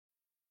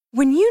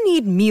When you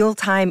need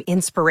mealtime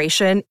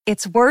inspiration,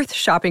 it's worth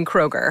shopping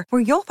Kroger,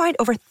 where you'll find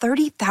over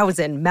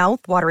 30,000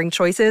 mouth-watering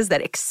choices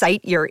that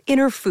excite your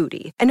inner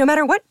foodie. And no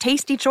matter what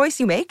tasty choice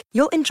you make,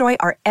 you'll enjoy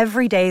our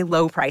everyday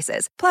low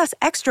prices, plus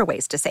extra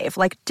ways to save,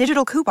 like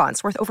digital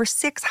coupons worth over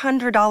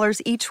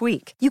 $600 each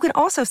week. You can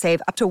also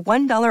save up to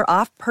 $1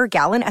 off per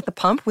gallon at the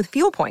pump with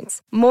fuel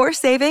points. More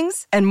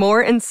savings and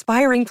more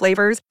inspiring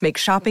flavors make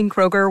shopping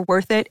Kroger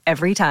worth it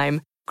every time.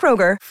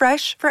 Kroger,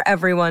 fresh for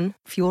everyone.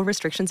 Fuel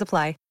restrictions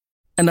apply.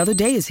 Another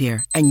day is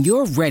here, and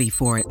you're ready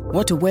for it.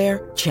 What to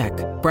wear? Check.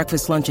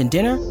 Breakfast, lunch, and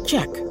dinner?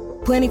 Check.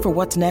 Planning for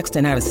what's next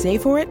and how to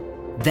save for it?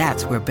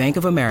 That's where Bank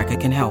of America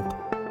can help.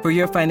 For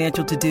your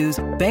financial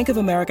to-dos, Bank of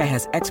America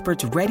has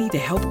experts ready to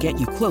help get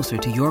you closer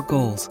to your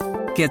goals.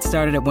 Get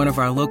started at one of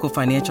our local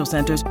financial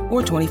centers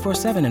or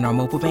 24/7 in our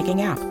mobile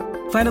banking app.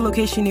 Find a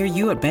location near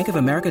you at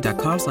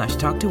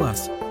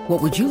bankofamerica.com/talktous.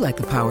 What would you like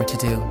the power to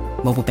do?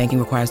 Mobile banking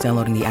requires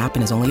downloading the app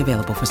and is only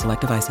available for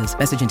select devices.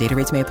 Message and data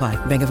rates may apply.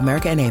 Bank of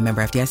America N.A.,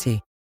 member FDIC.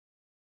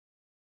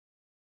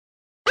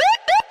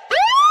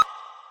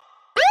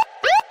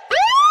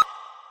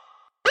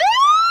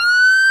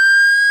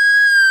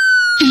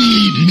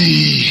 Feed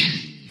me.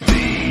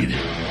 Feed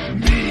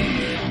me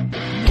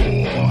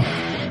more.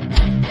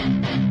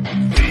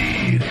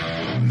 Feed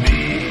me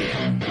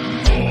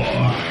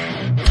more.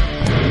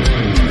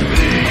 Feed me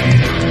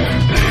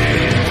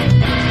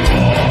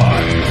more.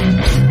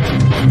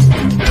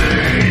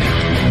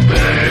 Feed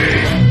me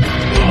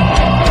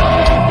more.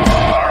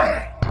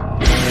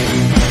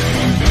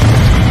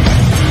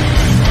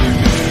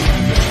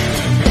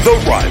 The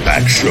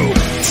Ryback Show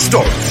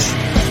starts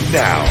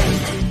now.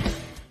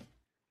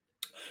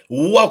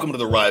 Welcome to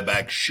the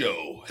Ryback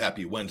Show.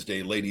 Happy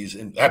Wednesday, ladies,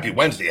 and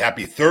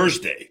happy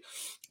Thursday,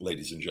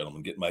 ladies and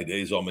gentlemen. Get my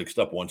days all mixed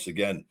up once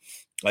again.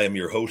 I am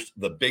your host,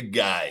 the big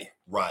guy,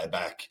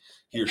 Ryback,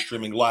 here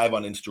streaming live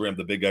on Instagram,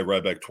 the big guy,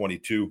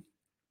 Ryback22.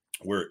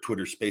 We're at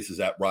Twitter Spaces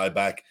at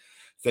Ryback.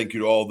 Thank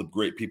you to all the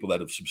great people that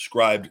have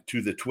subscribed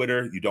to the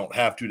Twitter. You don't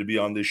have to be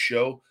on this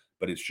show,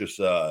 but it's just,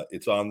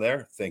 it's on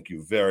there. Thank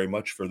you very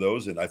much for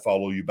those, and I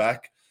follow you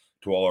back.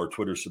 To all our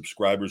Twitter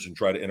subscribers and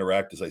try to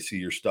interact as I see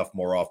your stuff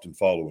more often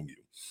following you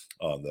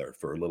on there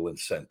for a little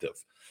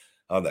incentive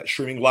on that.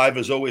 Streaming live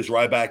as always,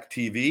 Ryback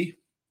TV.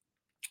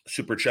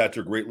 Super chats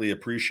are greatly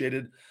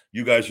appreciated.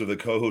 You guys are the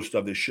co-host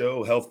of the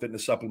show, health,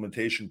 fitness,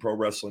 supplementation, pro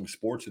wrestling,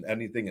 sports, and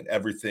anything and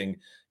everything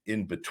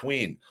in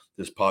between.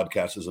 This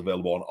podcast is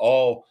available on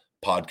all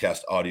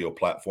podcast audio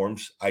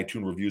platforms.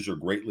 iTunes reviews are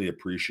greatly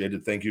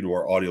appreciated. Thank you to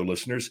our audio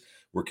listeners.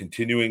 We're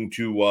continuing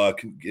to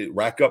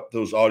rack up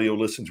those audio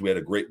listens. We had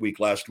a great week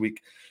last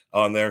week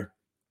on there,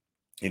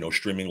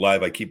 streaming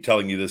live. I keep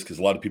telling you this because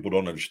a lot of people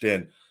don't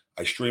understand.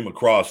 I stream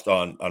across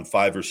on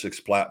 5 or 6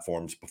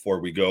 platforms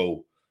before we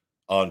go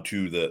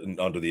onto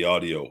the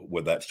audio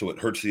with that. So it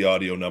hurts the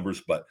audio numbers,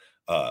 but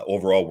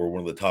overall, we're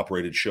one of the top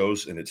rated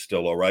shows and it's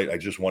still all right. I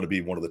just want to be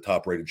one of the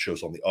top rated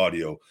shows on the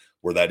audio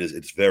where that is,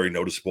 it's very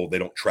noticeable. They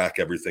don't track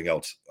everything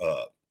else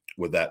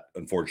with that,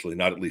 unfortunately,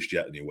 not at least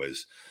yet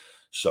anyways.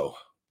 So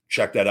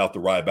check that out, the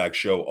Ryback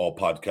Show, all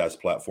podcast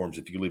platforms.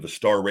 If you leave a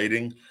star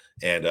rating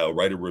and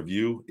write a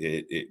review,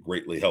 it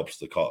greatly helps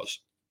the cause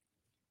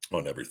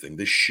on everything.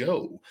 This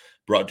show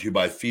brought to you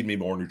by Feed Me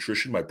More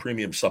Nutrition, my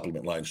premium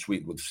supplement line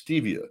sweetened with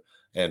stevia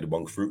and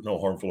monk fruit, no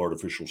harmful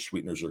artificial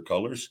sweeteners or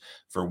colors.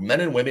 For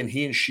men and women,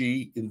 he,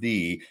 she, and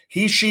thee,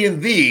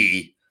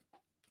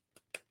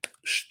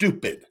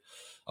 stupid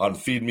on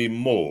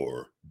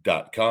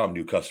feedmemore.com.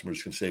 New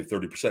customers can save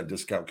 30%,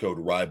 discount code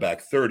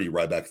Ryback30,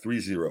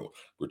 Ryback30.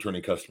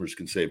 Returning customers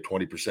can save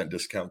 20%,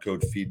 discount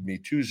code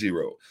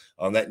FeedMe20.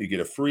 On that, you get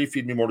a free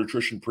Feed Me More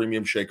Nutrition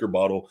premium shaker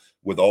bottle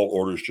with all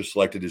orders just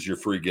selected as your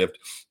free gift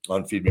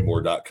on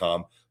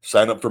feedmemore.com.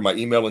 Sign up for my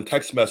email and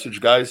text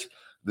message, guys.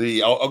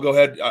 I'll go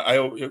ahead. I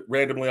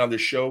randomly on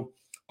this show,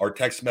 our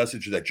text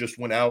message that just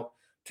went out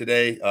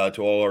today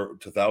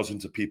to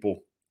thousands of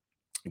people,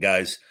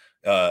 guys,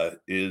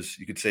 is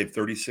you could save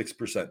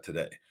 36%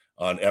 today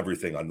on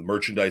everything, on the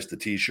merchandise, the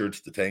t-shirts,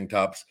 the tank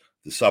tops,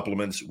 the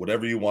supplements,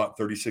 whatever you want,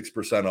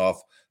 36%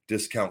 off.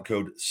 Discount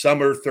code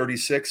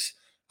SUMMER36.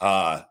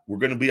 We're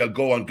going to be a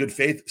go on good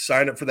faith.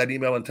 Sign up for that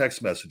email and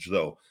text message,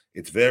 though.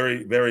 It's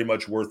very, very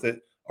much worth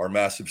it. Our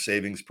massive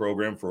savings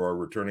program for our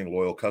returning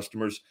loyal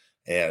customers.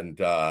 And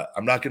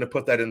I'm not going to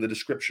put that in the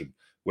description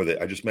with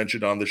it. I just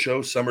mentioned on the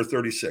show,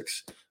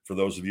 SUMMER36, for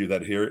those of you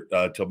that hear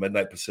it till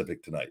midnight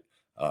Pacific tonight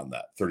on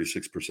that,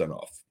 36%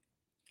 off.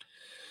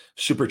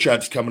 Super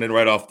chats coming in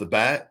right off the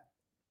bat.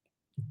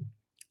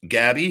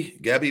 Gabby,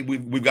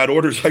 we've got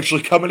orders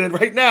actually coming in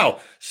right now.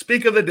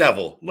 Speak of the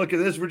devil. Look at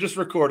this. We're just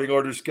recording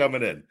orders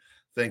coming in.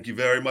 Thank you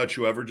very much,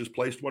 whoever just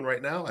placed one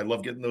right now. I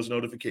love getting those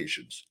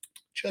notifications.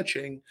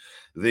 Cha-ching.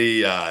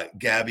 The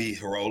Gabby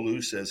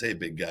Hirolu says, hey,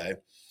 big guy,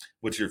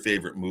 what's your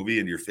favorite movie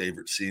and your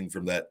favorite scene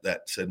from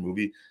that said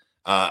movie?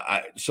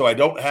 So I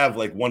don't have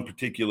like one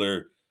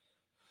particular,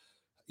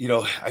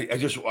 I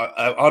just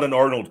on an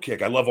Arnold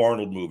kick. I love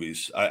Arnold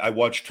movies. I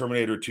watched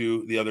Terminator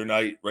 2 the other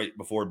night, right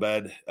before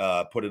bed,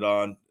 put it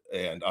on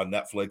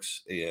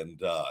Netflix.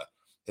 And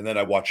and then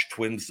I watched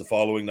Twins the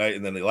following night,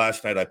 and then the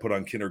last night I put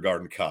on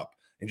Kindergarten Cop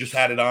and just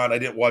had it on. I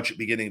didn't watch it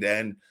beginning to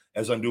end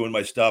as I'm doing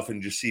my stuff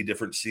and just see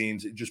different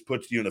scenes. It just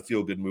puts you in a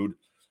feel-good mood.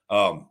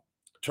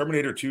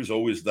 Terminator 2 is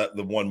always the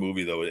one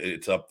movie, though.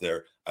 It's up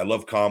there. I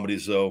love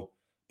comedies, though.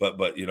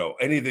 But you know,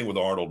 anything with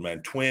Arnold,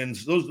 man,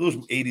 Twins, those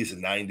 80s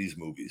and 90s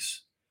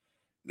movies,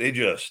 they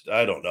just,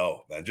 I don't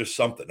know, man, just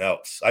something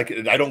else. I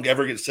don't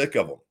ever get sick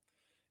of them.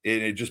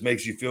 It just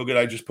makes you feel good.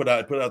 I just put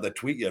out that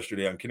tweet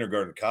yesterday on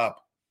Kindergarten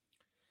Cop,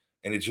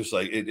 and it's just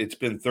like it's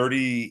been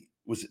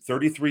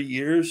 33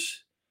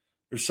 years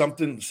or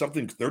something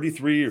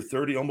 33 or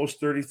 30, almost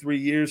 33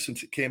 years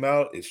since it came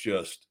out. It's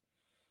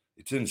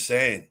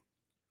insane.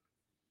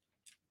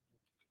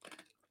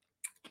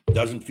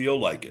 Doesn't feel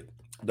like it.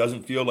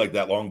 Doesn't feel like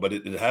that long, but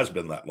it has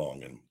been that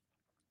long. And,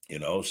 you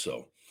know,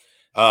 so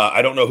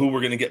I don't know who we're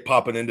going to get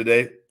popping in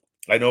today.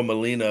 I know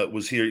Melina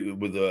was here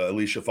with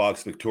Alicia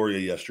Fox Victoria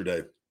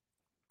yesterday.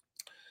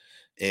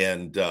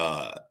 And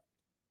hold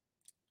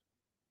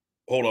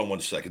on one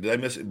second. Did I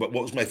miss it? But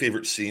what was my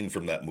favorite scene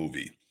from that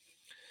movie?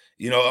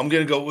 You know, I'm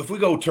going to go, if we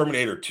go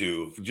Terminator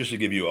 2, just to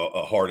give you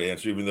a hard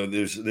answer, even though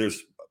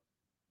there's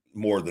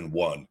more than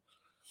one.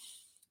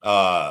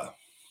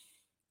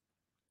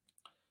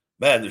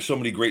 Man, there's so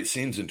many great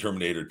scenes in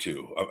Terminator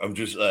 2. I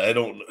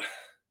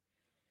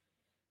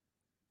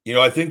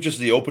think just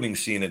the opening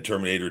scene in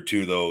Terminator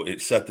 2, though,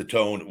 it set the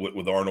tone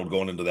with Arnold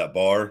going into that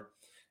bar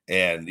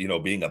and, you know,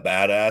 being a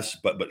badass,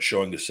 but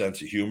showing a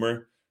sense of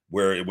humor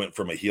where it went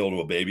from a heel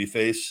to a baby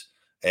face.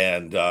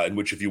 And in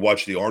which, if you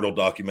watch the Arnold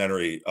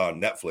documentary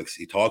on Netflix,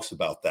 he talks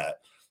about that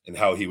and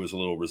how he was a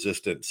little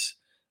resistance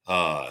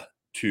we're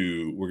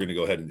going to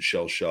go ahead and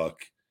shell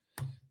shock.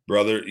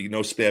 Brother, you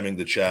know, spamming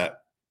the chat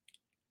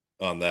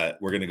on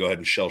that. We're going to go ahead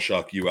and shell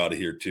shock you out of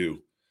here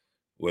too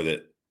with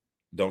it.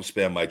 Don't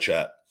spam my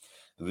chat.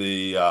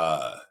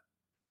 Where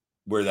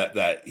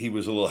that he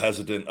was a little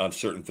hesitant on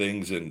certain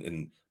things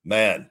and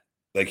man,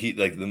 like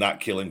the not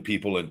killing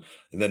people and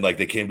then like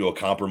they came to a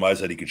compromise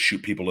that he could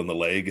shoot people in the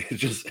leg. It's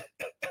just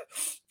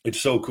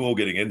it's so cool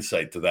getting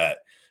insight to that.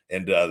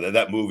 And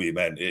that movie,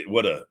 man,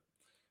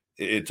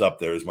 it's up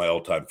there as my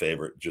all-time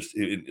favorite.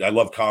 I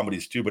love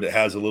comedies too, but it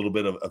has a little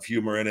bit of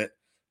humor in it.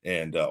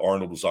 And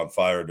Arnold was on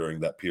fire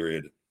during that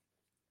period.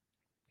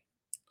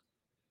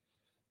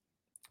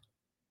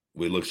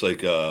 It looks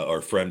like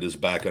our friend is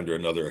back under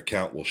another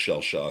account. We'll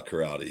shell shock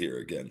her out of here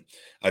again.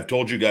 I've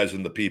told you guys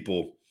in the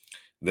people,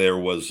 there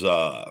was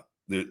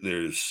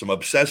there's some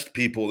obsessed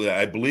people.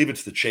 I believe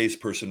it's the Chase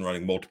person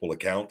running multiple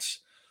accounts.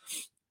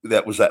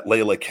 That was that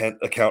Layla Kent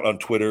account on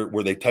Twitter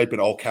where they type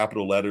in all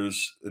capital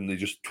letters and they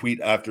just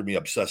tweet after me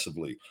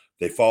obsessively.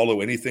 They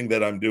follow anything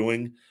that I'm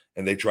doing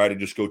and they try to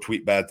just go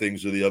tweet bad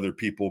things to the other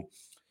people.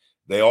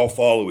 They all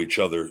follow each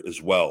other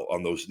as well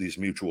on these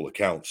mutual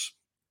accounts.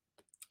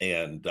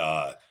 And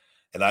I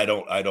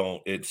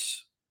don't,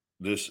 it's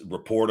this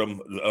report them.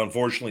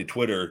 Unfortunately,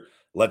 Twitter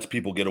lets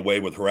people get away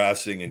with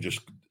harassing and just,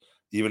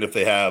 even if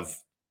they have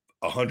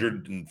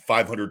 100 and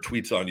 500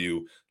 tweets on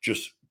you,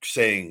 just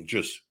saying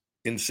just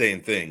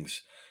insane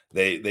things.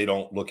 They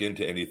don't look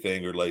into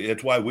anything or like,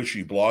 it's why I wish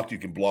you blocked. You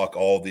can block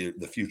all the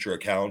future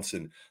accounts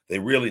and they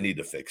really need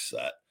to fix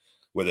that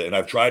with it. And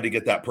I've tried to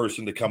get that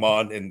person to come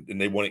on and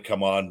they wouldn't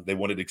come on. They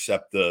wouldn't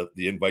accept the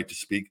invite to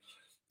speak.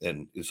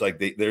 And it's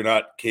like they're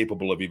not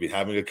capable of even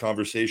having a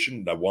conversation.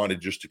 And I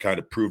wanted just to kind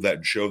of prove that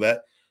and show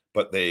that,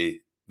 but they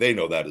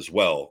know that as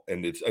well.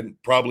 And it's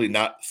probably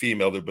not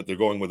female, but they're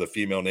going with a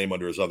female name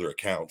under his other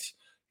accounts.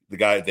 The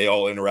guy, they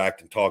all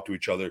interact and talk to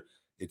each other.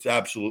 It's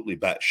absolutely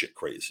batshit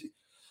crazy.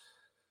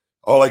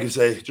 All I can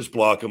say, just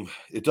block them.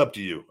 It's up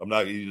to you. I'm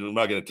not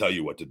going to tell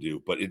you what to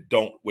do, but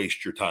don't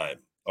waste your time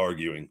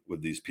arguing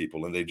with these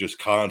people. And they just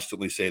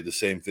constantly say the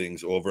same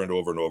things over and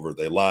over and over.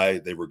 They lie.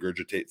 They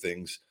regurgitate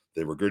things.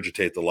 They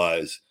regurgitate the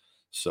lies.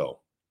 So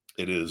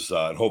it is,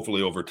 and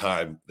hopefully over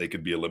time, they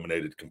could be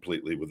eliminated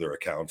completely with their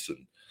accounts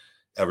and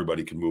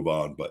everybody can move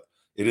on. But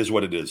it is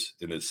what it is.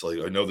 And it's like,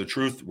 I know the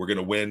truth. We're going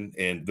to win.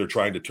 And they're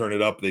trying to turn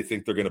it up. They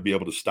think they're going to be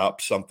able to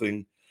stop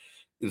something.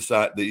 It's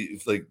not,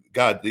 it's like,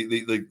 God,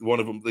 they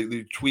one of them,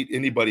 they tweet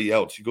anybody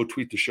else. You go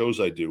tweet the shows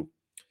I do.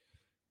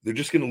 They're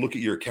just going to look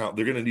at your account.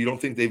 You don't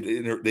think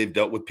they've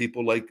dealt with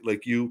people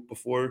like you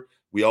before?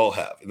 We all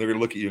have. And they're going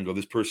to look at you and go,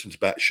 this person's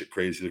batshit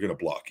crazy. They're going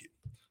to block you.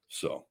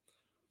 So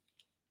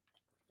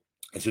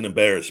it's an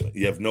embarrassment.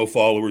 You have no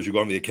followers. You go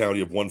on the account.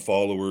 You have one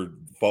follower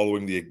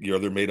following your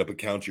other made up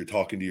accounts. You're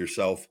talking to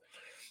yourself.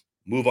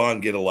 Move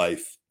on, get a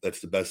life. That's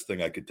the best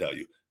thing I could tell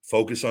you.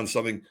 Focus on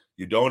something.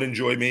 You don't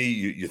enjoy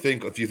me.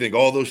 If you think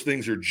all those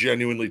things are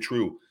genuinely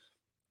true,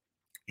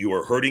 you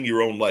are hurting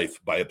your own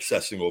life by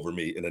obsessing over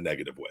me in a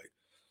negative way.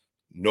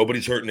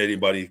 Nobody's hurting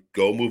anybody.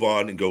 Go move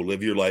on and go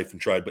live your life and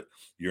try. But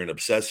you're an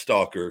obsessed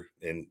stalker,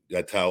 and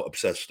that's how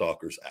obsessed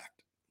stalkers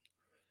act.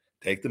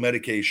 Take the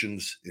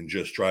medications and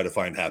just try to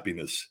find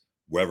happiness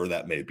wherever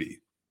that may be.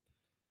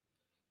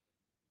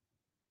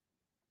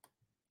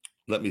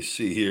 Let me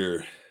see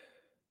here.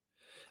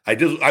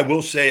 I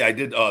will say I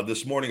did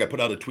this morning. I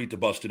put out a tweet to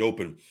Bust It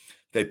Open.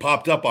 They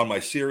popped up on my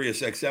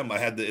Sirius XM. I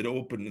had it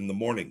open in the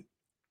morning.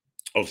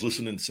 I was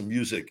listening to some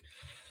music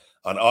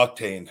on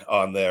Octane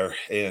on there,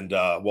 and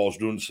while I was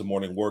doing some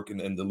morning work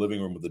in the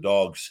living room with the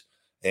dogs,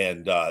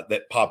 and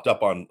that popped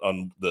up on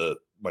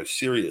my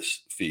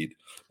Sirius feed.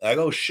 And I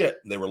go, oh, shit,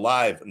 and they were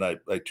live, and I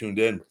tuned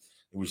in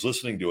and was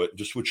listening to it, and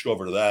just switched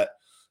over to that.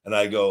 And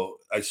I go,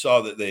 I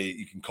saw that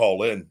you can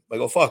call in. I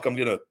go, fuck, I'm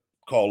gonna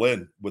call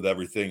in with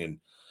everything, and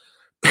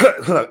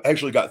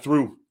actually got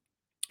through.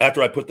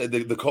 After I put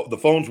the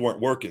phones weren't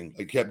working,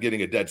 I kept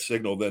getting a dead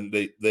signal. Then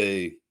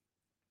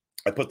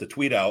I put the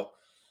tweet out,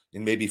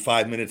 and maybe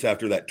 5 minutes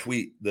after that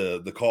tweet,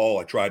 the call,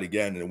 I tried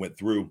again, and it went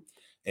through,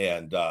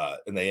 and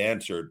they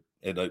answered,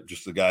 and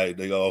just the guy,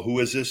 they go, oh, who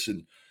is this,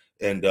 and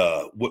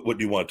what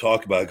do you want to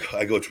talk about?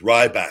 I go, it's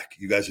Ryback.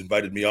 You guys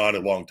invited me on a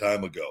long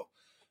time ago,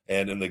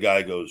 and then the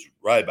guy goes,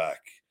 Ryback.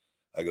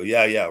 I go,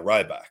 yeah,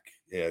 Ryback,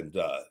 and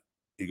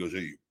he goes, are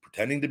you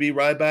pretending to be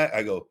Ryback?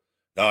 I go,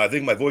 no, I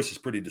think my voice is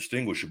pretty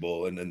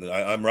distinguishable, and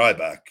I'm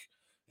Ryback,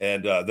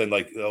 and then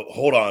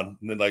hold on,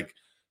 and then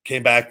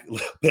came back a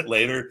little bit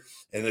later,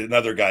 and then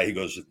another guy, he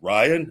goes,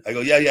 Ryan? I go,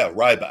 yeah,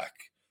 Ryback.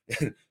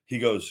 He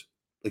goes,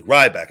 like,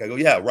 Ryback. I go,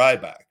 yeah,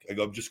 Ryback. I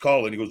go, I'm just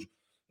calling. He goes,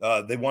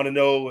 they want to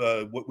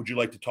know, what would you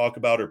like to talk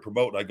about or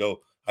promote? I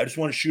go, I just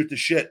want to shoot the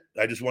shit.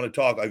 I just want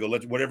to talk. I go, I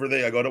go,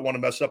 I don't want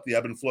to mess up the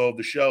ebb and flow of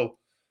the show.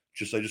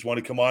 I just want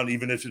to come on,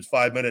 even if it's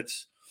 5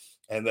 minutes.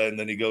 And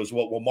then he goes,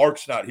 well,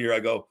 Mark's not here.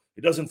 I go,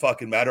 it doesn't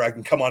fucking matter. I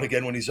can come on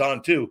again when he's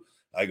on too.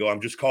 I go,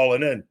 I'm just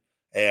calling in.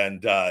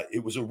 And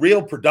it was a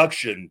real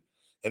production.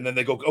 And then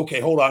they go, okay,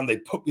 hold on. They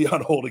put me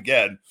on hold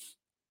again.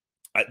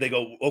 They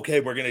go,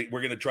 okay, we're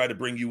gonna try to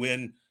bring you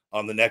in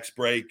on the next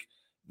break.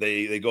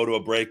 They go to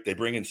a break. They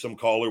bring in some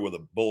caller with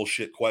a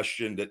bullshit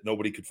question that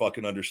nobody could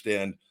fucking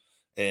understand.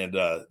 And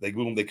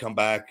they come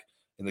back,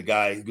 and the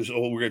guy, he goes,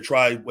 oh, we're gonna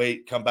try.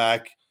 Wait, come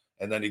back.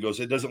 And then he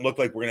goes, it doesn't look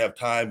like we're gonna have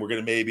time. We're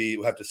gonna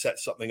we'll have to set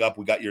something up.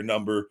 We got your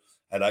number.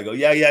 And I go,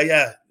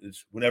 yeah.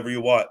 It's whenever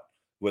you want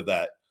with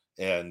that.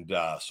 And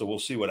so we'll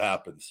see what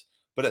happens.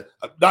 But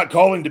I'm not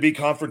calling to be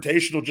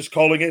confrontational, just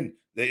calling in.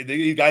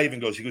 The guy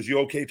even goes, you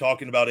okay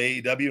talking about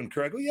AEW and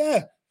Kurt? I go,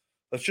 yeah,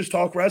 let's just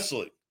talk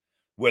wrestling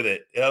with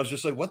it. And I was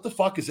just like, what the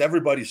fuck is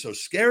everybody so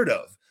scared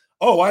of?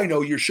 Oh, I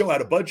know your show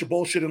had a bunch of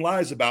bullshit and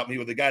lies about me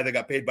with a guy that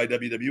got paid by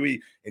WWE,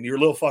 and you're a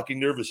little fucking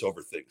nervous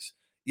over things.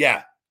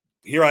 Yeah,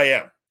 here I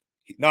am.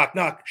 Knock,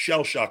 knock,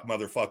 ShellShocked,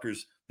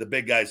 motherfuckers. The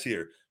big guy's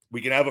here. We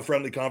can have a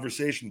friendly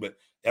conversation, but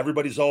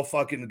everybody's all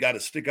fucking got to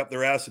stick up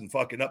their ass and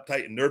fucking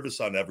uptight and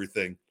nervous on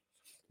everything.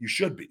 You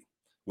should be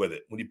with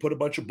it. When you put a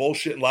bunch of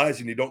bullshit and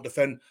lies and you don't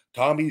defend,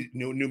 Tommy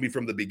knew me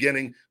from the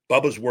beginning.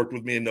 Bubba's worked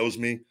with me and knows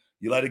me.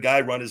 You let a guy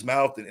run his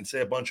mouth and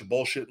say a bunch of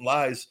bullshit and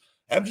lies.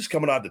 I'm just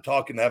coming on to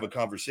talk and have a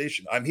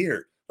conversation. I'm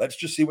here. Let's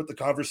just see what the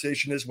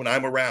conversation is when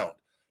I'm around,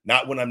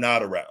 not when I'm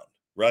not around,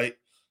 right?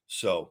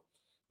 So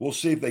we'll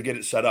see if they get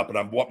it set up. And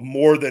I'm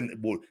more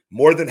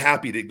than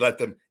happy to let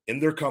them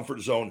in their comfort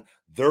zone,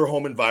 their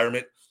home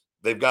environment.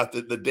 They've got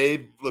the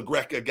Dave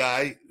LaGreca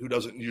guy who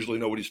doesn't usually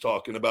know what he's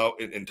talking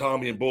about, and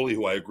Tommy and Bully,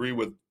 who I agree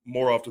with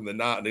more often than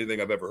not in anything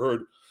I've ever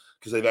heard,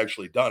 because they've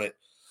actually done it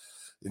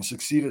and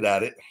succeeded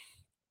at it.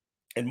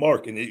 And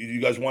Mark, and you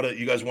guys want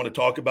to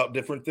talk about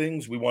different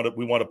things? We want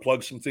to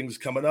plug some things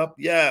coming up.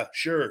 Yeah,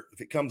 sure.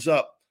 If it comes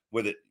up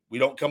with it, we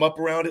don't come up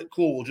around it.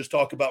 Cool. We'll just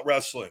talk about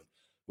wrestling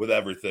with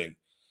everything.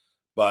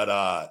 But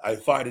I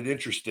find it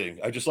interesting.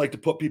 I just like to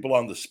put people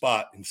on the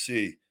spot and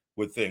see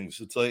with things.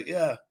 It's like,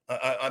 yeah,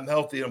 I'm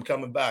healthy. I'm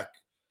coming back.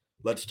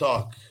 Let's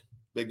talk.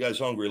 Big guy's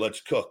hungry.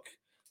 Let's cook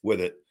with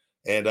it.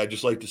 And I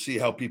just like to see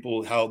how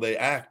they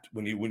act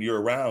when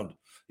you're around.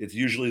 It's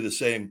usually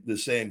the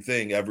same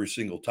thing every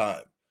single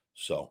time.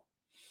 So,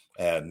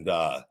 and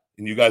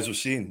you guys have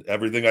seen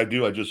everything I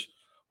do.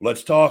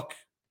 Let's talk.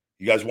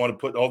 You guys want to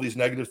put all these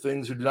negative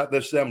things, or not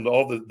just them,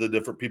 all the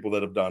different people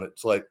that have done it.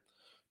 It's like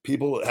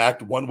people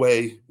act one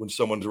way when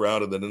someone's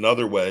around and then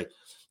another way.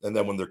 And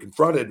then when they're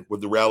confronted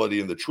with the reality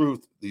and the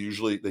truth,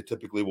 they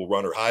typically will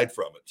run or hide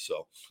from it.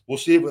 So we'll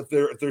see if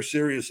they're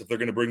serious, if they're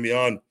going to bring me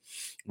on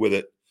with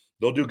it.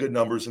 They'll do good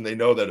numbers, and they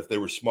know that if they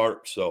were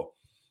smart. So,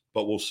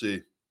 but we'll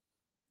see.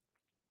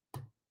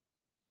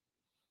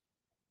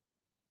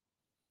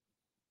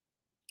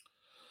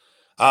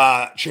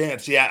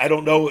 Chance. Yeah. I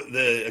don't know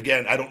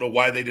I don't know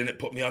why they didn't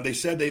put me on. They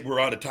said they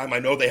were out of time. I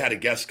know they had a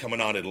guest coming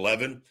on at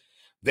 11.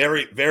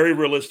 Very, very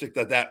realistic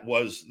that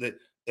was that.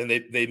 And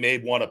they may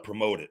want to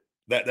promote it.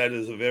 That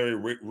is a very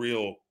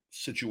real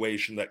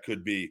situation that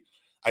could be.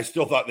 I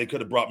still thought they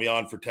could have brought me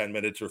on for 10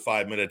 minutes or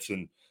 5 minutes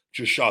and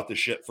just shot the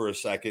shit for a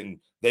second.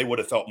 They would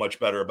have felt much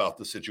better about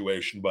the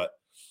situation. But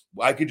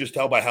I could just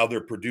tell by how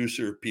their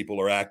producer people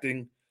are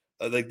acting.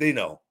 Like they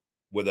know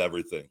with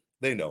everything.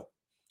 They know.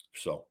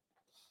 So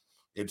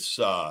it's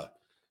and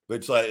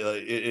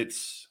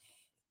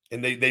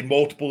they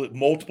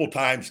multiple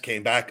times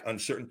came back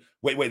uncertain.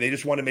 Wait, they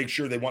just want to make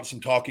sure they want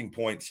some talking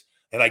points.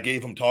 And I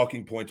gave them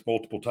talking points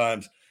multiple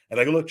times. And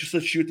I go, look, just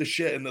let's shoot the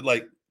shit and then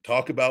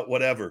talk about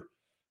whatever.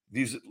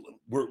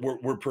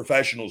 We're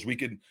professionals.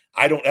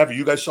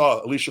 You guys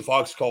saw Alicia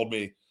Fox called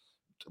me,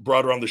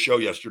 brought her on the show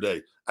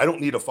yesterday. I don't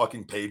need a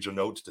fucking page of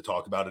notes to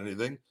talk about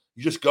anything.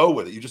 You just go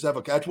with it. You just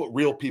that's what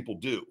real people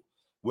do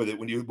with it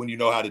when you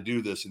know how to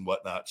do this and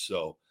whatnot.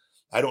 So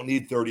I don't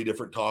need 30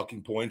 different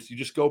talking points. You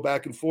just go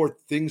back and forth.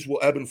 Things will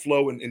ebb and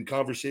flow, and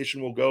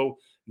conversation will go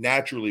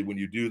naturally when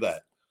you do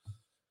that.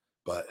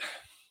 But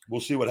we'll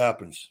see what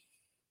happens.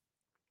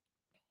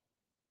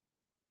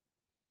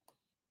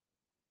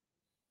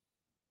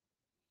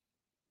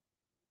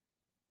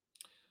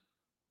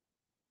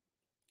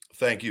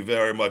 Thank you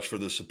very much for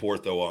the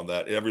support, though, on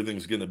that.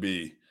 Everything's going to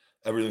be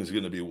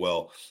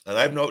well. And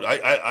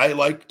I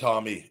like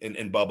Tommy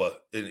and Bubba,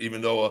 and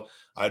even though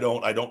I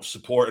don't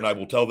support, and I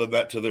will tell them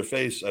that to their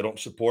face, I don't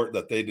support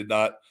that they did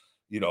not,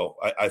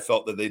 I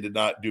felt that they did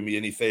not do me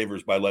any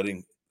favors by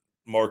letting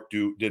Mark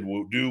do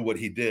what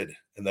he did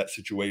in that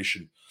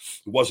situation.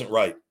 It wasn't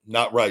right,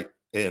 not right,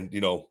 and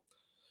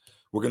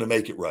we're going to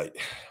make it right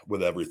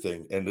with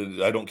everything.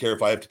 And I don't care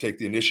if I have to take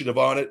the initiative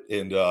on it,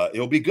 and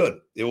it'll be good.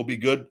 It will be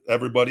good.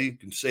 Everybody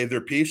can save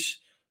their peace,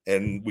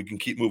 and we can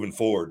keep moving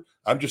forward.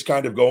 I'm just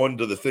kind of going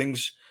to the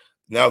things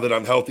now that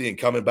I'm healthy and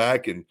coming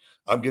back, and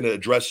I'm going to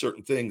address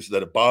certain things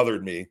that have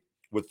bothered me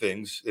with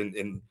things.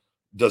 And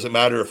doesn't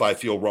matter if I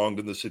feel wronged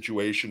in the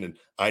situation, and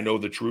I know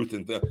the truth,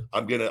 and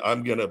I'm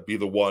gonna be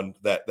the one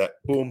that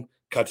boom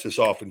cuts this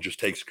off and just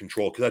takes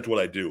control, because that's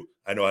what I do.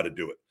 I know how to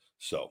do it.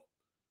 So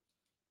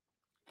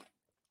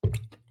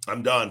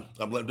I'm done.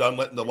 I'm done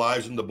letting the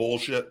lies and the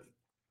bullshit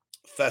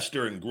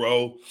fester and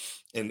grow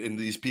in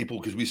these people,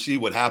 because we see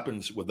what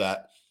happens with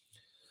that.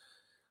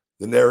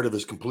 The narrative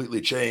has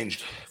completely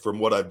changed from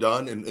what I've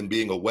done and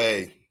being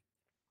away,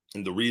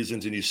 and the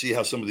reasons. And you see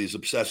how some of these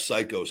obsessed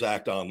psychos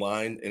act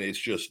online, and it's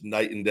just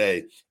night and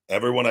day.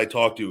 Everyone I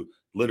talk to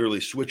literally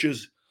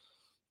switches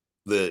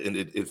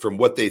from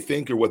what they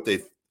think, or what they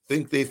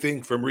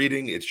think from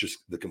reading. It's just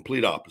the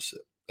complete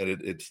opposite. And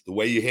it's the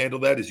way you handle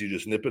that is you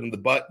just nip it in the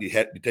butt. You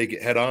take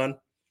it head on,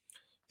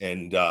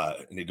 and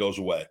it goes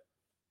away.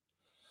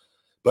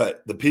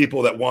 But the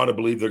people that want to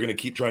believe they're going to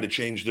keep trying to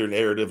change their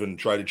narrative and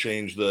try to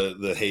change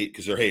the hate,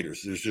 because they're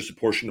haters. There's just a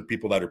portion of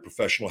people that are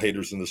professional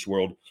haters in this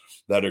world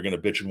that are going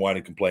to bitch and whine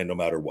and complain no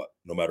matter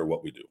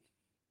what we do.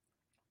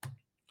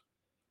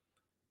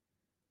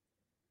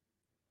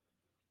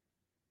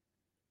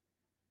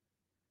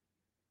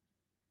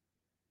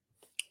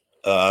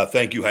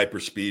 Thank you,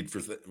 Hyperspeed,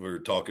 for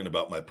talking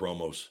about my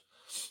promos.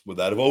 With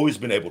that, I've always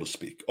been able to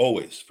speak,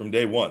 always, from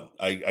day one.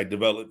 I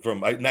developed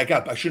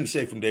I shouldn't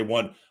say from day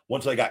one.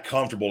 Once I got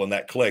comfortable and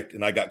that clicked,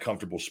 and I got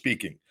comfortable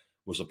speaking,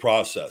 was a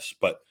process.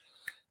 But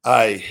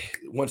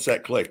once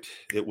that clicked,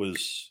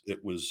 it's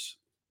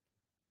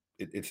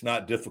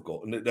not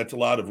difficult. And that's a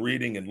lot of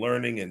reading and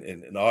learning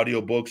and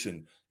audiobooks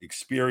and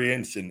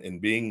experience and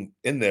being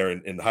in there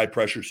in high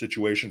pressure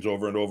situations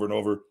over and over and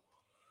over.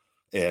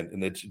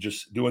 And it's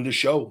just doing this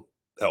show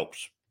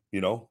helps,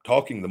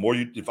 talking.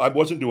 If I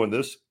wasn't doing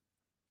this,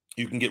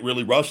 you can get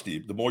really rusty.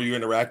 The more you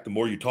interact, the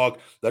more you talk.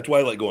 That's why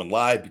I like going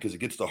live, because it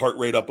gets the heart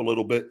rate up a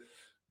little bit.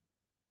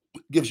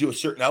 It gives you a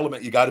certain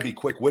element. You got to be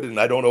quick-witted, and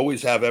I don't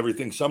always have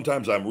everything.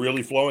 Sometimes I'm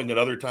really flowing, and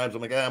other times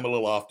I'm like, I'm a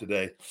little off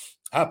today.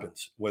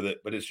 Happens with it,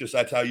 but it's just,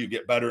 that's how you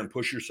get better and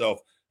push yourself.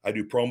 I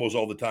do promos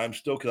all the time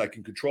still, because I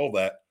can control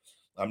that.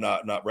 I'm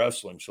not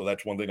wrestling, so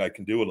that's one thing I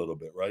can do a little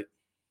bit, right?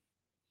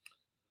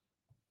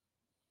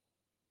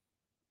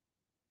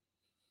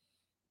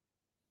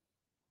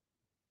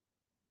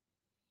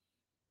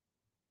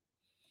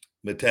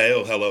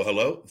 Mateo,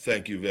 hello.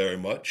 Thank you very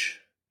much.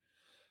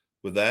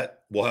 With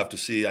that, we'll have to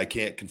see. I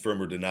can't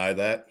confirm or deny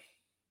that.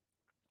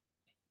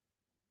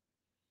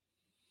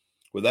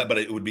 With that, but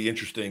it would be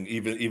interesting,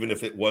 even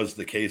if it was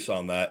the case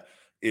on that,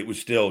 it was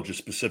still just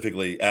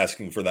specifically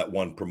asking for that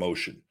one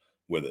promotion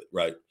with it,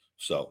 right?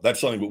 So that's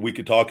something that we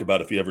could talk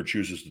about if he ever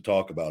chooses to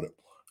talk about it.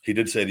 He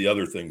did say the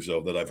other things,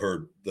 though, that I've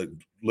heard, that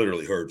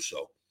literally heard.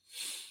 So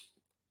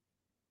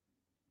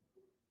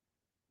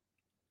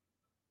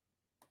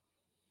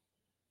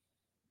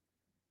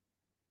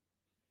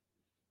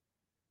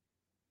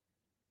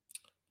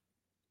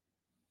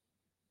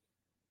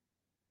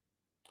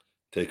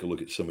take a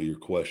look at some of your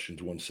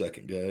questions. 1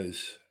 second,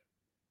 guys.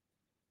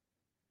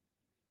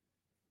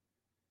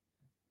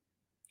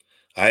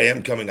 I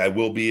am coming. I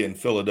will be in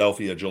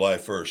Philadelphia July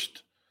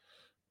 1st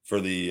for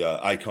the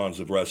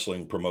Icons of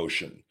Wrestling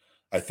promotion.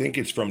 I think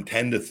it's from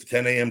 10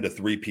 a.m. to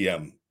 3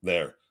 p.m.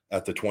 there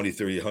at the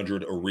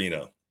 2300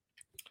 Arena.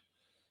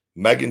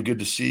 Megan, good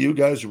to see you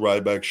guys.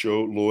 Ryback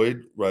Show,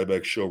 Lloyd,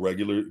 Ryback Show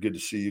regular. Good to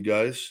see you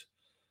guys.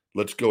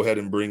 Let's go ahead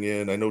and bring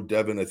in, I know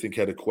Devin, I think,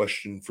 had a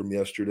question from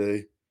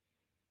yesterday.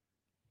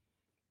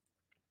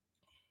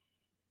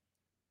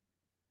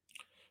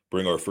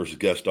 Bring our first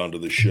guest onto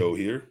the show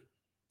here.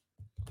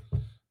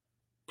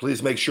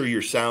 Please make sure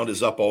your sound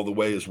is up all the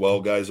way as well,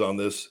 guys, on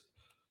this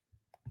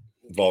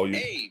volume.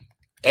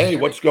 Hey,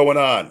 what's going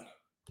on?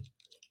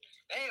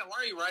 Hey, how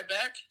are you,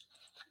 Ryback?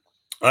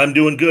 I'm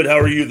doing good. How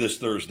are you this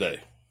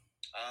Thursday?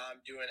 I'm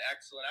doing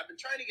excellent. I've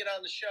been trying to get on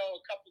the show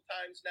a couple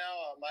times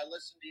now. I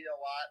listen to you a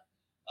lot.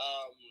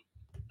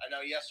 I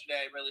know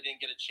yesterday I really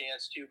didn't get a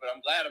chance to, but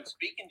I'm glad I'm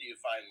speaking to you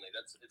finally.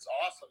 It's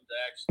awesome to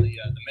actually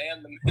the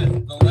man, the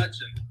myth, the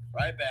legend,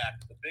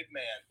 Ryback, the big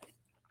man.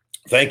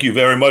 Thank you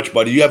very much,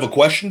 buddy. You have a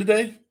question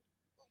today?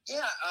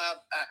 Yeah.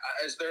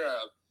 Is there a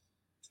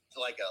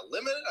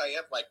limit? I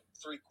have like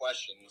 3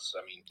 questions.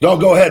 I mean, No,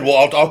 go ahead.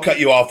 Well, I'll cut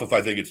you off if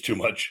I think it's too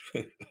much.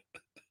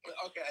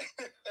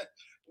 okay.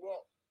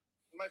 Well,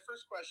 my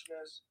first question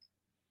is,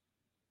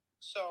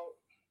 so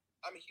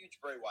I'm a huge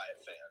Bray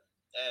Wyatt fan,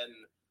 and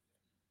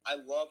I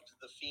loved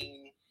the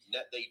Fiend.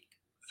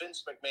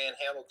 Vince McMahon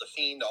handled the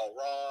Fiend all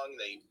wrong.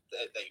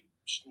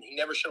 He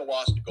never should have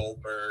lost to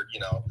Goldberg. You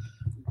know,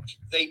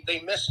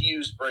 they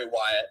misused Bray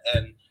Wyatt,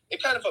 and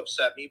it kind of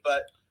upset me.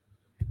 But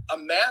a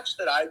match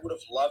that I would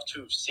have loved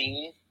to have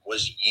seen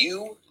was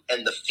you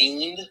and the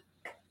Fiend.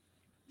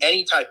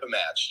 Any type of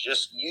match,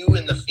 just you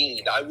and the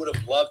Fiend. I would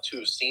have loved to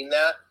have seen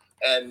that,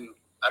 and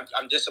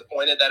I'm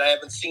disappointed that I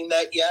haven't seen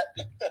that yet.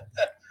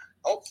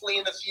 Hopefully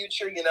in the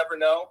future, you never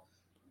know.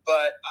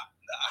 But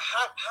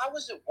how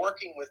is it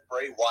working with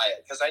Bray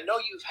Wyatt? Because I know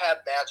you've had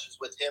matches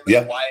with him and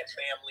the Wyatt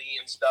family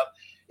and stuff.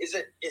 Is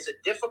it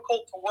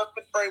difficult to work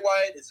with Bray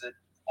Wyatt? Is it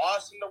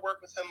awesome to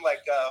work with him? Like,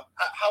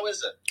 how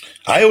is it?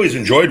 I always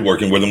enjoyed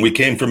working with him. We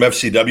came from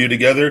FCW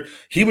together.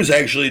 He was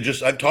actually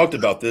I've talked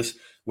about this,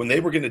 when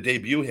they were going to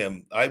debut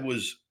him, they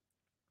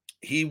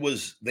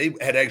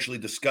had actually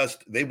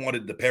discussed, they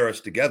wanted to pair us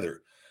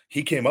together.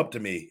 He came up to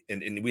me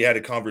and we had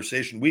a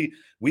conversation.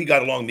 We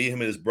got along, me,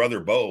 him, and his brother,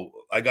 Bo.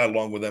 I got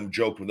along with them,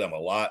 joked with them a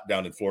lot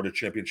down in Florida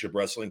Championship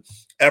Wrestling.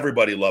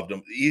 Everybody loved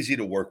him. Easy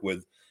to work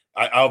with.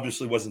 I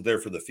obviously wasn't there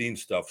for the Fiend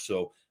stuff,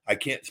 so I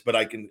can't, but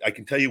I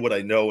can tell you what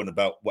I know and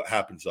about what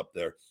happens up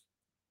there.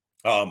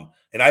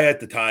 And I, at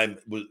the time,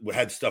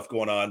 had stuff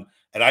going on.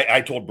 And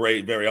I told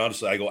Bray very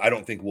honestly, I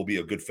don't think we'll be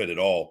a good fit at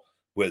all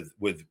with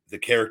the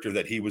character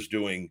that he was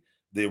doing,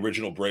 the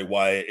original Bray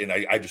Wyatt. And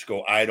I just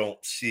go, I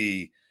don't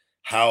see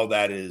how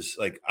that is.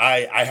 Like,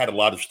 I had a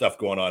lot of stuff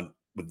going on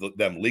with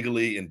them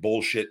legally and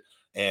bullshit.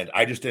 And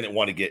I just didn't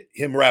want to get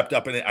him wrapped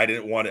up in it.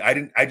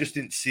 I just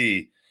didn't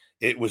see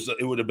it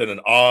would have been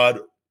an odd,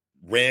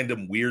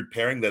 random, weird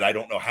pairing that I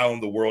don't know how in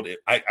the world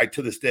I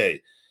to this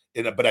day.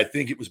 But I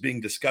think it was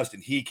being discussed,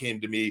 and he came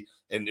to me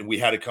and we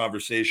had a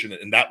conversation,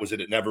 and that was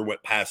it. It never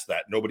went past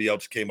that. Nobody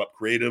else came up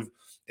creative,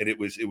 and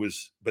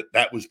but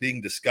that was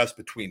being discussed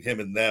between him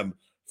and them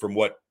from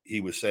what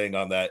he was saying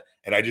on that.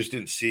 And I just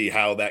didn't see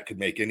how that could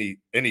make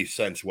any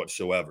sense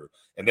whatsoever.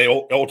 And they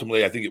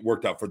ultimately, I think it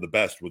worked out for the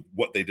best with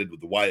what they did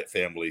with the Wyatt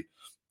family,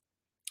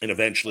 and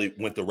eventually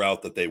went the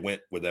route that they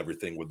went with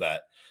everything with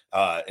that.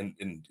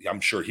 And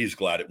I'm sure he's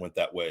glad it went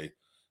that way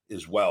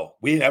as well.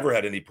 We never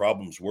had any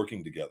problems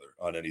working together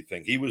on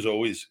anything. He was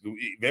always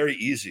very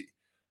easy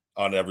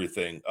on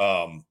everything.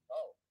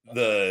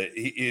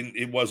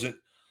 It wasn't,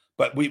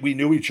 but we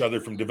knew each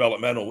other from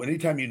developmental.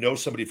 Anytime you know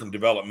somebody from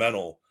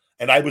developmental,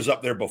 and I was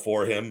up there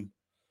before him,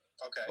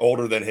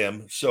 older than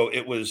him. So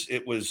it was,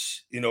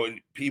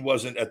 he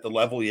wasn't at the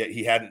level yet.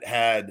 He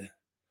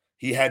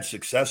had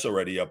success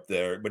already up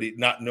there, but he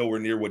not nowhere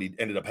near what he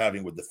ended up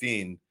having with the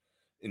Fiend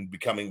and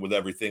becoming with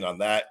everything on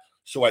that.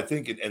 So I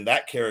think in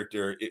that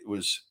character,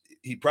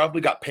 he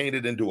probably got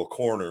painted into a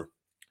corner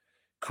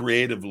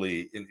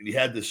creatively, and he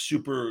had this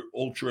super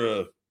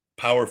ultra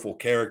powerful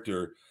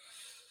character,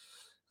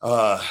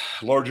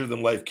 larger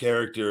than life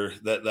character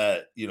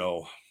that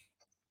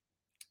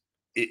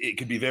it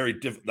could be very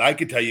different. I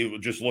could tell you,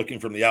 just looking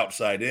from the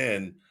outside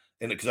in,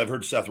 and because I've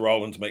heard Seth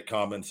Rollins make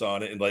comments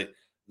on it, and like,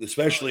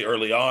 especially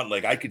early on,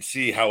 like I could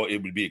see how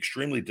it would be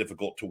extremely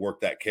difficult to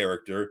work that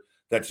character.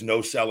 That's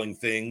no selling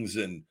things,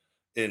 and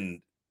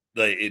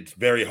like it's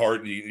very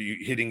hard. You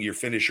hitting your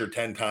finisher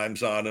 10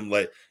 times on him.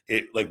 Like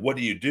what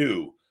do you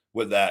do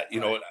with that?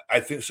 I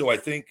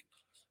think,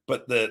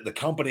 but the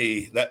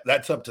company,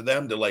 that's up to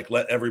them to like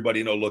let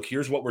everybody know, look,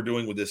 here's what we're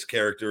doing with this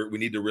character. We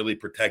need to really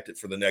protect it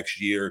for the next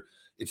year.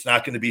 It's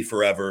not going to be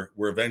forever.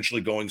 We're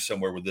eventually going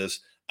somewhere with this.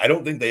 I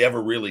don't think they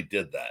ever really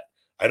did that.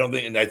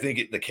 I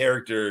think the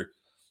character,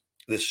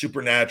 this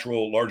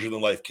supernatural, larger than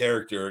life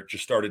character,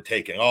 just started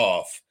taking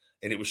off,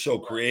 and it was so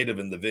creative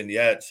in the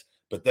vignettes.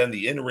 But then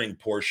the in-ring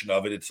portion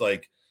of it, it's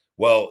like,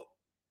 well,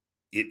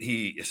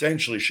 he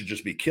essentially should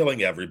just be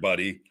killing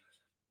everybody.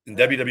 And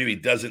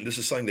WWE doesn't. This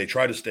is something they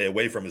try to stay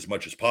away from as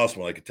much as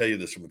possible. I can tell you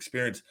this from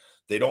experience.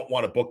 They don't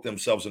want to book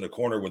themselves in a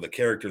corner with a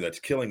character that's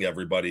killing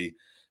everybody,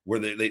 where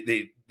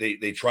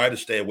they try to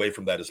stay away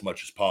from that as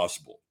much as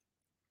possible.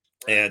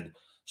 And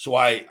so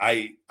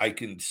I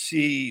can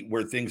see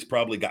where things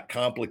probably got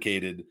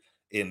complicated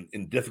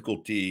in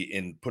difficulty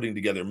in putting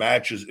together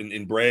matches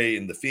in Bray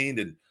and the Fiend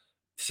and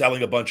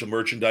selling a bunch of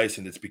merchandise,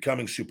 and it's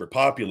becoming super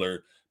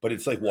popular. But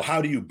it's like, well,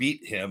 how do you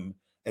beat him?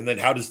 And then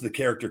how does the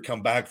character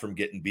come back from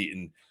getting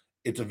beaten?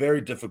 It's a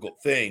very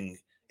difficult thing,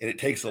 and it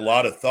takes a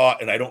lot of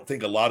thought. And I don't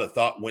think a lot of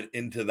thought went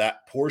into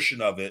that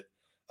portion of it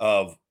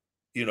of,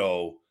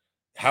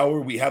 how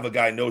are we have a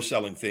guy no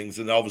selling things,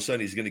 and all of a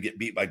sudden he's going to get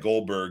beat by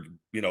Goldberg,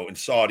 in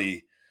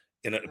Saudi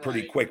in a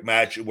pretty quick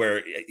match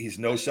where he's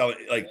no selling.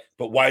 Like,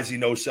 but why is he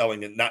no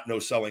selling and not no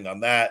selling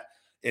on that?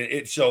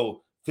 And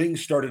so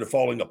things started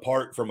falling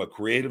apart from a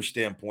creative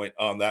standpoint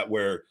on that,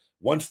 where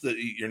once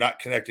you're not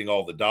connecting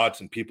all the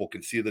dots and people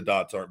can see the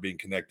dots aren't being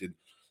connected,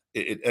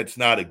 it's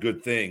not a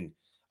good thing.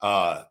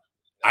 I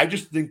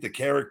just think the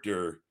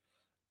character,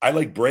 I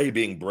like Bray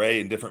being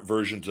Bray and different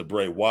versions of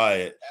Bray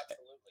Wyatt.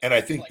 Absolutely. And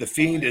I think the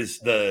Fiend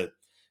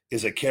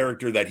is a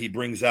character that he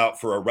brings out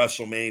for a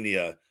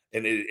WrestleMania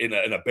and in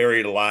a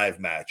buried alive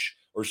match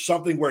or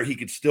something where he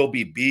could still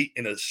be beat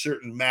in a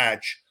certain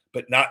match,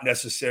 but not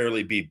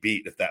necessarily be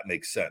beat, if that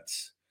makes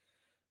sense.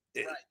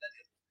 Right.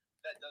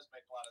 That does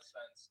make a lot of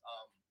sense.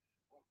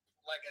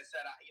 Like I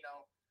said,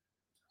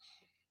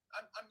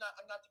 I'm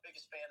not the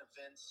biggest fan of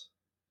Vince.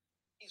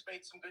 He's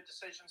made some good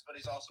decisions, but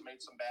he's also made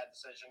some bad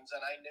decisions.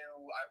 And I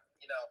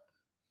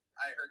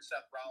heard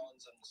Seth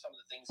Rollins and some of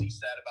the things he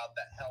said about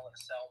that Hell in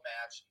a Cell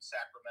match in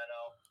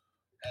Sacramento.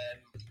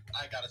 And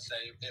I got to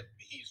say,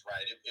 he's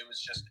right. It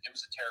was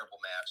a terrible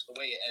match. The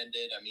way it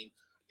ended, I mean,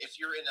 if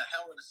you're in a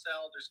Hell in a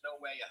Cell, there's no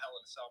way a Hell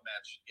in a Cell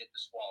match should get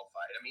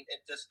disqualified. I mean,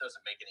 it just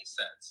doesn't make any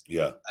sense.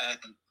 Yeah.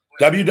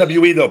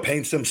 WWE, though,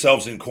 paints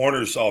themselves in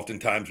corners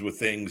oftentimes with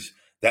things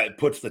that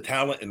puts the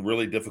talent in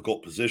really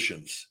difficult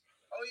positions.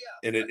 Oh,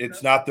 yeah. And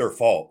it's not their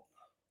fault.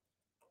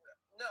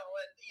 No,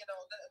 and,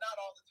 not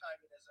all the time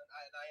it isn't.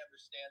 And I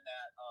understand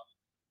that.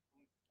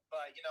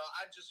 But,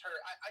 I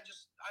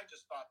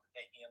just thought that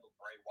they handled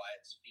Bray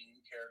Wyatt's Fiend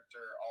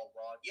character all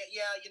wrong. Yeah,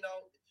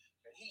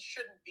 he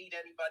shouldn't beat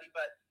anybody,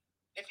 but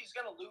if he's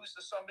going to lose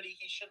to somebody,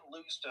 he shouldn't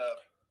lose to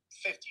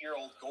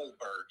 50-year-old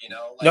Goldberg,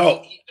 No.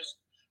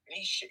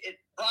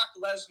 Brock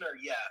Lesnar,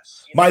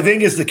 yes. My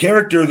thing is the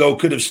character, though,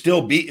 could have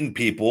still beaten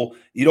people.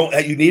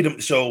 You need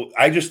him. So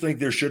I just think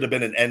there should have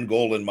been an end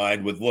goal in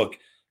mind with, look,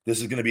 this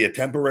is going to be a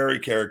temporary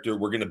character.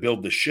 We're going to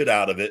build the shit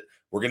out of it.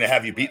 We're going to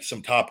have you beat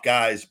some top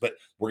guys, but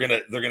they're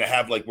going to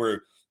have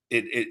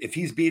if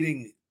he's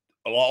beating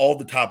all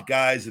the top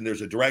guys and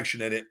there's a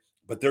direction in it,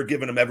 but they're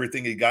giving him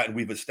everything he got. And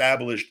we've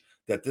established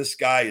that this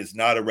guy is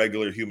not a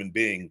regular human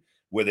being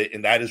with it.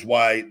 And that is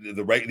why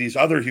these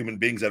other human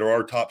beings that are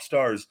our top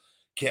stars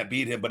can't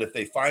beat him. But if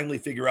they finally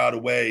figure out a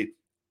way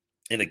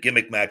in a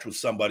gimmick match with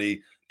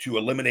somebody to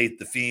eliminate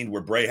the Fiend,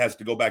 where Bray has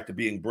to go back to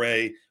being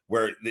Bray,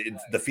 where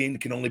the Fiend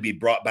can only be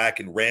brought back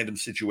in random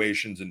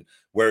situations and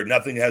where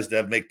nothing has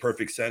to make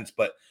perfect sense,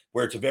 but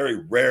where it's a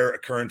very rare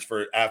occurrence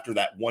for after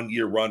that 1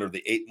 year run or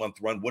the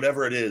 8-month run,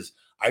 whatever it is,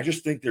 I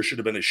just think there should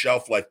have been a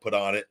shelf life put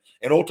on it.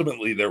 And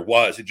ultimately there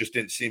was. It just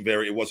didn't seem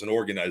it wasn't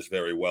organized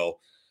very well.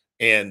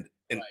 And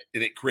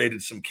it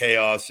created some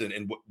chaos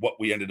and what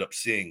we ended up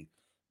seeing.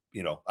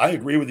 I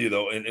agree with you,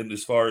 though. And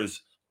as far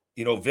as,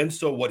 Vince,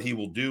 so what he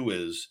will do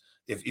is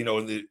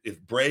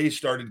if Bray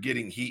started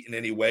getting heat in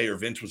any way or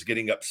Vince was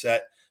getting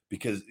upset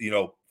because,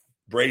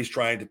 Bray's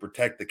trying to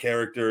protect the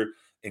character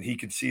and he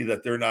could see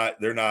that they're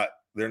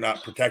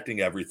not protecting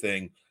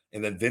everything.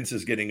 And then Vince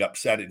is getting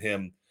upset at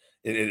him.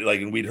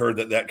 And we'd heard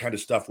that kind of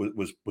stuff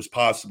was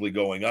possibly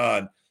going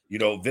on.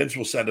 Vince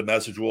will send a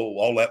message. Well,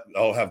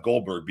 I'll have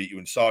Goldberg beat you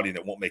in Saudi, and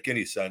it won't make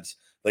any sense.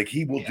 Like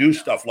he will do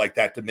stuff like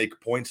that to make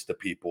points to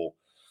people.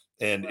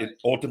 And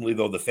ultimately,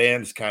 though, the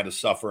fans kind of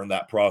suffer in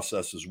that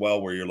process as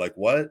well, where you're like,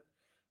 what?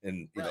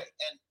 And and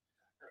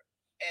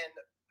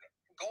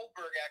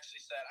Goldberg actually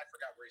said, I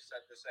forgot where he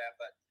said this at,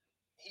 but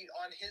he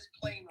on his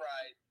plane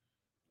ride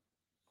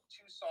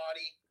to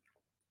Saudi,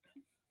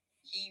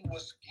 he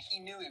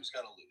knew he was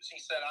going to lose.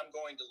 He said, I'm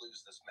going to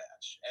lose this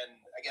match.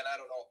 And again,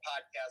 I don't know what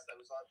podcast that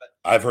was on, but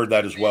I've heard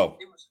that as well.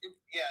 It was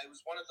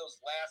one of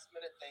those last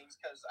minute things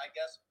because I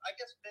guess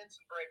Vince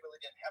and Bray really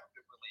didn't have a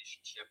good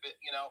relationship.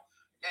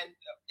 And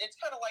it's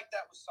kind of like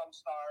that with some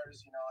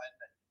stars, and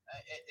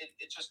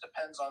it just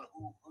depends on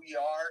who you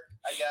are,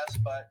 I guess.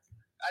 But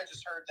I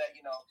just heard that,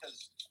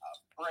 because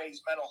Bray's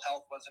mental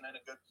health wasn't in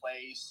a good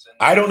place. And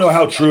I don't know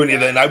how true any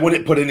of that, and I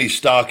wouldn't put any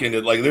stock in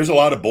it. Like, there's a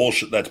lot of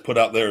bullshit that's put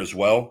out there as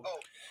well. Oh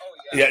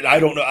yeah. Yeah, I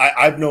don't know.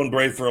 I've known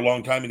Bray for a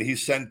long time, and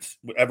he's sent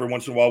every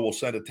once in a while. We'll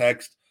send a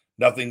text,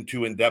 nothing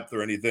too in depth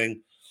or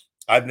anything.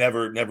 I've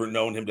never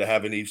known him to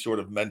have any sort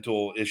of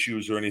mental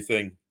issues or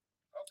anything.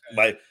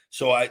 Okay.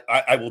 So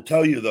I will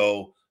tell you,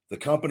 though, the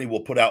company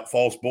will put out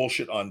false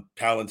bullshit on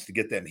talents to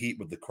get them heat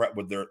with the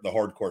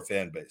hardcore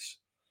fan base.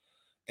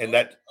 And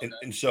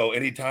and so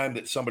anytime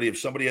that if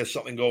somebody has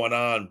something going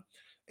on,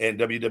 and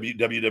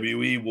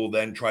WWE will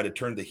then try to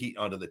turn the heat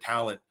onto the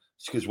talent,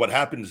 because what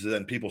happens is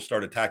then people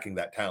start attacking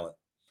that talent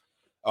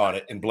on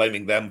it and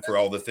blaming them for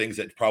all the things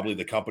that's probably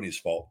the company's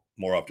fault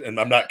more often. And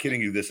I'm not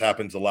kidding you, this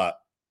happens a lot.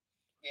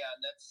 Yeah,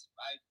 and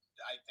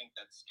I think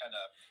that's kind of.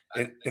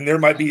 And there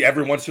might be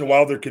every once in a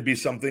while there could be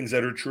some things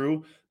that are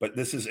true, but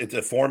it's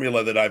a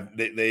formula that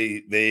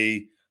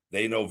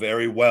they know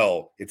very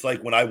well. It's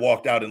like when I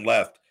walked out and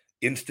left.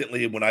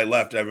 Instantly when I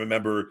left, I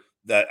remember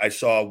that I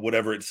saw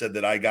whatever it said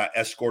that I got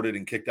escorted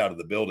and kicked out of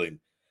the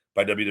building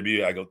by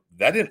WWE. I go,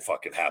 that didn't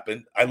fucking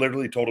happen. I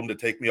literally told them to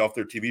take me off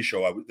their TV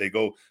show. They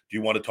go, do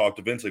you want to talk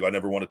to Vince? I go, I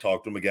never want to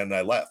talk to him again. And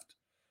I left.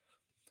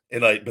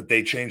 But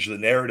they changed the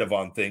narrative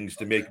on things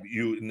to make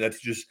you, and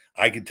that's just,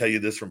 I can tell you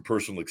this from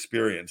personal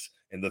experience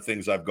and the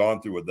things I've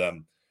gone through with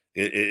them.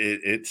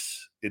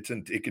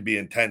 It could be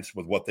intense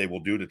with what they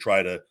will do to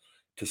try to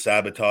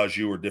sabotage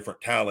you or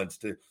different talents.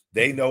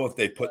 They know if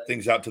they put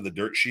things out to the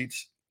dirt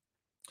sheets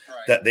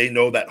that they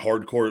know that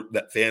hardcore,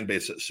 that fan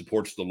base that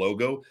supports the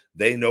logo,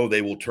 they know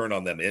they will turn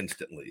on them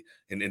instantly.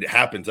 And it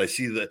happens. I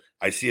see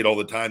it all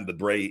the time, the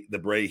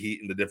Bray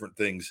heat and the different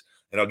things.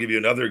 And I'll give you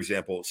another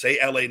example. Say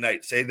LA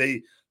Knight, say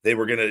they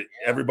were going to,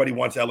 everybody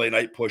wants LA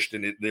Knight pushed,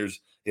 and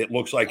it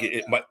looks like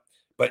it might,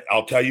 but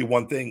I'll tell you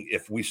one thing.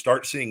 If we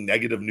start seeing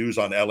negative news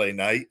on LA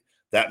Knight,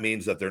 that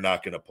means that they're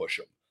not going to push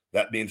him.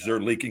 That means they're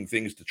leaking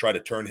things to try to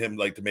turn him,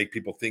 like to make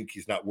people think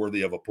he's not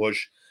worthy of a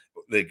push.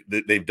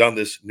 They've done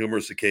this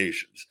numerous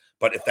occasions.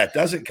 But if that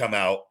doesn't come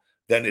out,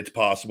 then it's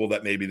possible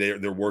that maybe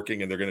they're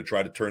working and they're going to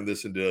try to turn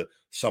this into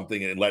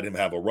something and let him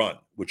have a run,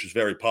 which is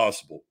very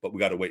possible. But we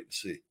got to wait and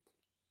see.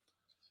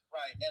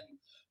 Right. And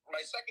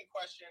my second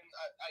question,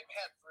 I've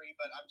had three,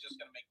 but I'm just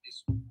going to make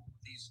these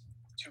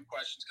two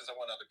questions because I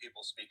want other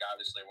people to speak.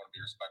 Obviously, I want to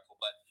be respectful,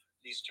 but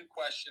these two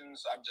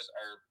questions,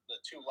 the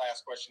two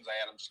last questions I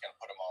had, I'm just going to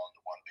put them all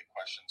into one big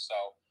question. So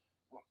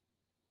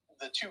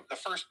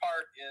the first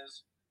part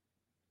is,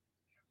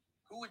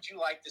 who would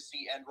you like to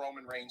see end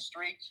Roman Reigns'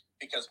 streak?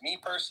 Because me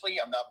personally,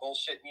 I'm not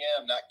bullshitting you.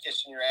 I'm not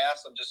kissing your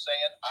ass. I'm just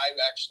saying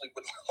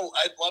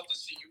I'd love to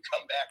see you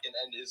come back and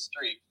end his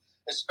streak,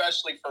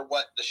 especially for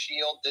what the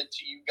Shield did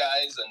to you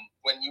guys and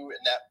when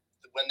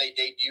they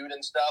debuted and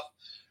stuff.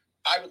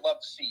 I would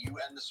love to see you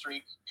end the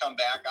streak, come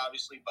back,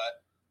 obviously, but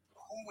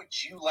who would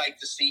you like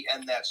to see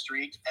end that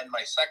streak? And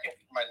my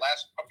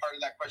last part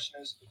of that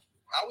question is,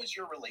 how is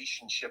your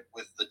relationship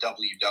with the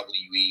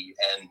WWE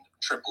and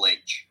Triple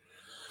H?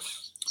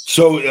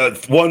 So,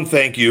 one,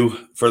 thank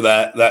you for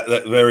that.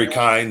 That very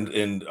kind,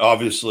 and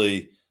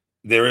obviously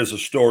there is a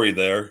story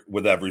there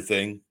with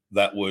everything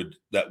that would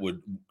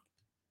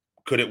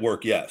could it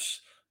work?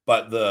 Yes,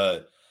 but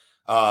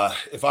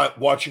if I'm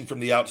watching from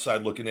the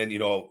outside looking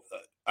in,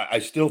 I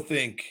still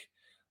think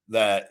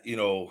that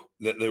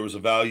that there was a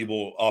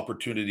valuable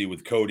opportunity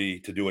with Cody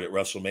to do it at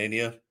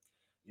WrestleMania.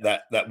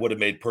 That would have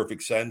made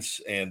perfect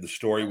sense, and the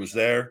story was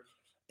there,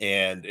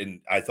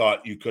 and I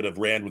thought you could have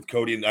ran with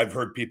Cody. And I've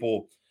heard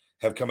people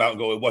have come out and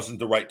go, it wasn't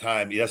the right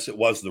time. Yes, it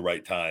was the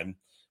right time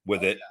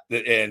with it. Yeah.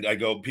 And I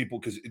go, people,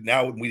 because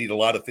now we need a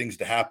lot of things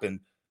to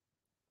happen.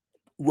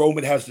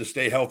 Roman has to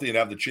stay healthy and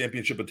have the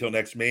championship until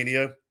next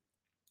Mania.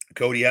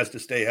 Cody has to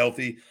stay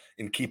healthy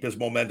and keep his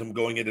momentum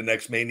going into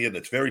next Mania.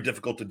 That's very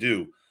difficult to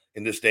do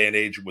in this day and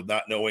age with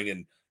not knowing.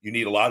 And you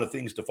need a lot of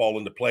things to fall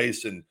into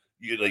place. And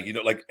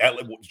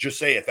just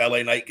say if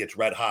LA Knight gets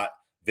red hot,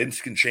 Vince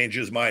can change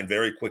his mind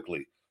very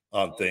quickly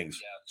on things.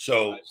 Yeah.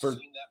 So I've seen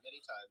that many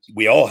times.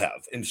 We all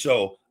have. And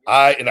so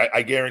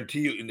I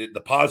guarantee you, and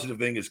the positive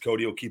thing is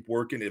Cody will keep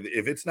working.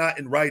 If it's not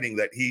in writing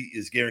that he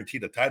is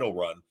guaranteed a title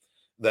run,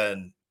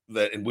 then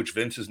that in which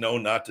Vince is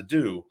known not to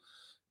do,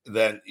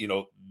 then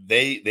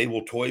they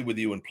will toy with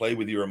you and play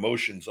with your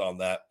emotions on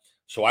that.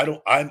 So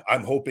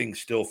I'm hoping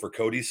still for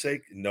Cody's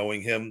sake,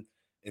 knowing him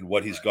and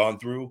what he's gone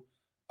through.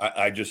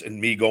 And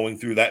me going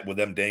through that with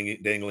them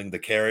dangling the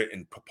carrot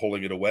and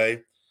pulling it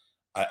away.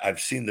 I've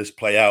seen this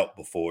play out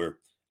before,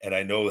 and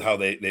I know how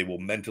they will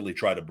mentally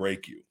try to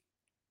break you.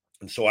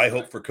 And so I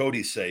hope for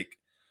Cody's sake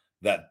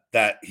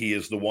that he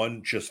is the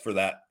one, just for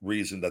that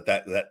reason,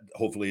 that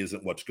hopefully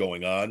isn't what's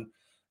going on,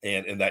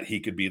 and that he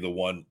could be the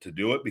one to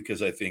do it,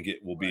 because I think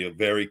it will be a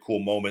very cool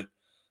moment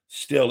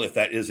still if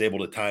that is able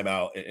to time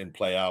out and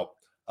play out.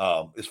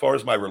 As far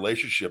as my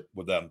relationship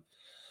with them,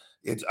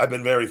 I've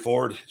been very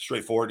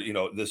straightforward.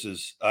 This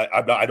is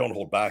I don't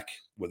hold back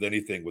with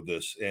anything with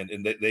this, and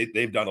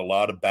they've done a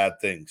lot of bad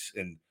things,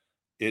 and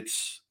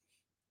it's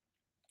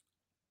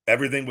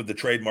everything with the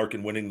trademark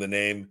and winning the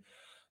name.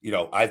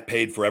 I've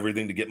paid for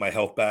everything to get my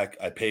health back.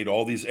 I paid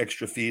all these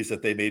extra fees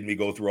that they made me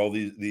go through, all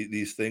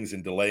these things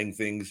and delaying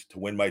things to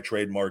win my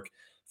trademark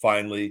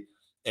finally,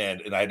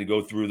 and I had to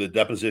go through the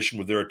deposition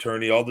with their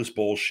attorney, all this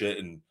bullshit.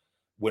 And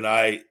when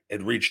I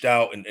had reached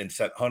out and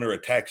sent Hunter a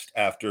text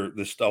after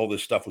all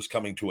this stuff was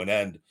coming to an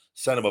end,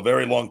 sent him a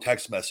very long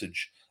text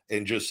message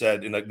and just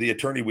said, and the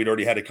attorney, we'd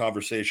already had a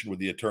conversation with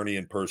the attorney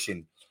in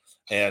person.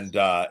 And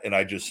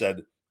I just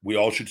said, we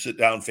all should sit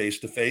down face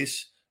to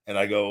face. And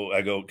I go,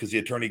 because the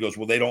attorney goes,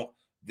 well,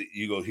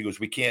 he goes,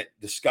 we can't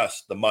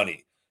discuss the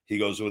money. He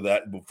goes, with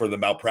that for the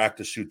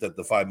malpractice suit, that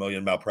the $5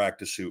 million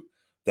malpractice suit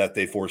that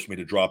they forced me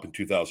to drop in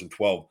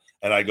 2012.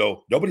 And I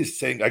go, nobody's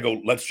saying,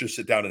 let's just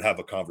sit down and have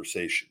a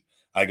conversation.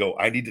 I go,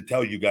 I need to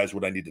tell you guys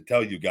what I need to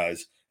tell you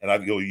guys. And I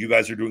go, you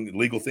guys are doing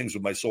illegal things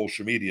with my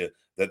social media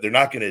that they're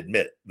not going to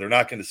admit. They're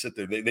not going to sit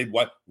there.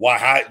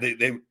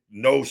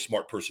 No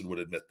smart person would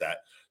admit that.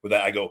 With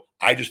that, I go,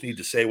 I just need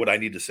to say what I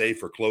need to say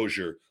for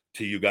closure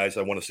to you guys.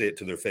 I want to say it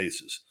to their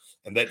faces.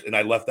 And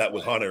I left that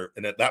with Hunter,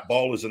 and that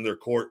ball is in their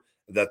court,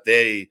 and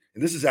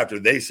this is after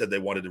they said they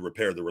wanted to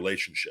repair the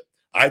relationship.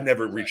 I've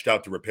never reached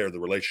out to repair the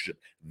relationship.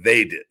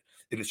 They did.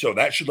 And so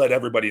that should let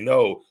everybody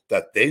know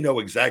that they know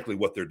exactly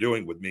what they're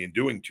doing with me and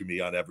doing to me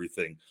on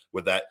everything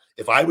with that.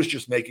 If I was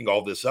just making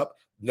all this up,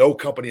 no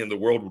company in the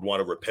world would want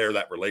to repair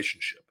that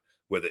relationship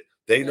with it.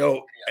 They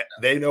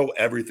know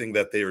everything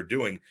that they are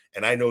doing,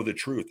 and I know the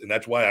truth. And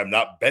that's why I'm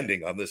not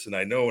bending on this, and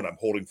I know, and I'm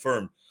holding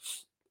firm.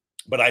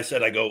 But I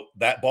said,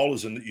 that ball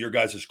is in your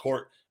guys'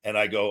 court. And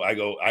I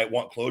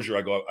want closure.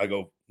 I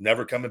go,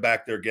 never coming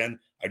back there again.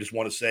 I just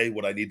want to say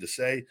what I need to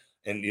say.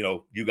 And,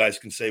 you guys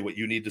can say what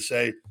you need to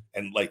say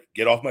and like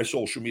get off my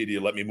social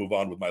media. Let me move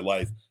on with my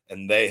life.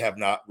 And they have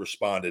not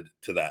responded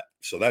to that.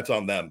 So that's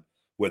on them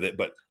with it.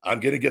 But I'm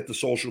going to get the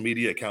social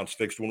media accounts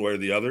fixed one way or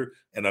the other.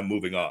 And I'm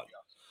moving on.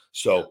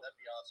 So that'd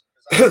be awesome.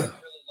 Because I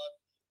really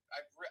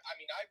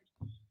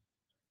love,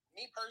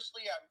 me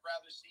personally, I would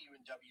rather see you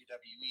in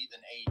WWE than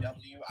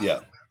AEW.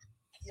 Yeah.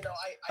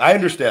 I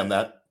understand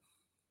that.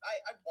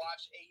 I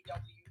watch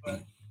AEW, but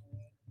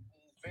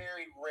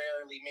very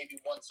rarely, maybe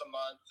once a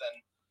month.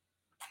 And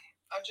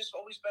I've just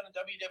always been a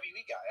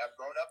WWE guy. I've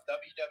grown up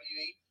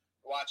WWE,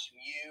 watching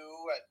you.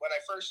 When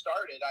I first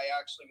started, I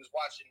actually was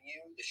watching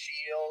you, The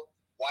Shield,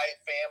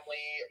 Wyatt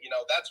Family.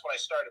 That's when I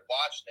started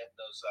watching it.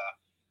 Those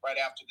right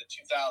after the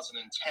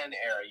 2010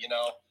 era.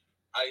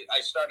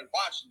 I started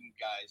watching you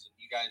guys, and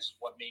you guys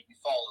what made me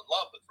fall in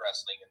love with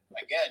wrestling.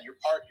 And again, you're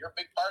a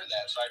big part of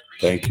that. So I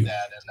appreciate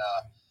that. And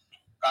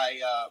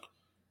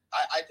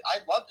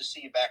I'd love to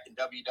see you back in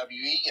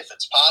WWE if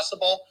it's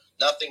possible.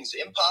 Nothing's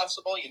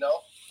impossible,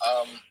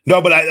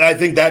 No, but I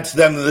think that's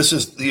them. This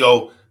is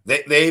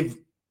they've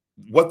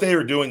what they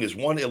are doing is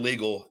one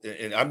illegal,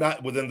 and I'm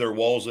not within their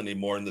walls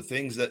anymore. And the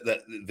things that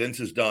Vince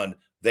has done,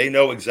 they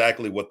know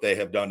exactly what they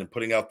have done in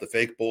putting out the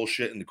fake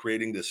bullshit and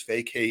creating this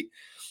fake hate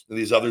and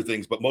these other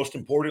things. But most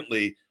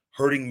importantly,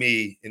 hurting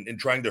me and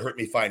trying to hurt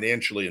me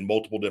financially in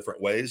multiple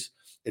different ways.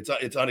 It's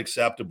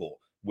unacceptable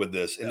with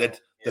this, and that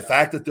the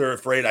fact that they're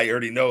afraid. I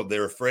already know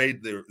they're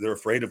afraid. They're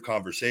afraid of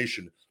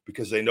conversation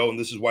because they know, and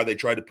this is why they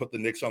tried to put the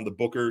Knicks on the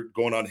Booker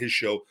going on his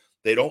show.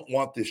 They don't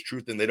want this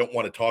truth, and they don't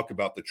want to talk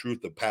about the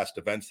truth of past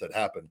events that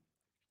happened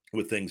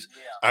with things.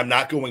 Yeah. I'm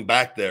not going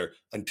back there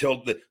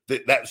until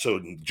that.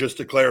 So just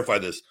to clarify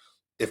this,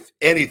 if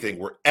anything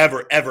were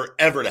ever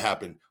to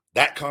happen,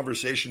 that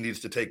conversation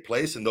needs to take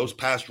place, and those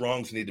past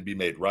wrongs need to be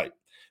made right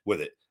with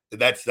it.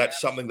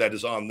 That's something that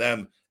is on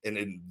them, and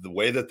in the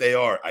way that they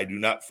are, I do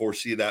not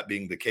foresee that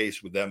being the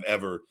case with them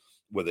ever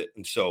with it.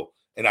 And so,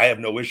 and I have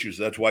no issues.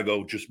 That's why I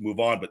go just move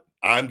on. But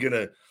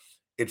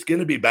it's going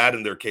to be bad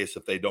in their case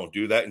if they don't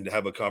do that and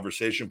have a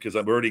conversation, because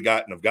I've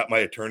got my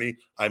attorney.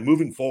 I'm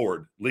moving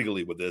forward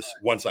legally with this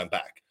once I'm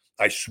back.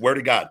 I swear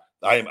to God,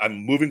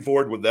 I'm moving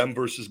forward with them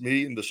versus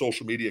me and the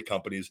social media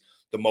companies.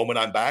 The moment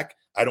I'm back,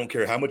 I don't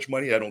care how much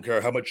money, I don't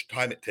care how much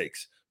time it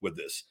takes with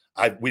this.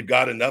 We've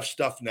got enough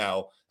stuff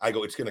now.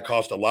 It's going to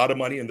cost a lot of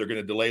money, and they're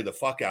going to delay the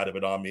fuck out of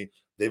it on me.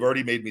 They've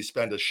already made me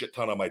spend a shit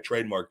ton on my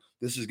trademark.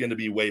 This is going to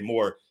be way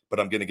more, but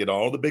I'm going to get on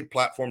all the big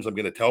platforms. I'm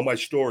going to tell my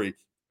story,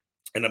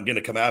 and I'm going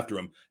to come after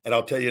them. And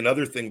I'll tell you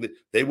another thing, that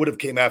they would have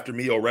came after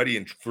me already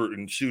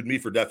and sued me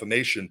for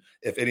defamation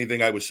if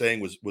anything I was saying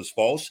was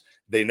false.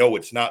 They know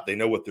it's not. They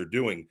know what they're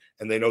doing,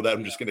 and they know that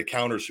I'm just going to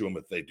countersue them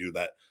if they do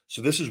that.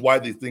 So this is why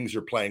these things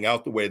are playing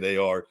out the way they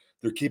are.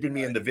 They're keeping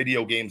me in the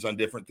video games on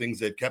different things.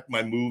 They've kept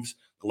my moves,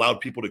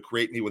 allowed people to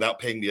create me without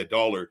paying me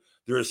 $1.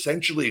 They're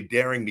essentially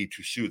daring me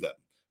to sue them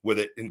with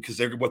it. And because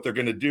what they're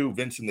going to do,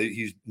 Vincent,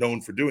 he's known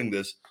for doing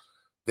this.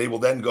 They will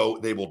then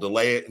they will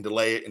delay it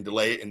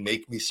and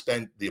make me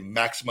spend the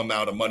maximum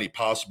amount of money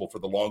possible for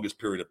the longest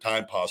period of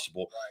time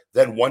possible. Right.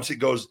 Then once it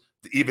goes,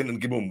 even in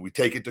boom, we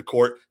take it to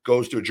court,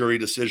 goes to a jury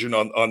decision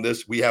on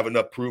this. We have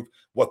enough proof.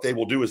 What they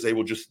will do is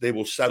they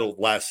will settle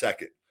last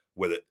second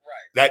with it.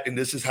 Right. And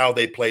this is how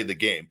they play the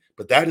game.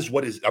 But that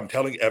is I'm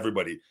telling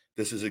everybody,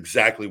 this is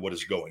exactly what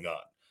is going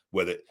on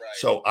with it. Right.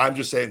 So I'm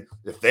just saying,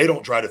 if they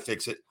don't try to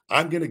fix it,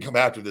 I'm going to come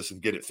after this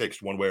and get it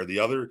fixed one way or the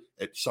other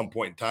at some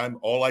point in time.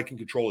 All I can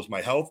control is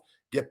my health.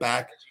 Get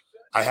back.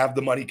 I have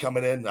the money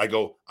coming in. I'm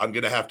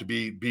going to have to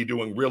be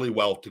doing really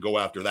well to go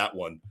after that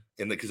one,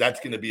 and because that's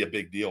going to be a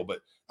big deal.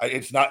 But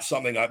it's not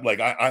something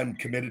I'm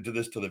committed to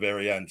this to the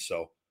very end.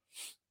 So,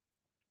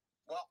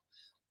 well,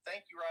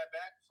 thank you,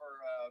 Ryback, for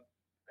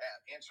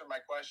answering my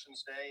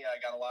questions today. I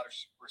got a lot of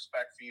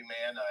respect for you,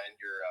 man, and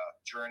your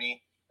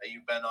journey that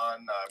you've been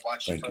on.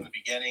 Watched you from the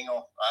beginning.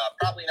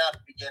 Probably not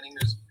the beginning,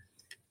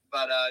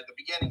 but the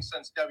beginning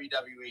since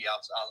WWE.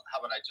 How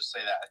about I just say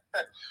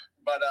that?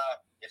 But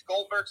if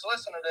Goldberg's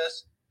listening to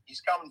this,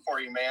 he's coming for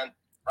you, man.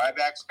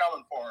 Ryback's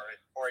coming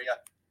for you.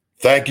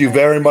 Thank you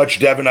very much,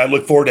 Devin. I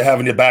look forward to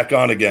having you back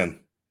on again.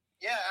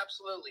 Yeah,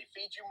 absolutely.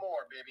 Feed you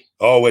more, baby.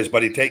 Always,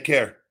 buddy. Take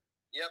care.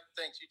 Yep.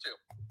 Thanks. You too.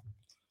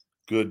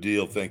 Good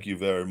deal. Thank you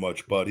very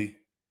much, buddy.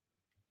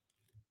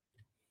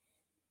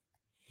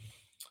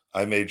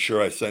 I made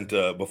sure I sent,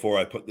 before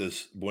I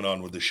went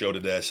on with the show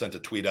today, I sent a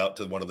tweet out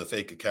to one of the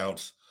fake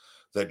accounts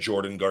that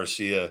Jordan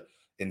Garcia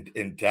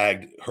and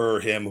tagged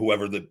him,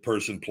 whoever the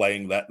person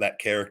playing that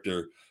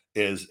character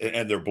is,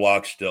 and they're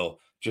blocked still,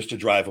 just to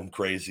drive them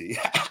crazy.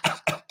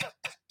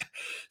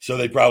 So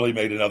they probably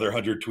made another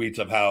 100 tweets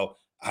of how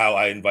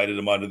I invited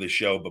them onto the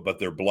show, but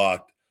they're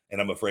blocked,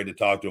 and I'm afraid to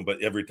talk to them.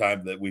 But every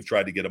time that we've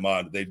tried to get them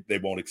on, they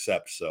won't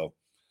accept. So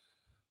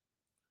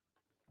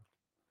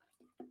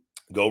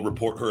go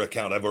report her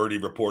account. I've already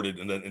reported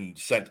and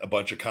sent a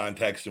bunch of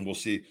contacts, and we'll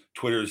see.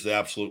 Twitter is the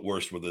absolute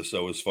worst with this.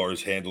 So as far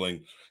as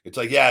handling, it's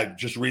like, yeah,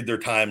 just read their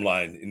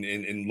timeline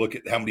and look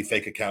at how many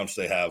fake accounts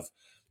they have.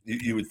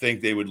 You would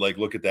think they would like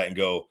look at that and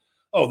go,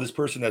 oh, this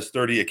person has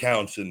 30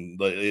 accounts, and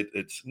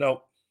it's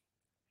no.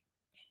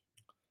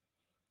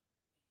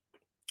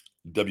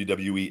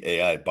 WWE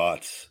AI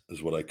bots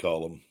is what I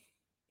call them.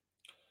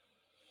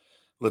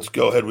 Let's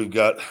go ahead. We've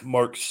got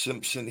Mark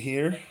Simpson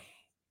here.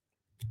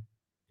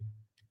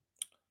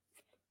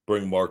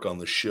 Bring Mark on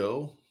the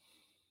show.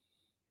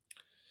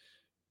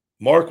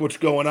 Mark, what's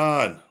going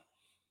on?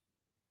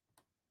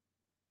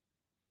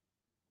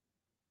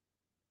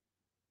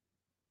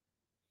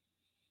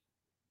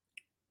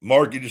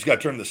 Mark, you just got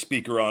to turn the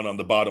speaker on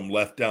the bottom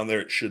left down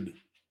there. It should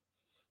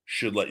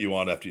let you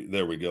on after.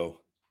 There we go.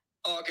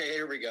 Okay,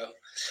 here we go.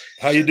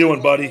 How you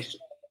doing, buddy?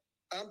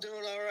 I'm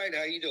doing all right.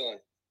 How you doing?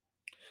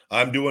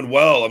 I'm doing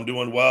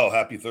well.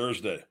 Happy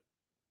Thursday.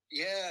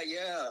 Yeah.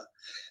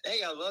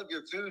 Hey, I love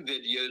your food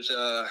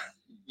videos.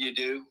 You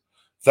do?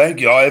 Thank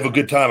you. I have a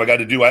good time.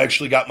 I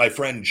actually got my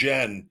friend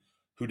Jen,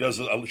 who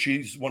does.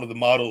 She's one of the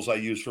models I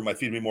use for my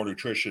Feed Me More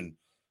Nutrition.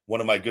 One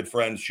of my good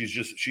friends.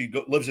 She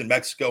lives in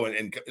Mexico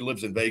and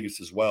lives in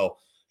Vegas as well.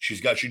 She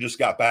just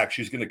got back.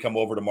 She's going to come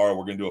over tomorrow.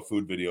 We're going to do a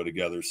food video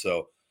together.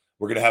 So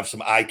we're going to have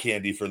some eye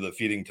candy for the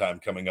feeding time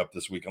coming up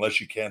this week, unless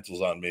she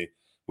cancels on me,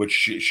 which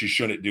she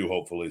shouldn't do,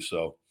 hopefully.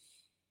 So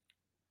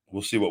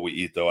we'll see what we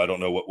eat, though. I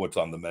don't know what's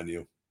on the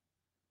menu.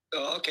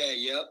 Oh, okay.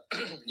 Yep.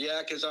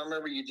 Yeah, because I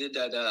remember you did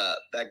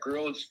that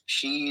grilled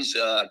cheese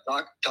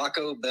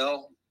Taco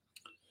Bell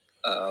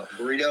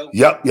burrito.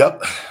 Yep. Yeah.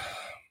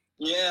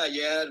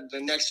 The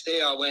next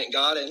day I went and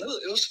got it, and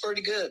it was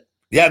pretty good.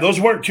 Yeah,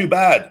 those weren't too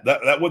bad.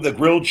 That was the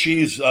grilled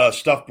cheese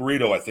stuffed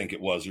burrito, I think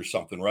it was, or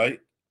something, right?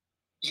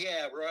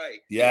 Yeah, right.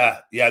 Yeah.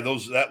 I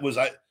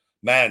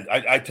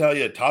tell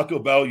you, Taco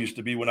Bell used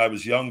to be, when I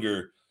was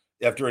younger,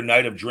 after a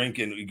night of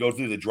drinking, you go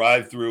through the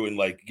drive-through and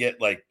like get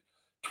like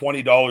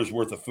 $20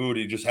 worth of food.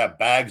 And you just have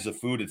bags of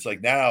food. It's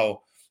like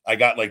now I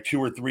got like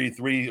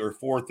three or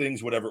four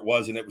things, whatever it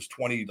was, and it was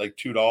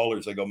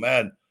 $2. I go,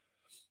 man,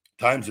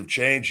 times have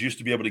changed. You used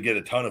to be able to get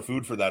a ton of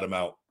food for that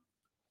amount.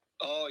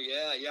 Oh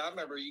yeah. I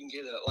remember you can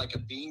get a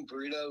bean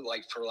burrito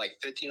for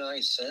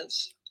 59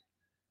 cents.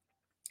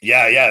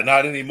 Yeah,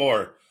 not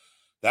anymore.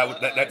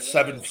 That's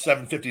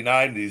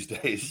 $7.59 these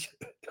days.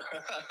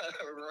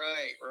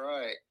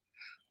 Right.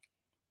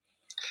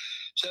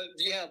 So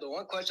yeah, the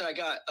one question I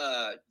got,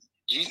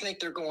 do you think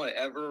they're going to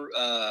ever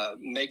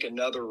make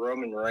another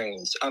Roman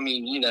Reigns? I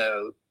mean,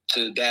 to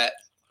that,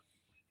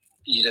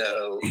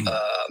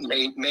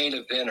 main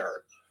eventer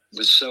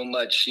with so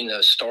much,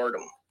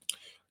 stardom.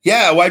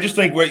 Yeah, well, I just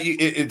think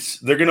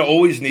they're going to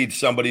always need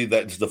somebody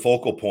that's the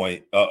focal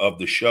point of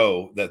the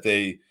show, that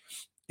they,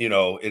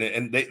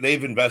 and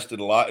they've invested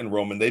a lot in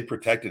Roman. They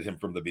protected him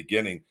from the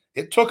beginning.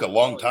 It took a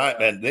long time,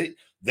 man.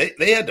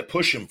 They had to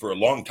push him for a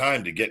long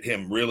time to get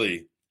him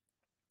really,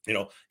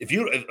 if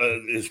you,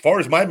 as far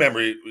as my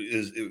memory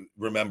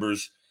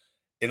remembers,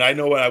 and I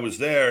know when I was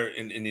there,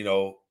 and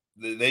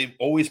they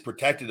always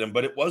protected him,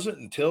 but it wasn't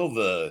until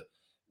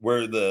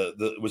was it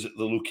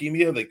the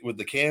leukemia with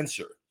the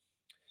cancer?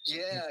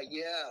 Yeah.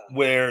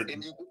 Where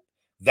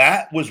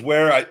that was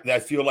where I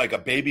feel like a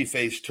baby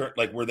face turn,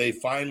 like where they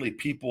finally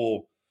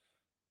people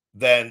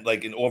then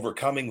like in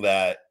overcoming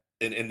that.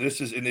 And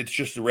it's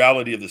just the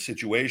reality of the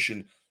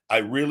situation. I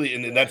really,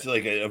 and that's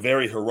like a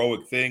very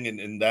heroic thing.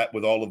 And that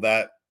with all of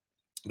that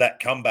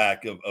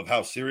comeback of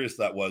how serious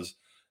that was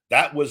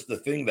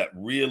the thing that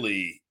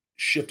really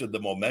shifted the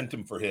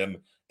momentum for him.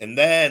 And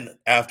then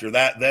after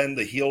that, then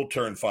the heel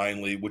turn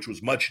finally, which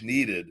was much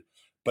needed,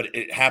 but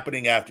it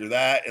happening after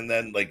that. And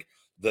then like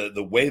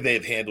the way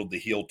they've handled the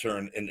heel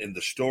turn and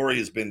the story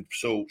has been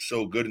so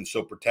good and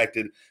so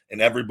protected,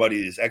 and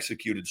everybody is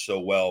executed so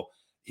well.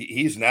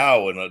 He's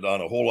now on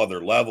a whole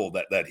other level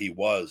that he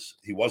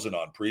wasn't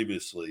on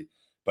previously.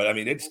 But I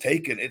mean, it's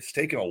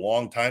taken a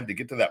long time to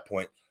get to that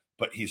point,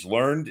 but he's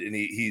learned, and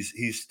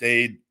he's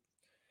stayed,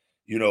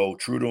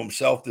 true to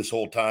himself this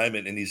whole time,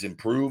 and he's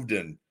improved,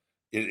 and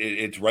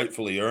it's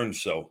rightfully earned.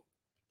 So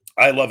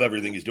I love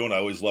everything he's doing. I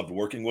always loved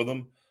working with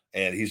him,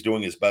 and he's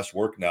doing his best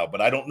work now.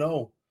 But I don't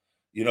know,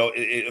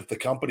 if the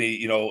company,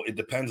 it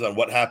depends on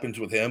what happens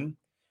with him.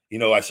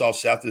 I saw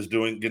Seth is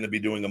going to be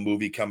doing a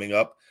movie coming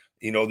up.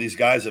 These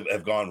guys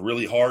have gone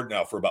really hard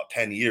now for about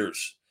 10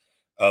 years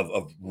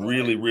of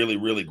really, really,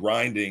 really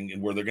grinding,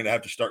 and where they're going to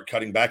have to start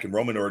cutting back, and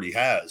Roman already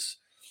has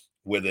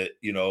with it,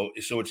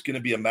 so it's going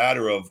to be a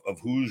matter of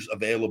who's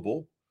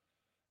available.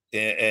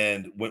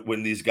 And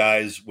when these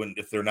guys,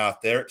 if they're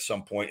not there at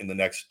some point in the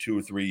next 2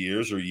 or 3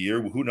 years or a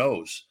year, who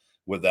knows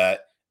with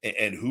that,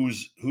 and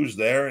who's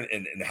there,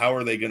 and how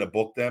are they going to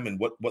book them, and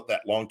what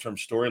that long-term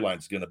storyline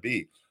is going to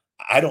be.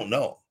 I don't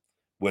know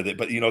with it,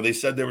 but they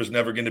said there was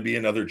never going to be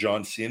another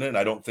John Cena, and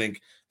I don't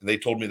think, and they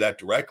told me that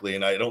directly,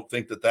 and I don't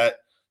think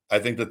I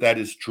think that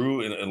is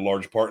true in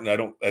large part,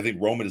 and I think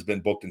Roman has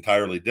been booked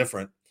entirely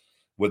different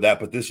with that.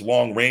 But this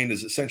long reign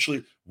is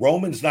essentially,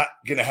 Roman's not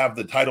going to have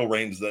the title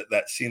reigns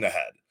that Cena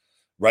had,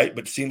 right?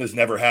 But Cena's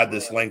never had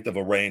this length of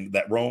a reign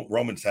that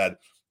Roman's had.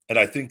 And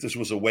I think this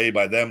was a way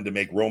by them to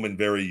make Roman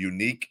very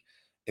unique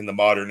in the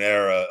modern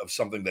era of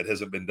something that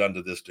hasn't been done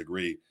to this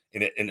degree.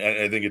 And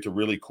I think it's a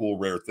really cool,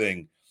 rare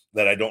thing.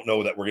 that I don't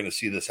know that we're going to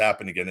see this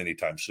happen again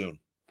anytime soon.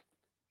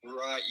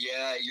 Right.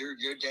 Yeah,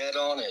 you're dead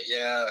on it.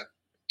 Yeah,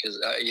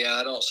 because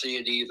I don't see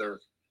it either.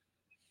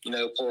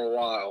 For a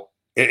while.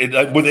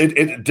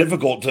 It's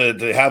difficult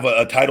to have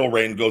a title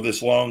reign go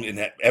this long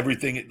and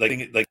everything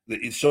like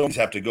so things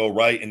have to go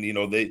right. And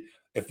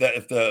if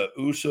the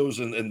Usos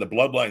and the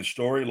Bloodline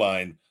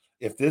storyline,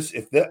 if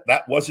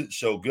that wasn't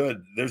so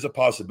good, there's a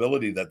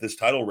possibility that this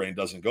title reign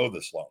doesn't go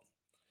this long.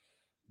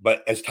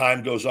 But as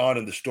time goes on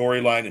and the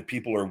storyline and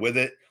people are with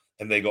it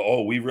and they go,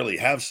 oh, we really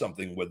have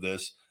something with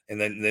this. And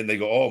then they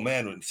go, oh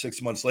man,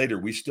 6 months later,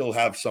 we still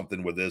have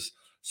something with this.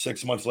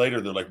 6 months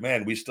later, they're like,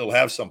 man, we still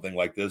have something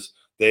like this.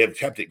 They have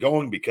kept it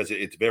going because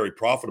it's very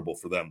profitable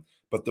for them.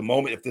 But the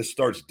moment if this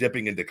starts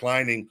dipping and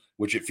declining,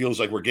 which it feels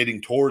like we're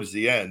getting towards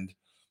the end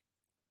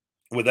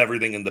with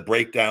everything in the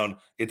breakdown,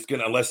 it's going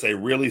to, unless they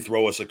really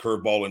throw us a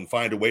curveball and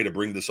find a way to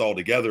bring this all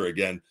together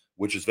again,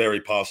 which is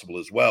very possible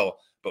as well.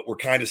 But we're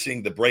kind of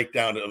seeing the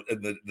breakdown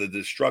and the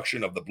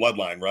destruction of the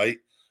bloodline, right?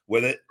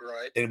 With it.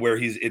 Right. And where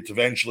it's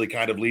eventually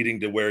kind of leading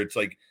to where it's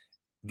like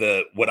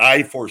what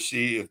I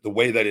foresee the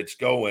way that it's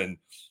going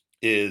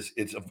is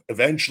it's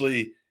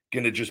eventually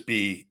going to just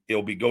be,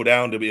 it'll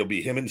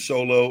be him and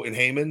Solo and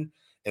Heyman.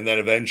 And then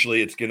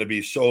eventually it's going to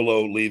be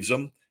Solo leaves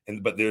him.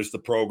 But there's the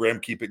program,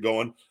 keep it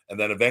going. And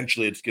then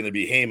eventually it's going to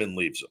be Heyman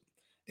leaves him.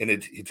 And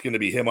it's going to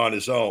be him on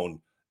his own.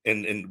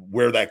 And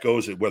where that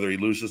goes, whether he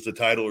loses the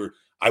title or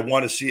I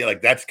want to see it,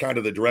 like that's kind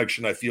of the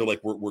direction I feel like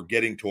we're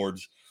getting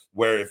towards,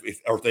 where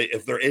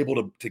if they're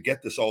able to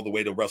get this all the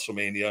way to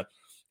WrestleMania,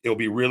 it'll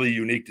be really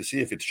unique to see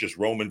if it's just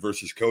Roman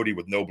versus Cody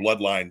with no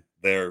bloodline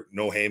there,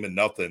 no Heyman,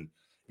 nothing,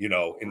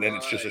 and then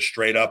it's just a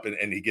straight up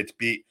and he gets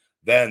beat.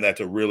 Then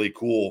that's a really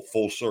cool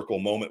full circle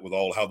moment with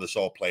how this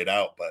all played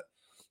out. But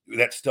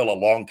that's still a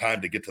long time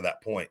to get to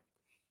that point.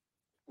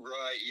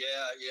 Right.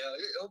 Yeah.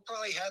 It'll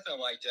probably happen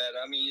like that.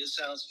 I mean, it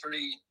sounds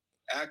pretty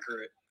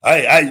accurate.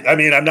 I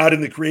mean, I'm not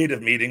in the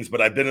creative meetings,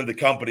 but I've been in the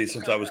company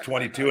since I was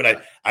 22,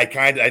 and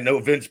I know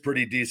Vince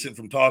pretty decent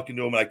from talking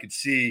to him. And I could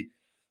see,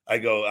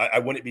 I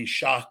wouldn't be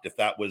shocked if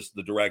that was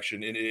the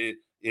direction. And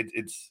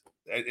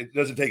it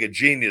doesn't take a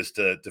genius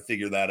to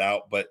figure that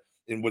out. But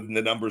with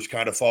the numbers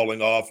kind of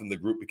falling off and the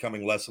group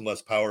becoming less and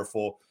less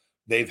powerful,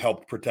 they've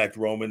helped protect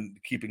Roman,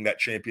 keeping that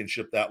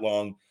championship that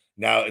long.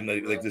 Now, and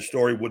the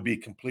story would be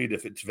complete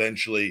if it's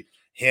eventually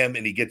him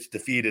and he gets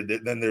defeated.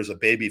 Then there's a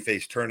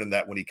babyface turn in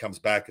that when he comes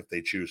back, if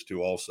they choose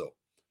to also.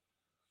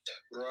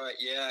 Right.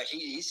 Yeah.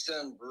 He's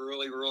done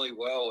really, really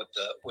well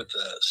with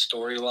the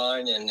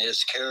storyline and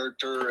his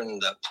character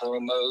and the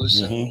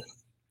promos. Mm-hmm. And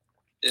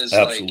it's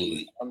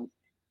absolutely. Like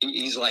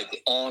he's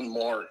like on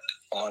mark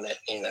on it,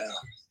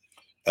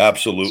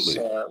 Absolutely.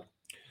 So,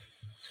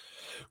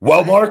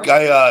 well, Mark,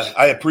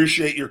 I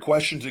appreciate your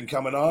questions and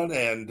coming on.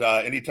 And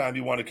anytime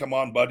you want to come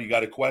on, bud, you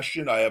got a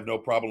question, I have no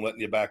problem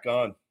letting you back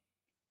on.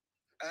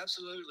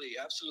 Absolutely.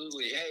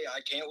 Hey, I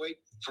can't wait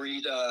for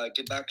you to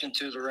get back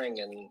into the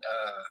ring. And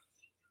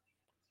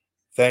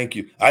thank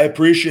you. I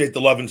appreciate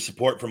the love and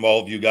support from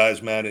all of you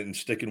guys, man, and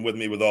sticking with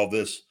me with all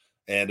this.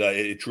 And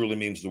it truly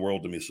means the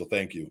world to me. So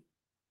thank you.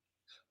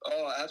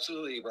 Oh,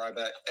 absolutely,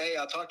 Ryback. Hey,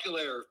 I'll talk to you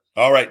later.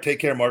 All right. Take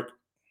care, Mark.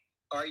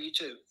 All right, you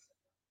too.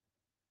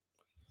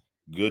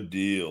 Good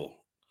deal.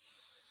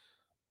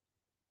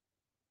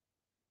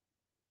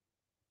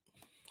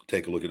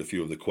 Take a look at a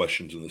few of the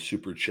questions in the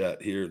super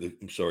chat here.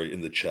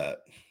 In the chat.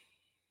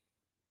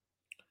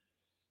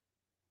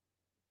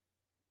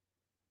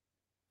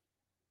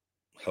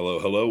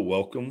 Hello.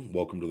 Welcome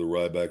to the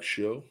Ryback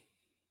Show.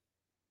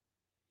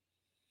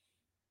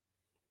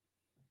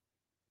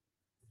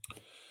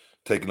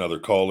 Take another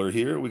caller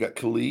here. We got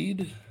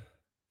Khalid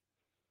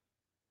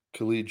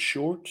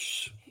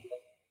Shorts.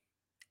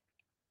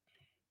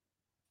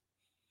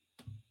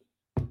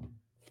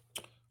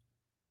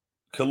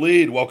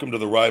 Khalid, welcome to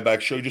the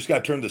Ryback Show. You just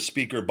got to turn the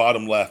speaker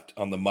bottom left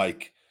on the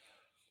mic.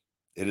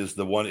 It is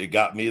the one, it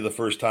got me the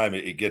first time.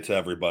 It gets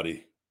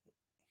everybody.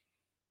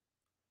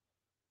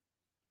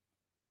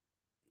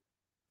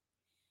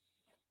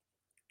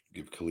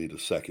 Give Khalid a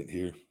second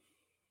here.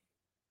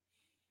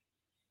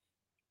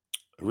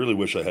 I really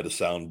wish I had a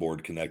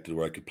soundboard connected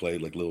where I could play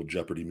like little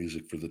Jeopardy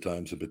music for the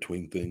times in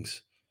between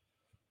things.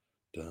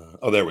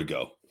 Oh, there we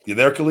go. You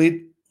there,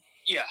 Khalid?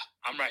 Yeah,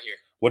 I'm right here.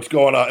 What's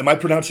going on? Am I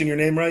pronouncing your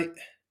name right?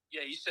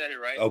 Yeah, you said it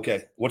right.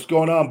 Okay. What's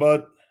going on,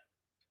 bud?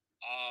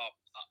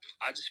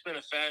 I've just been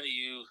a fan of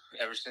you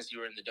ever since you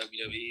were in the WWE,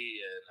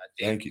 and I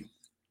think thank you.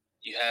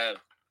 You have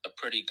a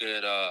pretty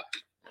good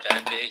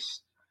fan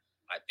base.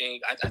 I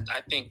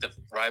think the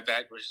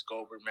Ryback versus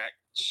Goldberg match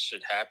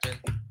should happen.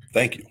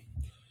 Thank you.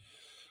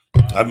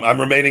 I'm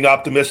remaining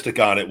optimistic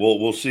on it.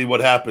 We'll see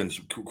what happens.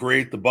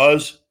 Create the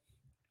buzz.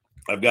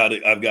 I've got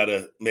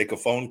to make a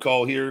phone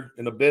call here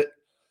in a bit,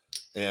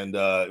 and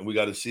we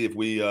got to see if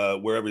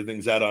where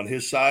everything's at on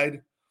his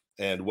side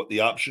and what the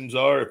options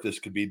are, if this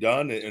could be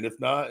done, and if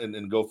not,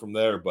 and go from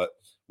there. But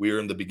we are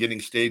in the beginning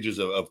stages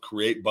of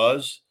create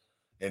buzz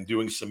and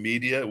doing some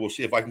media. We'll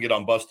see if I can get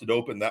on Busted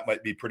Open. That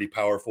might be pretty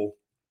powerful,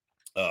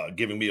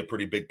 giving me a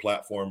pretty big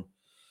platform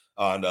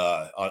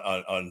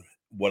on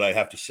what I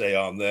have to say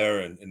on there,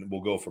 and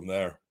we'll go from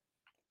there.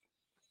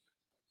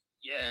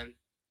 Yeah, and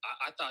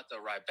I thought the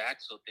Ryback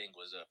thing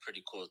was a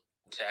pretty cool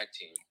tag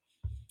team.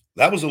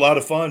 That was a lot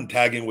of fun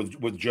tagging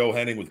with Joe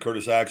Henning, with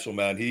Curtis Axel,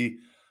 man.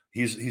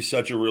 He's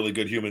such a really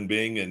good human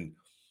being. And,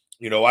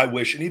 I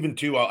wish, and even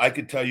too, I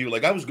could tell you,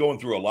 like, I was going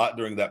through a lot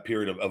during that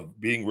period of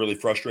being really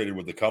frustrated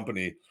with the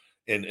company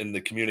and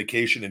the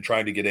communication and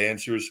trying to get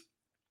answers.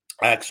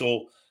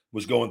 Axel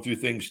was going through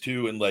things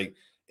too.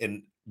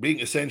 And being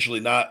essentially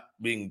not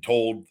being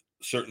told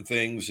certain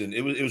things. And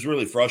it was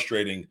really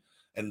frustrating.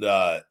 And,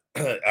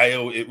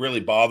 it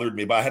really bothered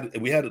me, but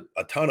we had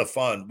a ton of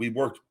fun. We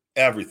worked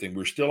everything.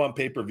 We're still on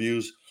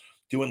pay-per-views,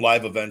 doing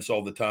live events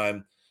all the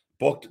time,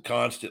 booked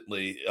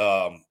constantly.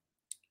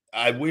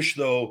 I wish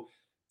though,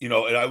 and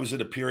I was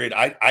at a period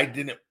I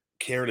didn't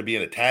care to be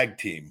in a tag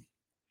team,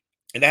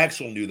 and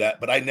Axel knew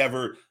that, but I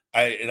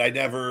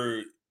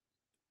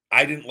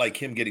didn't like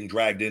him getting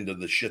dragged into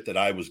the shit that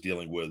I was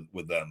dealing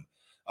with them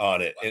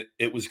on it.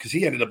 It was because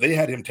they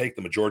had him take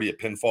the majority of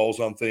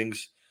pinfalls on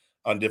things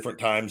on different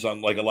times on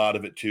like a lot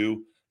of it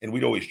too. And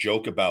we'd always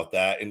joke about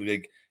that. And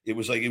it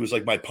was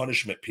like my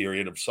punishment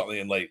period of something.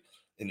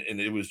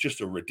 And it was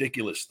just a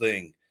ridiculous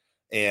thing.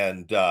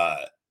 And,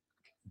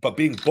 but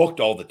being booked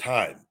all the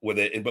time with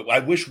it. But I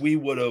wish we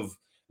would have,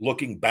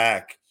 looking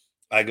back,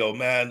 I go,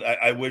 man,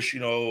 I wish,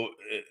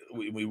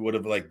 we would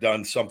have like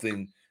done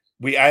something.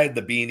 I had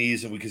the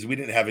beanies and because we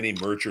didn't have any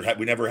merch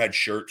we never had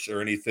shirts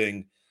or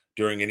anything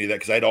during any of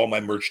that. Cause I had all my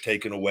merch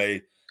taken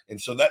away. And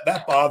so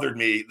that bothered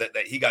me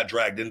that he got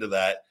dragged into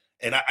that.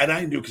 And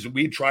I knew because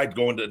we tried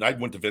going to, and I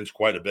went to Vince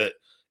quite a bit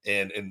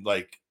and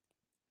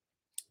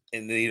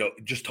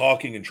just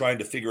talking and trying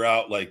to figure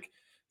out, like,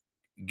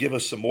 give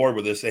us some more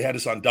with this. They had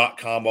us on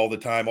 .com all the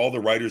time. All the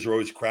writers were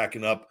always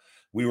cracking up.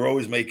 We were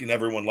always making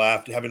everyone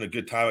laugh, having a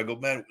good time. I go,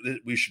 man,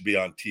 we should be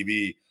on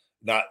TV,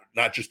 not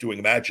just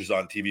doing matches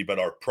on TV, but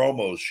our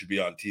promos should be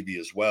on TV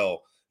as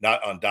well,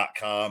 not on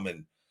 .com.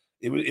 And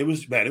it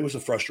was a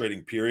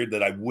frustrating period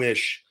that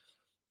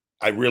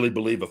I really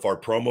believe if our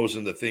promos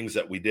and the things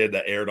that we did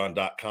that aired on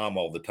 .com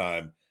all the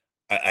time,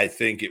 I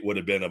think it would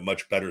have been a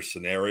much better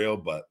scenario,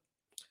 but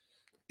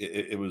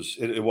it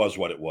was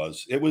what it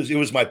was. It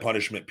was my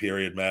punishment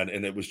period, man.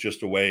 And it was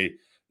just a way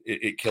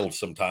it killed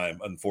some time.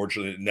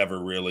 Unfortunately, it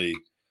never really,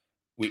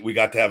 we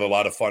got to have a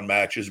lot of fun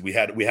matches. We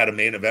had a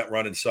main event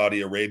run in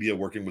Saudi Arabia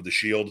working with the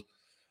Shield.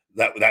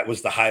 That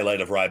was the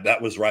highlight of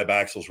that was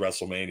Ryback's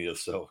WrestleMania.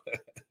 So.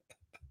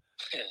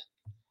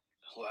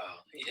 Wow.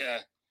 Yeah.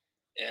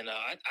 And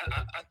I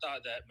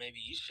thought that maybe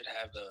you should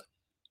have the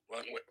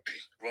run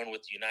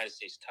with the United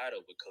States title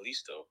with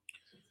Kalisto.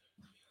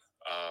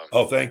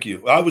 Thank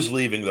you. I was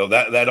leaving though.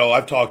 That all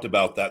I've talked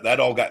about that. That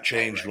all got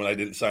changed when I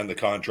didn't sign the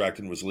contract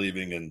and was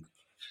leaving. And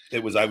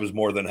I was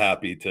more than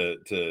happy to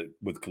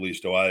with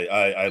Kalisto.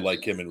 I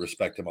like him and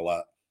respect him a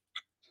lot.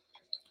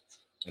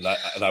 And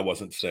I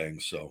wasn't staying.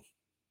 So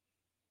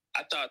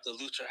I thought the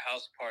Lucha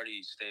House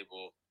Party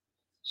stable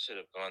should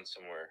have gone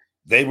somewhere.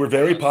 They were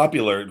very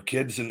popular,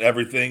 kids and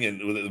everything,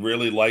 and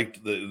really liked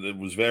it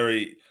was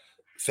very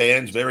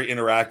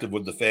interactive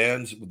with the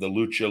fans, with the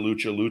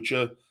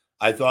lucha.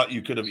 I thought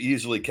you could have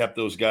easily kept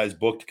those guys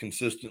booked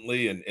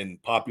consistently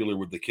and popular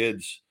with the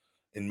kids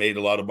and made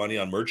a lot of money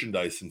on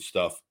merchandise and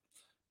stuff.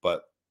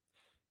 But,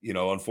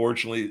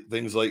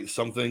 unfortunately,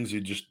 some things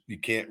you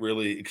can't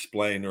really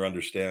explain or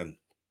understand.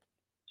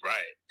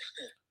 Right.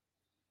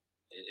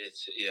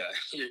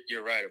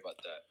 You're right about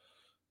that.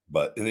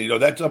 But,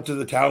 that's up to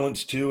the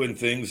talents too and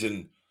things.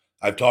 And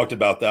I've talked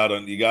about that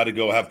you got to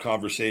go have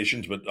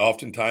conversations, but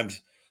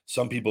oftentimes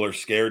some people are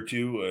scared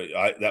to.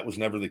 That was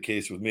never the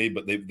case with me,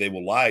 but they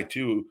will lie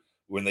too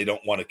when they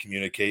don't want to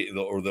communicate,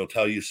 or they'll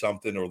tell you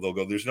something, or they'll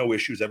go, there's no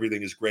issues.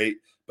 Everything is great,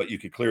 but you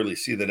could clearly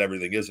see that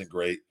everything isn't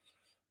great.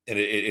 And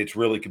it's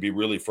really could be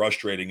really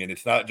frustrating. And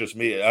it's not just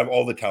me.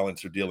 All the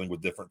talents are dealing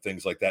with different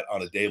things like that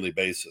on a daily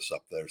basis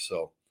up there.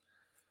 So,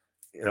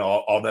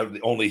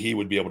 only he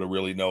would be able to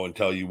really know and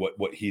tell you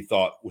what he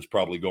thought was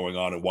probably going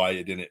on and why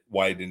it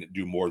didn't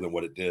do more than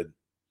what it did.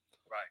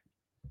 Right.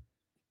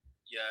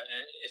 Yeah,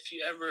 and if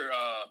you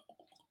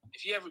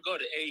ever go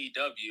to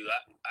AEW,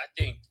 I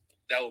think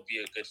that would be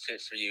a good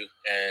fit for you,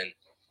 and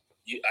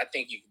I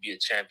think you could be a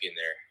champion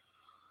there.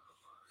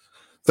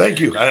 Thank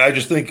you. I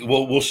just think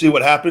we'll see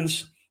what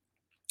happens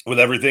with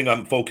everything.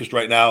 I'm focused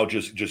right now,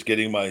 just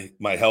getting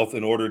my health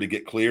in order to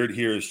get cleared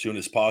here as soon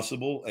as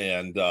possible,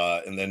 and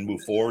then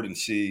move forward and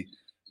see.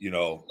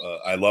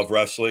 I love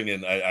wrestling,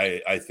 and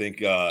I think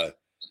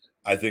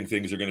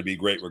things are going to be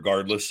great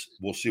regardless.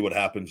 We'll see what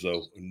happens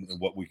though, and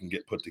what we can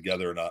get put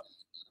together or not.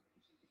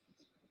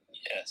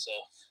 Yeah, so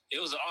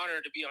it was an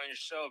honor to be on your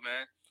show,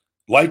 man.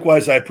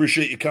 Likewise, I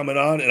appreciate you coming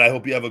on, and I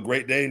hope you have a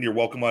great day. And you're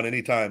welcome on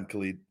anytime,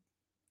 Khalid.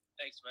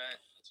 Thanks, man.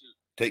 You too.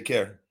 Take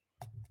care.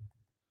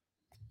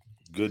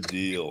 Good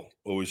deal.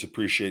 Always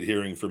appreciate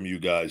hearing from you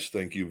guys.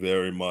 Thank you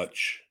very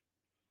much.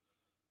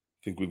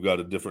 I think we've got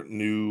a different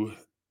new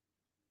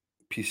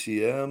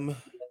PCM.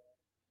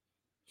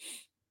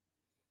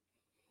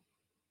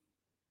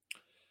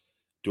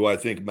 Do I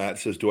think Matt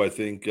says? Do I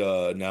think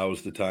now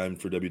is the time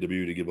for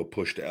WWE to give a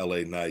push to LA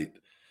Knight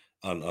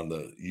on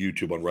the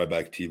YouTube on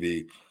Ryback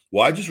TV?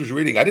 Well, I just was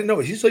reading. I didn't know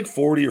he's like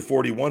 40 or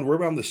 41. We're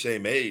around the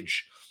same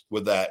age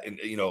with that, and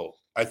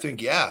I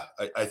think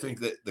I think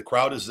that the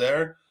crowd is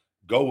there.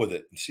 Go with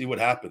it and see what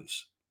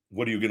happens.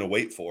 What are you going to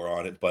wait for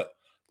on it? But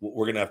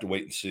we're going to have to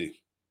wait and see.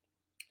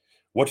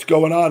 What's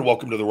going on?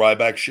 Welcome to the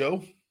Ryback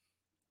Show.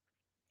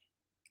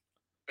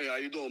 Hey, how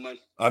you doing, man?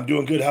 I'm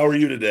doing good. How are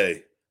you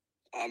today?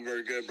 I'm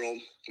very good, bro.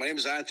 My name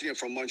is Anthony. I'm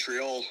from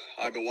Montreal.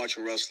 I've been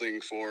watching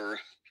wrestling for,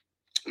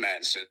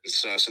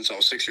 since I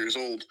was 6 years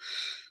old.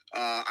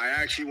 I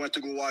actually went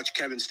to go watch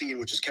Kevin Steen,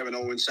 which is Kevin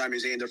Owens, Sami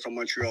Zayn. They're from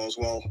Montreal as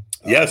well.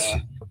 Yes.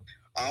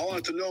 I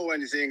wanted to know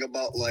anything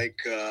about like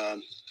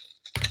the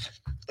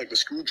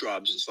screw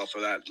jobs and stuff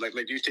like that. Like,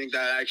 do you think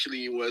that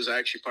actually was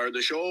part of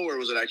the show, or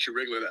was it actually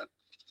regular then?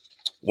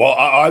 Well,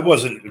 I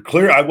wasn't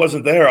clear. I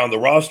wasn't there on the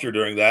roster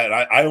during that.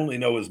 I only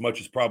know as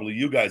much as probably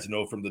you guys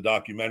know from the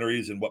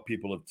documentaries and what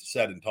people have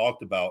said and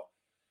talked about.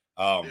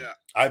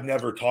 I've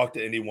never talked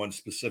to anyone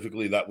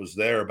specifically that was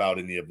there about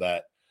any of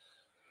that.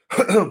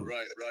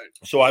 Right.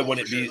 So I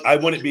wouldn't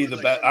be the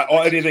best.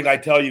 Anything I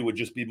tell you would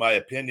just be my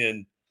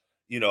opinion.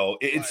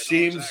 It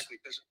seems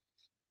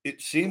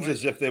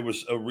as if there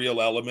was a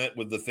real element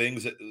with the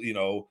things that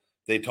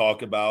they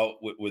talk about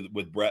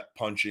with Brett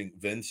punching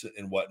Vince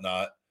and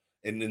whatnot.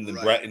 And then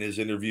Brett in his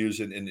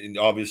interviews, and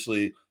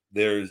obviously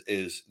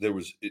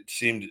it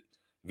seemed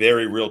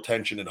very real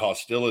tension and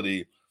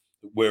hostility,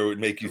 where it would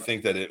make you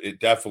think that it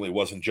definitely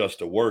wasn't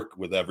just a work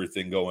with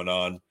everything going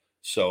on.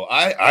 So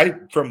I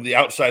from the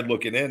outside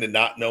looking in and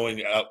not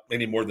knowing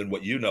any more than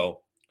what you know,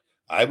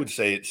 I would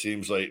say it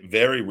seems like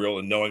very real,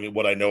 and knowing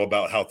what I know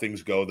about how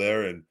things go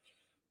there, and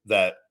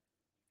that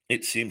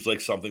it seems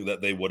like something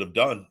that they would have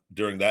done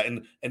during that.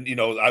 And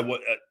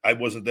I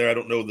wasn't there. I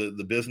don't know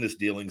the business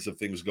dealings of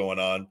things going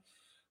on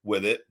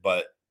with it,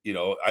 but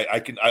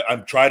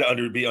I'm trying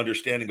to be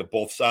understanding of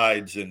both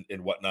sides and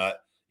whatnot.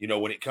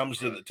 When it comes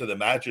to the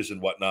matches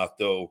and whatnot,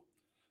 though,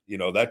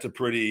 that's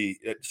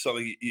it's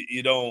something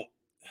you don't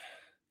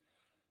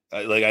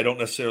like. I don't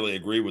necessarily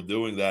agree with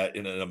doing that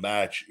in a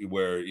match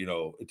where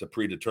it's a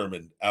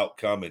predetermined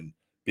outcome and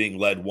being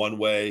led one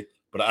way.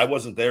 But I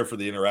wasn't there for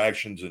the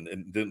interactions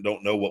and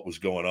don't know what was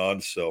going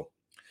on. So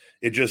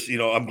it just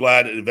I'm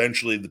glad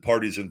eventually the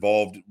parties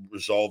involved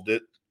resolved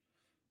it.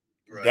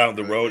 Down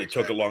the road. It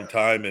took a long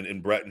time,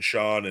 and Brett and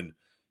Sean, and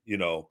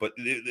but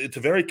it's a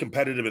very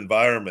competitive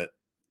environment,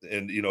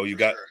 and you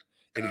got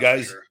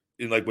guys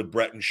in like with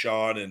Brett and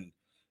Sean,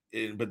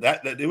 but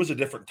that it was a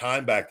different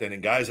time back then,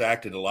 and guys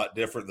acted a lot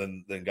different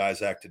than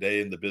guys act today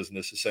in the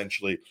business.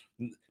 Essentially,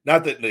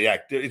 not that they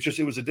act. It's just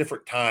it was a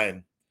different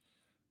time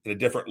in a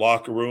different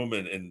locker room,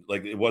 and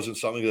like it wasn't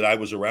something that I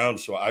was around,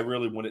 so I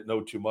really wouldn't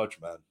know too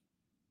much, man.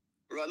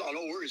 Right,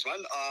 no worries, man.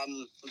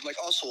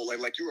 Also,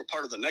 like you were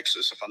part of the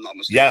Nexus, if I'm not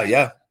mistaken.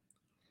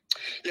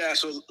 Yeah.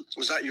 So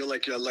was that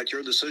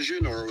your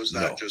decision, or was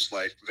that just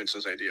like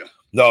Vince's idea?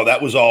 No,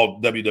 that was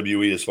all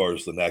WWE as far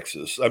as the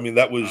Nexus. I mean,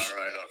 that was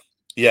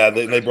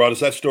They brought us.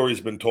 That story's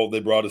been told.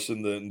 They brought us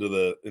into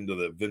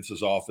the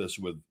Vince's office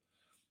with,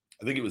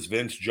 I think it was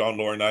Vince, John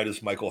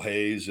Laurinaitis, Michael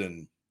Hayes,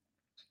 and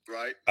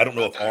I don't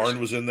know if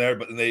Arn was in there,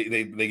 but they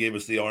gave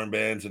us the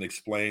armbands and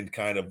explained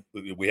kind of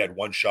we had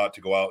one shot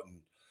to go out and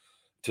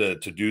to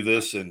do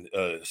this, and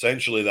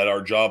essentially that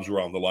our jobs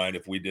were on the line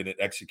if we didn't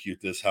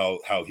execute this how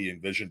he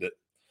envisioned it,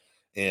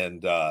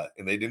 and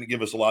they didn't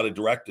give us a lot of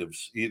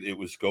directives. It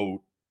was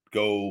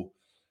go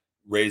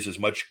raise as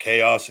much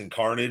chaos and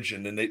carnage,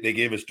 and then they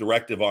gave us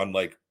directive on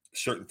like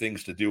certain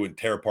things to do and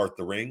tear apart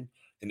the ring,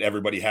 and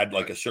everybody had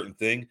like a certain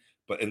thing,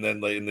 and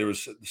there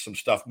was some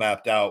stuff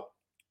mapped out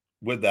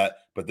with that,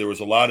 but there was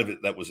a lot of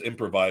it that was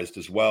improvised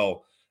as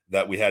well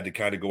that we had to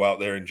kind of go out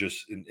there and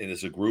just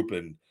as a group.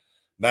 And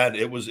man,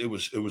 it was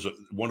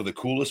one of the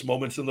coolest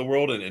moments in the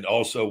world, and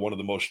also one of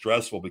the most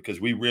stressful,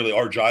 because we really,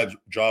 our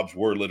jobs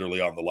were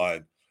literally on the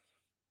line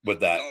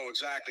with that. Oh,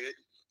 exactly.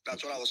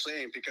 That's what I was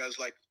saying, because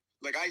like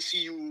I see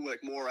you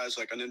like more as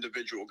like an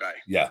individual guy.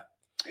 Yeah.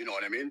 You know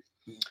what I mean?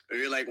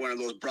 You're like one of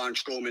those Braun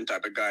Strowman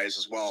type of guys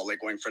as well,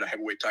 like going for the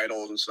heavyweight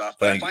titles and stuff.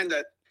 But I find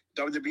that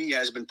WWE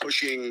has been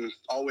pushing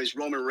always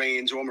Roman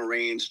Reigns,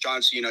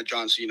 John Cena.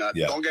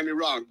 Yeah. Don't get me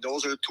wrong.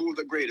 Those are two of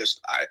the greatest.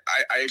 I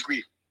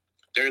agree.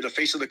 They're the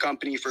face of the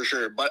company for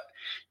sure, but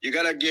you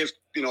got to give,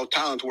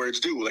 talent where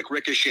it's due, like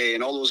Ricochet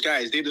and all those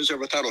guys. They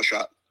deserve a title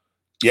shot.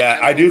 Yeah,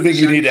 I do think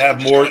you need to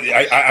have more.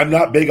 I'm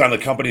not big on the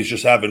companies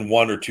just having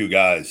one or two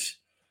guys.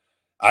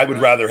 I would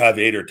rather have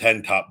 8 or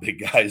 10 top big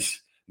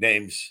guys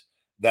names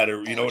that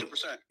are, 100%.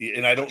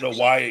 And I don't know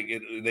why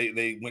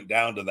they went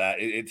down to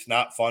that. It's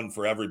not fun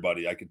for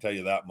everybody. I can tell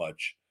you that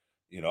much.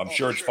 I'm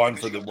sure it's fun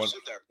for the one,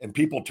 and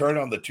people turn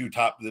on the two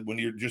top. When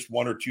you're just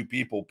one or two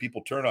people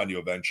turn on you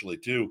eventually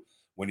too.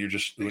 When you're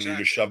just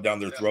shoved down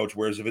their throats.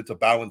 Whereas if it's a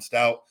balanced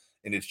out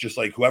and it's just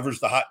like whoever's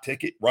the hot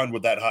ticket, run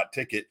with that hot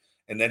ticket,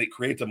 and then it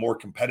creates a more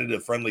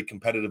friendly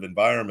competitive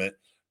environment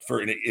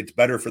it's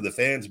better for the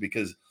fans,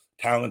 because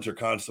talents are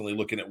constantly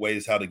looking at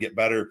ways how to get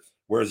better.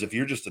 Whereas if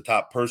you're just a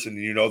top person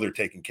and you know they're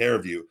taking care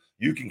of you,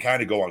 you can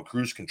kind of go on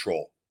cruise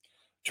control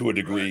to a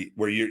degree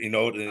where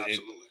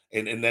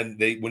and then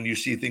when you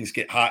see things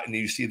get hot and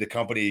you see the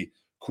company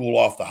cool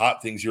off the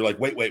hot things, you're like,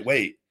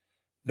 wait.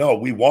 No,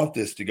 we want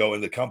this to go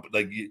in the company.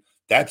 Like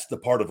that's the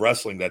part of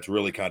wrestling that's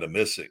really kind of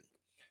missing.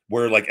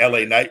 Where like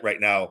LA Knight right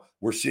now,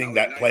 we're seeing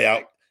that play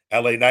out.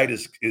 LA Knight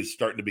is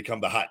starting to become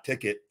the hot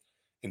ticket.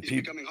 And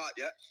he's becoming hot,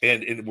 yeah.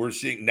 And we're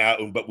seeing now,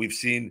 but we've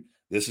seen,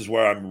 this is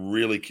where I'm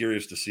really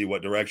curious to see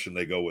what direction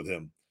they go with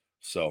him.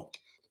 So.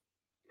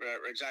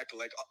 Exactly.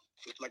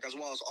 Like as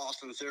well as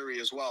Austin Theory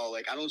as well.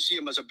 Like I don't see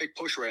him as a big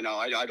push right now.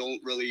 I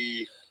don't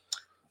really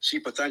see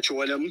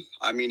potential in him.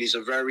 I mean, he's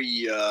a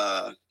very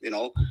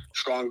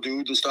strong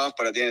dude and stuff,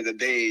 but at the end of the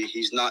day,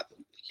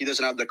 he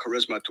doesn't have the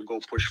charisma to go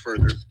push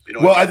further.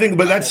 Well, I think,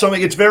 but that's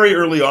something, it's very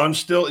early on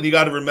still, and you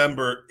got to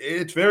remember,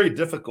 it's very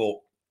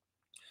difficult.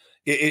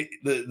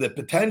 The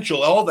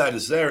potential, all that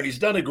is there, and he's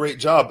done a great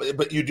job,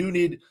 but you do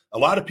need, a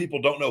lot of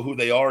people don't know who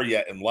they are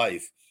yet in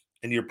life,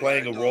 and you're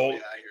playing a role.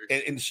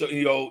 And so,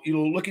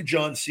 look at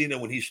John Cena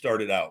when he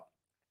started out.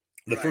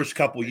 The first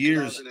couple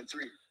years,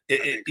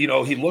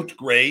 he looked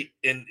great,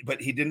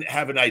 but he didn't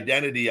have an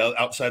identity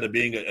outside of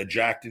being a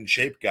jacked and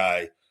shaped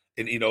guy.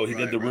 And, he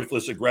did the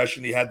ruthless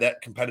aggression. He had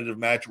that competitive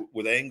match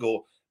with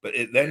Angle, but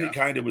it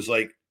kind of was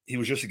like he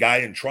was just a guy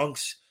in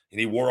trunks, and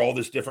he wore all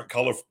this different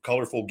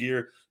colorful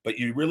gear, but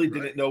you really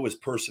didn't know his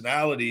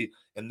personality.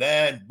 And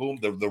then, boom,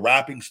 the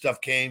rapping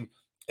stuff came,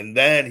 and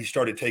then he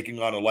started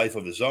taking on a life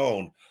of his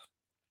own.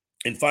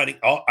 And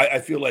I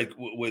feel like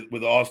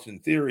with Austin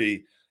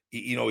Theory,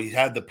 he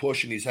had the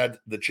push and he's had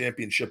the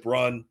championship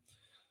run,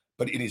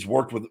 and he's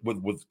worked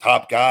with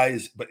top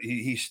guys, but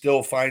he's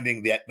still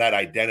finding that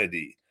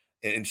identity.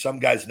 And some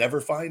guys never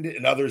find it,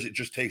 and others it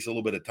just takes a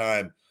little bit of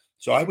time.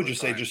 So I would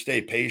just say, just stay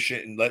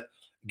patient and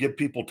give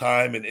people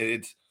time. And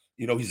it's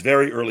he's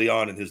very early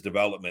on in his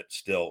development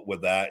still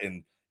with that,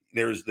 and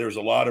there's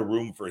a lot of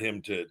room for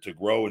him to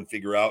grow and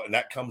figure out, and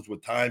that comes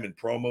with time and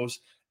promos.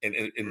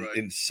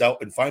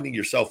 And finding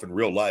yourself in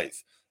real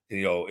life,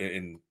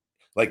 and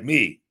like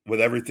me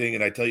with everything.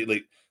 And I tell you,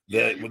 like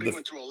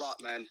went through a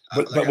lot, man.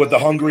 But with the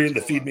hungry and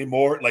the feed me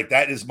more, like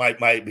that is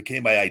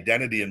became my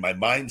identity and my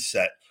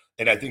mindset.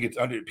 And I think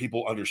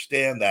people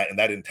understand that and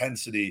that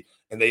intensity,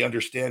 and they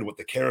understand what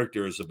the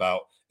character is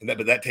about.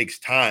 But that takes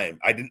time.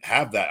 I didn't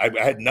have that.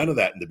 I had none of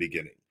that in the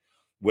beginning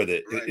with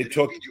it. Right. It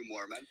took you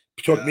more, man.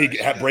 Took me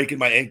breaking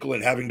my ankle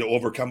and having to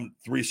overcome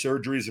 3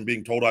 surgeries and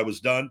being told I was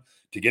done,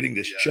 to getting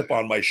this chip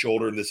on my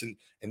shoulder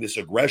and this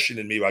aggression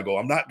in me. I go,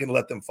 I'm not going to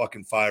let them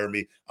fucking fire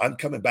me. I'm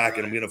coming back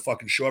and I'm going to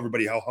fucking show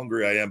everybody how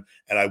hungry I am.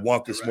 And I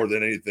want this more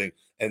than anything.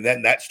 And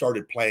then that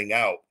started playing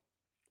out.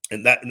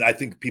 And I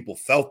think people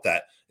felt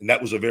that. And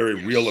that was a very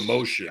real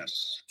emotion.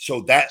 Yes.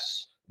 So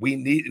we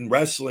need in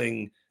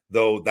wrestling,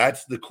 though,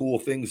 that's the cool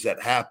things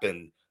that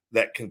happen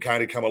that can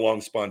kind of come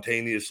along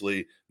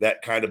spontaneously,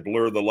 that kind of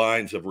blur the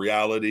lines of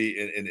reality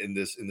in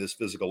this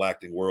physical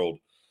acting world.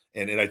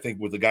 And I think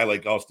with a guy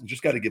like Austin,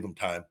 just got to give him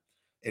time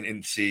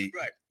and see.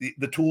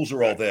 The tools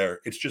are all there.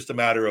 It's just a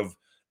matter of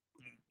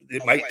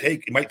it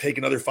might take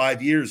another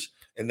 5 years,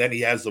 and then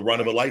he has the run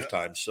of a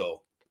lifetime.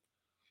 So.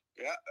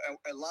 Yeah,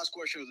 and last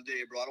question of the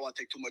day, bro. I don't want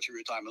to take too much of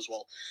your time as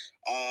well.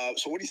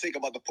 So what do you think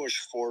about the push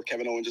for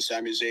Kevin Owens and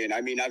Sami Zayn? I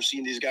mean, I've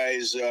seen these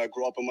guys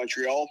grow up in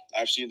Montreal.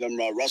 I've seen them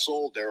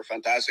wrestle. They're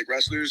fantastic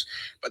wrestlers,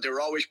 but they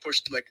were always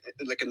pushed like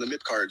in the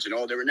mid cards.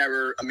 They were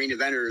never a main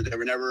eventer. They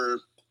were never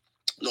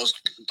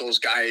those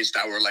guys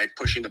that were like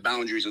pushing the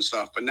boundaries and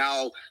stuff. But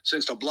now,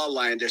 since the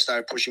Bloodline, they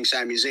started pushing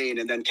Sami Zayn,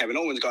 and then Kevin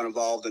Owens got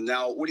involved. And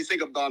now, what do you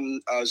think of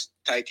them as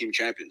tag team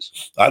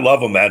champions? I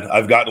love them, man.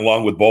 I've gotten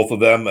along with both of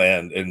them,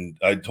 and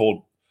I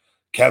told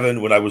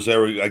Kevin when I was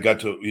there, I got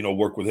to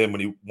work with him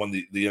when he won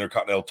the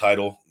Intercontinental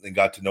title, and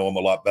got to know him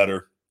a lot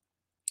better.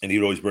 And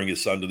he'd always bring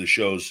his son to the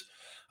shows.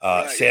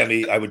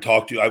 Sammy, I would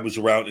talk to. I was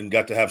around and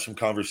got to have some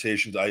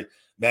conversations.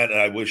 And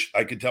I wish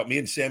I could tell. Me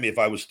and Sammy, if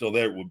I was still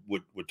there,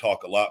 would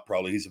talk a lot.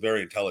 Probably, he's a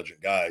very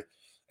intelligent guy,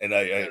 and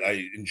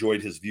I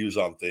enjoyed his views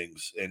on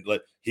things. And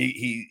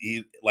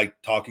he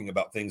liked talking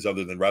about things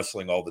other than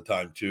wrestling all the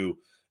time too,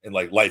 and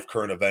like life,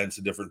 current events,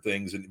 and different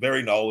things. And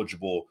very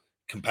knowledgeable,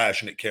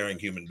 compassionate, caring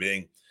human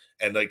being.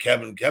 And like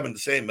Kevin, the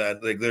same, man.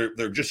 Like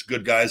they're just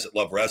good guys that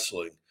love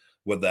wrestling.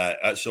 With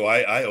that, so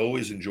I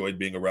always enjoyed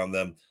being around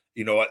them.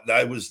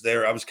 I was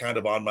there. I was kind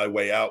of on my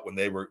way out when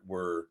they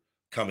were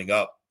coming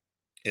up.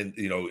 And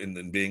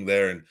being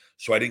there, and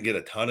so I didn't get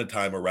a ton of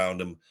time around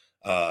him.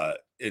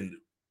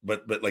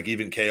 But like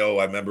even KO,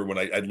 I remember when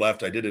I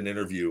left, I did an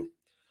interview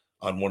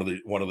on one of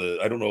the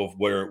I don't know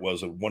where it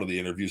was, one of the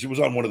interviews. It was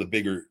on one of the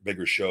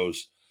bigger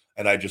shows,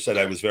 and I just said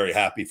I was very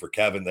happy for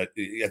Kevin. That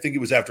I think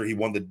it was after he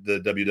won the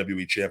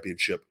WWE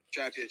championship.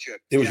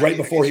 It was right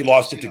before he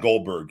lost it to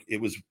Goldberg. It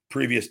was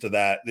previous to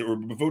that.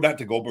 Before not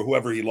to Goldberg,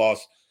 whoever he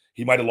lost,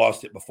 he might have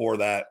lost it before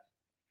that.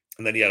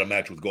 And then he had a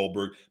match with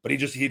Goldberg, but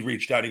he'd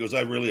reached out. He goes,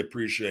 I really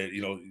appreciate,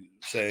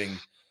 saying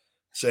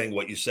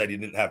what you said. You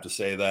didn't have to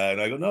say that.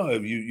 And I go, no,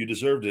 you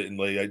deserved it. And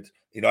like,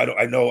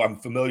 I know I'm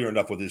familiar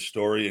enough with his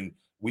story and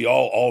we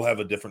all have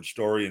a different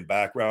story and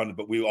background,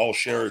 but we all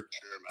share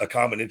a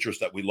common interest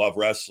that we love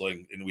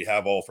wrestling, and we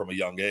have all from a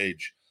young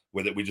age,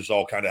 with it. We just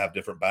all kind of have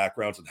different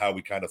backgrounds and how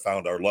we kind of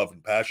found our love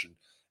and passion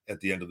at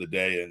the end of the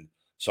day. And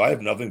so I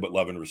have nothing but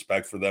love and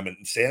respect for them.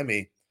 And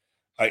Sammy,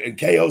 and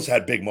KO's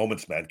had big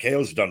moments, man.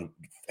 KO's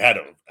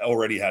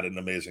already had an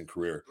amazing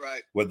career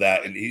with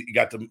that. And he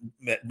got the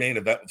main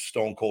event with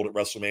Stone Cold at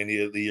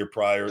WrestleMania the year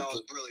prior. That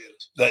was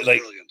brilliant.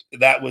 Brilliant.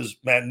 That was,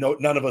 man,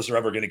 none of us are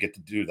ever going to get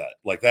to do that.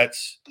 Like that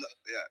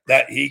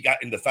he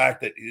got, in the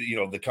fact that,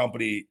 the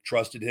company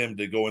trusted him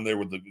to go in there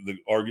with the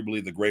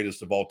arguably the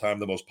greatest of all time,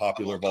 the most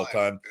popular of all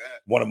time.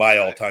 One of my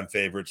all-time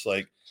favorites.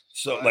 Like,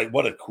 so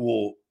what a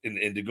cool,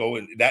 and to go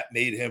in, that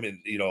made him, and,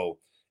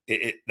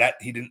 that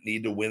he didn't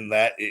need to win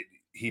that.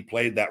 He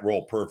played that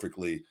role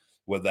perfectly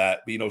with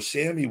that. But,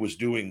 Sammy was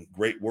doing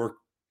great work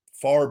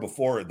far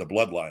before the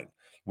Bloodline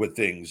with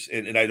things.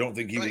 And I don't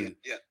think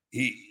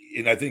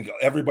and I think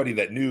everybody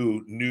that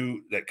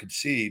knew that could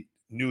see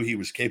knew he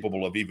was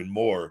capable of even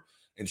more.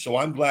 And so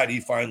I'm glad he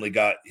finally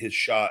got his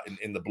shot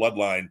in the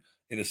Bloodline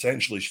and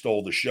essentially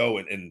stole the show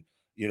and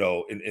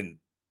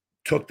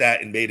took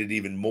that and made it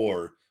even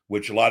more,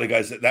 which a lot of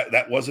guys,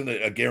 that wasn't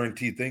a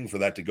guaranteed thing for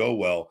that to go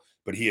well.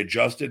 But he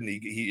adjusted, and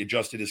he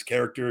adjusted his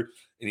character,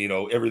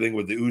 and everything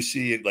with the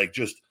Uzi, and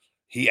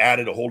he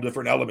added a whole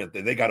different element.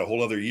 They got a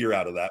whole other year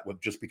out of that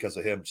just because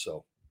of him.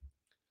 So,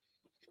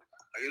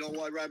 you know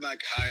what, Ryback,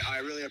 I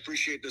really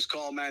appreciate this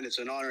call, man. It's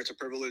an honor, it's a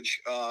privilege.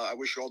 I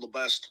wish you all the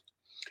best.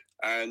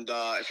 And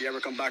if you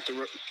ever come back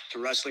to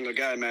wrestling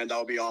again, man, that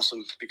would be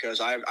awesome, because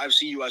I've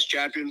seen you as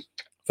champion.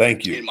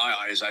 Thank you. In my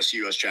eyes, I see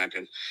you as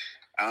champion.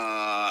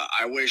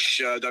 I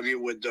wish W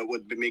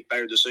would make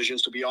better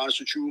decisions, to be honest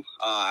with you.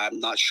 I'm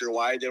not sure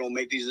why they don't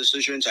make these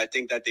decisions. I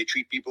think that they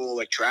treat people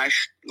like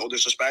trash, no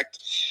disrespect.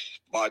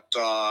 But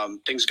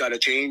things got to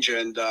change,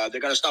 and they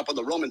got to stop with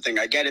the Roman thing.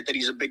 I get it that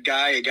he's a big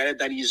guy. I get it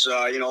that he's,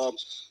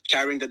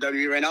 carrying the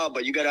W right now.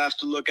 But you got to have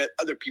to look at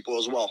other people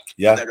as well.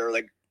 Yeah. That are,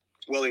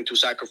 willing to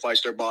sacrifice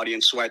their body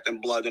and sweat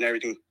and blood and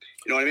everything.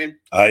 You know what I mean?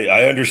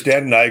 I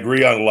understand, and I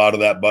agree on a lot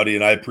of that, buddy.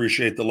 And I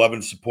appreciate the love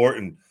and support.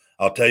 And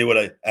I'll tell you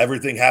what,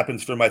 everything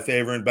happens for my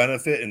favor and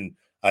benefit, and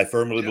I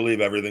firmly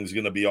believe everything's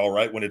going to be all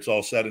right when it's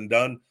all said and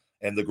done.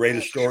 And the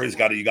greatest stories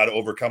you got to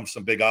overcome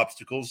some big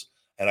obstacles.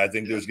 And I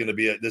think there's going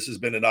to this has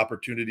been an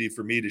opportunity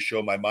for me to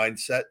show my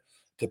mindset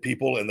to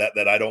people, and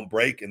that I don't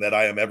break, and that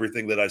I am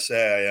everything that I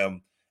say I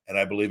am. And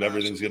I believe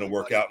everything's going to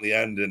work out in the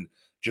end, and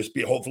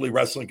hopefully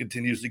wrestling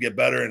continues to get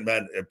better. And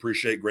man, I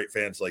appreciate great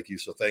fans like you.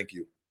 So thank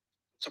you.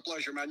 It's a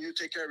pleasure, man. You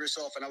take care of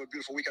yourself and have a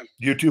beautiful weekend.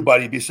 You too,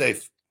 buddy. Be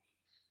safe.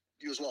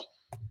 You as well.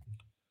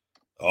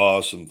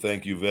 Awesome.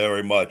 Thank you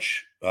very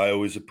much. I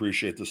always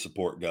appreciate the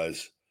support,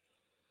 guys.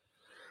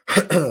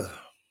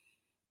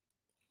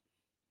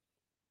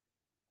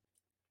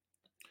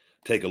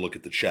 Take a look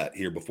at the chat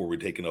here before we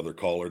take another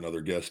caller, another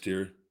guest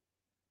here.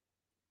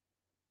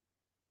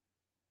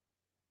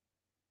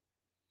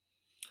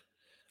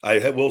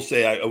 I will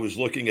say I was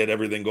looking at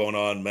everything going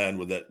on, man,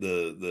 with that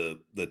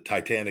the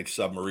Titanic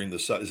submarine.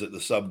 Is it the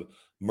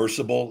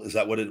Submersible? Is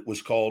that what it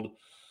was called?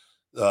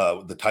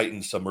 The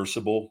Titan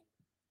Submersible.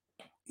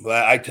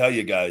 Well, I tell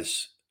you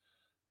guys,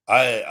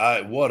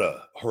 I what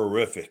a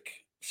horrific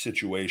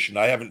situation.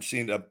 I haven't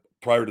seen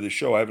prior to the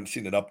show. I haven't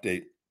seen an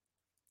update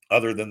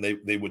other than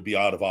they would be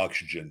out of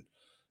oxygen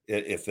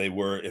if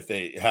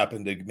they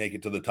happened to make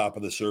it to the top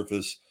of the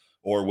surface,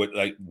 or what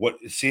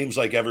it seems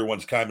like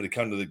everyone's kind of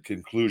come to the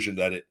conclusion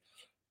that it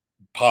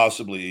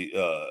possibly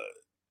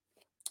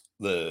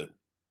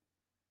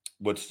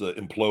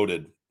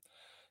imploded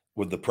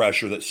with the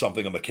pressure, that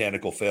something, a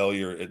mechanical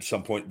failure at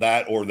some point,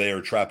 that, or they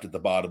are trapped at the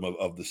bottom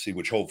of the sea,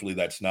 which hopefully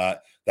that's not.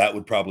 That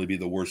would probably be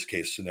the worst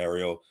case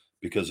scenario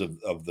because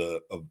of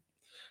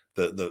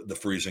the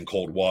freezing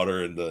cold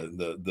water and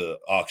the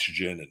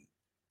oxygen and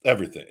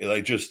everything.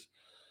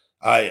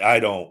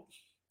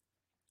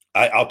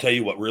 I'll tell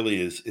you what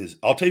really is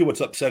I'll tell you what's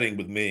upsetting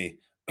with me.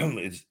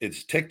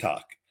 It's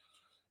TikTok.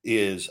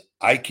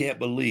 I can't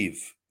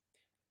believe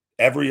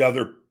every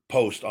other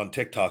post on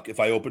TikTok, if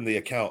I open the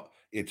account,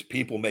 it's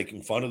people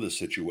making fun of the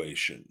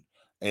situation.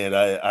 And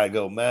I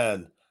go,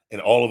 man,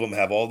 and all of them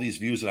have all these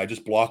views, and I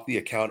just block the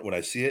account when I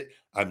see it.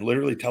 I'm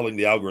literally telling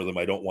the algorithm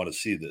I don't want to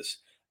see this.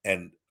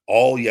 And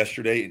all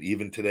yesterday and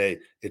even today,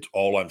 it's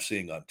all I'm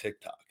seeing on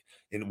TikTok.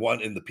 And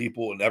the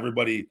people and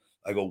everybody,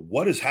 I go,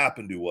 what has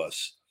happened to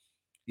us?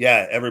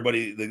 Yeah,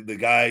 everybody, the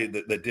guy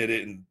that did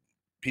it, and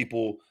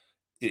people,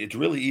 it's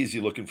really easy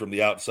looking from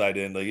the outside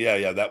in. Like,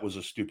 yeah, that was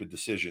a stupid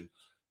decision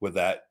with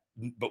that.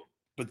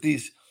 But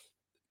these,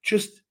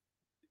 just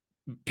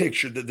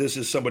picture that this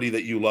is somebody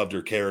that you loved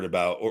or cared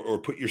about, or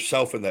put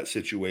yourself in that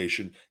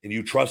situation, and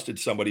you trusted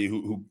somebody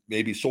who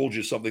maybe sold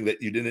you something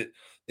that you didn't,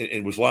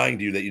 and was lying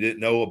to you that you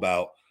didn't know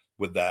about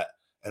with that.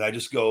 And I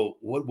just go,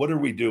 what are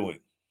we doing?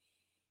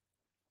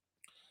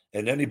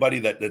 And anybody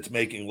that's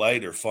making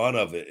light or fun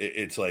of it,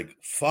 it's like,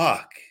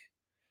 fuck,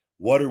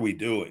 what are we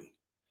doing?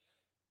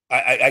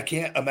 I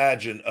can't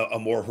imagine a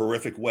more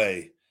horrific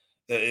way,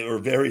 or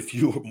very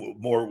few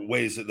more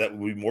ways that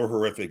would be more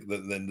horrific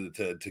than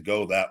to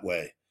go that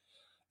way.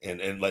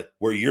 and like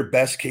where your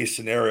best case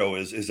scenario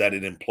is that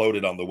it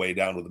imploded on the way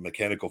down with a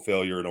mechanical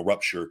failure and a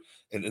rupture,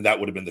 and that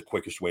would have been the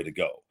quickest way to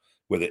go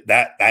with it.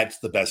 That's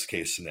the best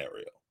case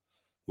scenario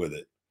with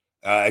it.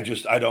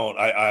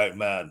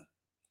 Man,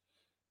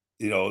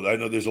 I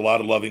know there's a lot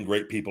of loving,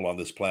 great people on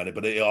this planet,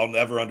 but I'll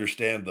never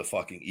understand the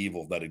fucking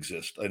evil that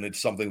exists. And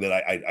it's something that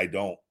I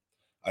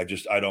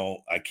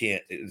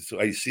can't.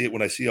 I see it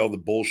when I see all the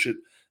bullshit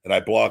and I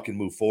block and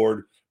move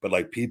forward. But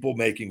like people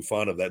making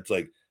fun of that, it's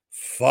like,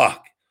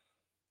 fuck.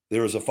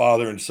 There was a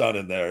father and son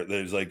in there.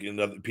 There's like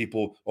other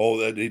people,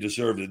 that they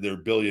deserved it. They're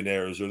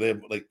billionaires, or they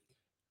like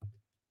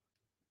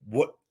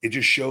what it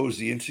just shows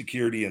the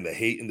insecurity and the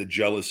hate and the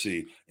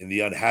jealousy and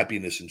the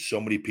unhappiness in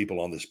so many people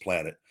on this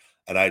planet.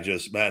 And I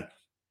just, man,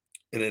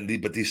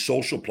 but these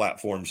social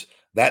platforms,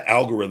 that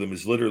algorithm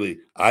is literally,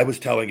 I was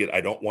telling it,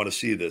 I don't want to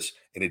see this.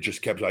 And it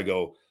just kept, I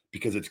go,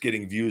 because it's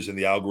getting views in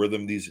the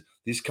algorithm.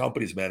 These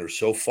companies, man, are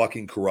so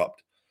fucking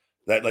corrupt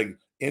that like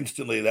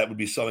instantly that would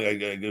be something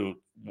I go,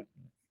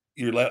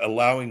 you're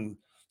allowing,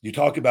 you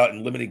talk about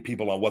and limiting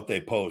people on what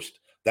they post.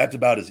 That's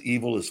about as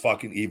evil as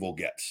fucking evil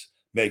gets,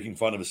 making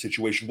fun of a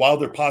situation while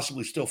they're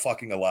possibly still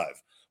fucking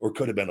alive or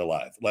could have been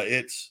alive.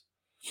 Like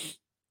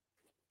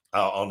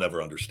I'll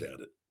never understand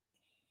it.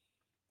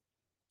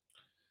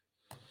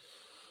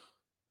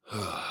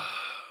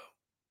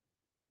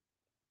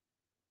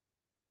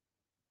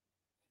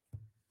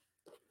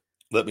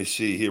 Let me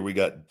see here. We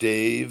got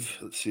Dave.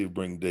 Let's see if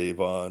bring Dave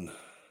on.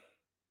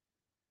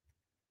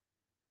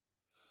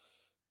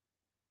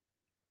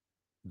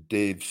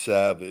 Dave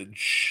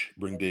Savage.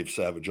 Bring Dave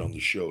Savage on the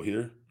show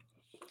here.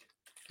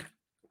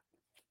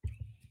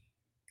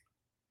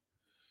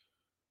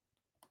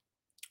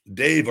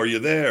 Dave, are you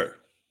there?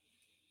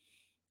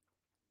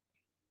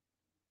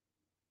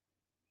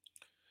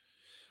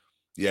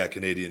 Yeah,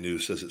 Canadian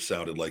News says it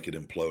sounded like it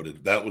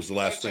imploded. That was the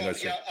last thing I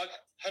said. Yeah,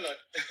 hello.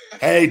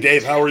 Hey,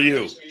 Dave, how are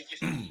you?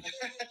 I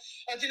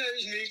didn't know it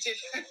was muted.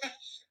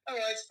 All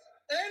right.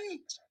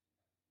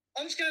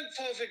 I'm just going to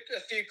follow a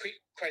few quick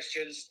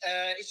questions.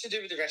 It's to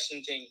do with the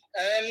wrestling thing.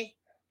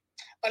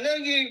 I know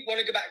you want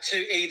to go back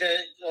to either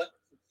like,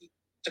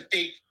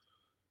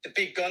 the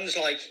big guns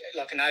like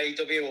an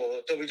AEW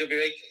or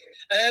WWE.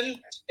 Have you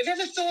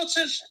ever thought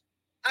of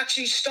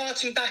actually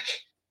starting back,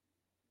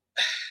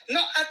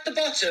 not at the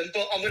bottom,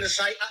 but I'm going to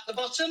say at the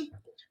bottom,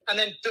 and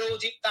then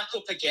build it back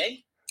up again?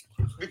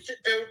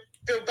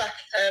 Build back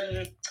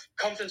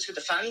confidence with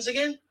the fans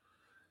again?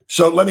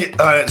 So let me,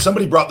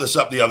 somebody brought this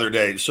up the other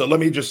day. So let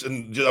me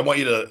I want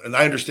you to, and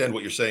I understand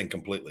what you're saying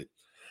completely.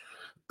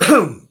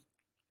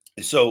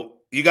 So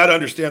you got to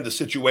understand the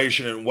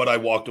situation and what I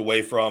walked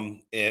away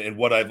from and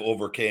what I've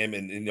overcame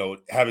and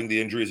having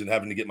the injuries and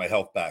having to get my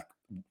health back.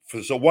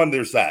 So one,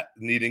 there's that,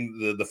 needing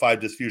the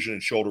 5-disc fusion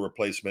and shoulder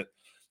replacement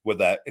with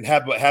that, and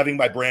having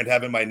my brand,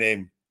 having my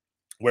name,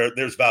 where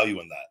there's value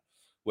in that,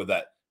 with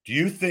that. Do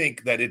you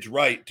think that it's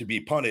right to be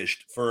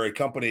punished for a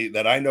company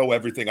that I know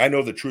everything? I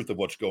know the truth of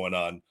what's going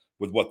on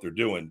with what they're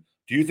doing.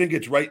 Do you think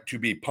it's right to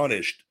be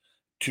punished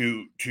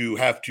to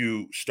have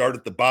to start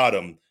at the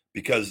bottom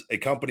because a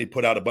company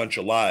put out a bunch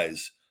of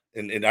lies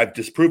and I've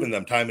disproven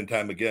them time and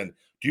time again?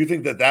 Do you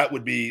think that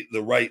would be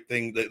the right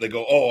thing, that they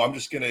go, I'm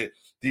just going to,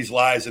 these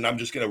lies, and I'm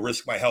just going to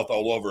risk my health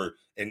all over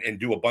and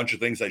do a bunch of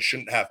things I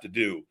shouldn't have to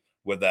do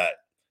with that?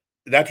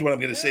 That's what I'm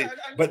going to say.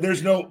 But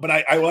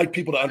I like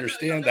people to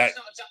understand that. It's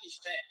not exactly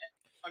fair.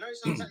 I know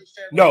it's not exactly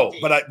fair. No,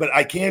 but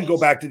I can go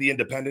back to the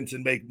independents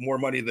and make more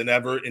money than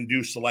ever and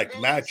do select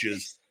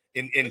matches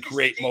and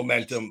create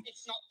momentum.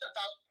 It's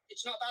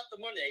not about the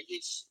money.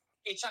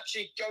 It's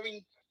actually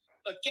getting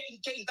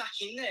back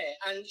in there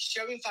and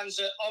showing fans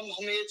that I'm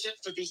here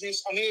for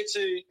business. I'm here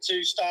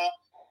to start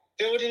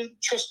building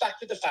trust back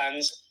with the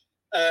fans.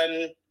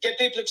 Get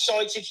people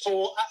excited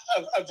for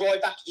a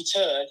Ryback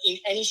return in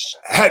any.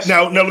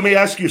 Now, let me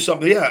ask you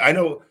something. Yeah, I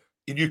know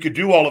you could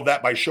do all of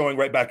that by showing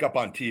right back up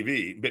on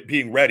TV, but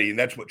being ready, and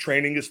that's what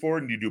training is for.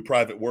 And you do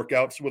private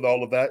workouts with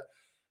all of that.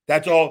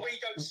 That's all. We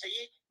don't see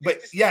it.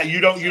 But yeah,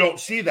 you don't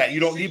see that. You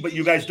don't need, but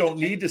you guys don't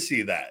need to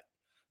see that.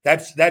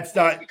 That's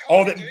not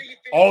all that.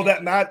 All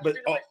that matters. But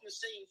for the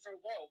scene for a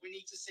while, we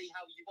need to see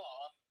how you are.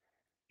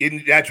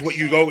 And that's what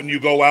you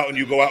go out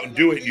and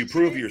do it, and you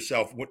prove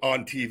yourself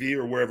on TV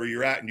or wherever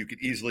you're at, and you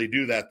could easily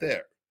do that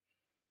there.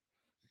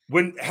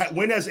 When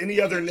has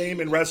any other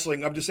name in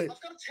wrestling? I'm just saying. I've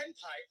got a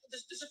template.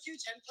 There's a few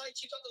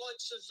templates. You've got the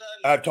likes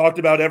of. I've talked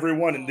about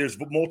everyone, and there's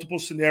multiple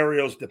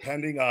scenarios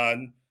depending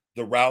on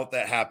the route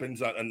that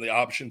happens and the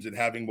options, and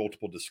having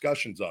multiple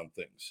discussions on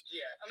things.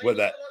 Yeah, I mean, with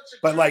that,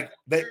 but like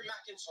Drew McIntyre,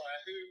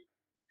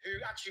 who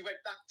actually went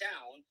back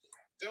down,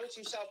 built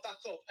himself back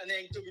up, and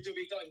then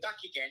WWE got him back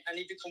again, and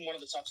he become one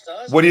of the top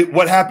stars.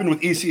 What happened with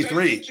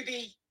EC3?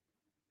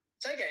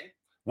 Say again.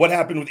 What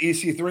happened with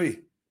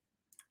EC3?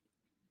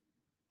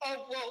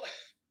 Oh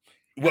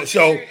well,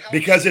 so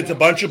because it's a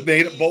bunch of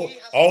made up bull,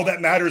 all that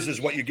matters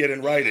is what you get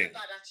in writing.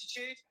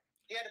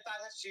 He had a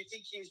bad attitude,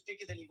 thinking he was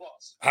bigger than he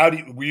was.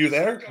 Were you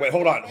there? Wait,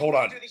 hold on. I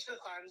do this for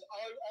the fans.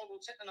 I will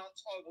take the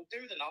knots. I will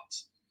do the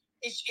knots.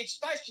 It's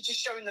basically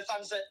just showing the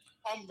fans that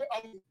I'm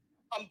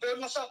I'm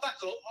building myself back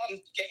up. I'm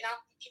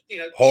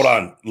getting out, Hold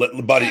on,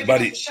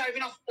 buddy.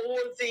 Shaving off all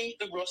of the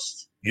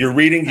rust. You're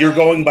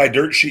going by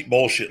dirt sheet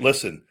bullshit.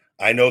 Listen,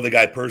 I know the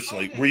guy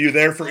personally. Were you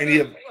there for any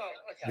of?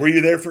 Were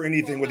you there for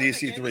anything with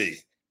EC3?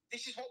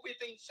 This is what we've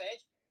been fed.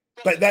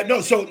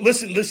 But so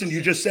listen.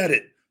 You just said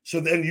it. So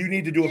then you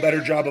need to do a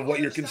better job of what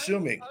you're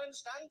consuming. I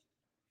understand.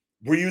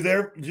 Were you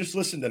there? Just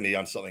listen to me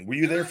on something. Were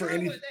you there for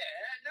anything? No,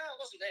 I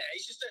wasn't there.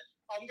 It's just that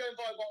I'm going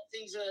by what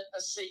things are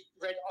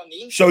read on the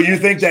internet. So you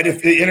think that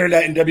if the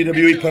internet and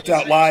WWE puts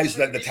out lies,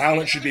 that the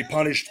talent should be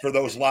punished for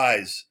those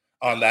lies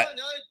on that?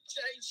 No,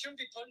 it shouldn't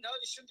be punished. No,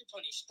 they shouldn't be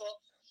punished.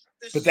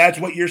 But that's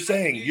what you're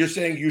saying. You're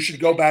saying you should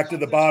go back to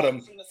the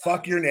bottom.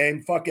 Fuck your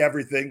name. Fuck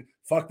everything.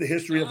 Fuck the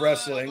history of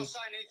wrestling. I'm not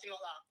saying anything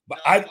like that.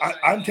 But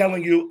I'm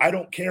telling you, I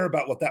don't care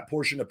about what that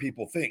portion of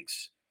people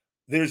thinks.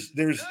 There's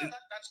that's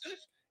good.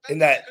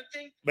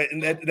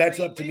 That's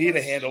up to me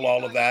to handle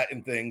all of that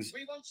and things.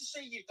 We want to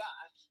see you back.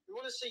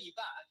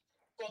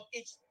 But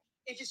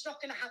if it's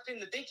not going to happen in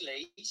the big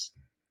leagues,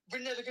 we're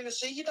never going to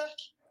see you back.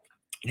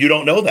 You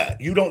don't know that.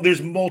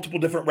 There's multiple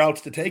different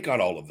routes to take on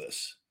all of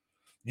this.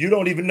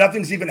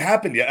 Nothing's even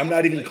happened yet. I'm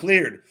not even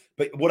cleared.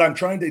 But what I'm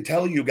trying to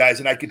tell you guys,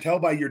 and I can tell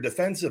by your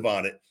defensive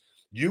on it,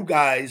 you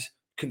guys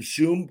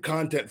consume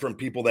content from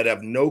people that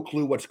have no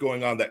clue what's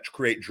going on, that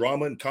create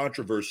drama and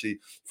controversy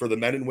for the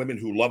men and women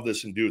who love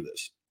this and do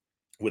this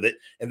with it.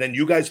 And then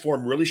you guys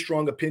form really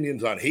strong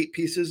opinions on hate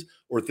pieces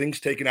or things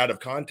taken out of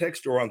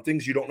context or on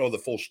things you don't know the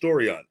full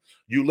story on.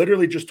 You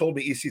literally just told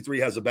me EC3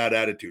 has a bad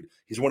attitude.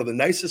 He's one of the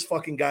nicest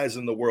fucking guys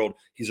in the world.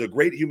 He's a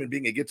great human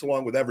being. He gets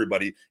along with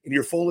everybody. And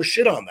you're full of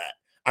shit on that.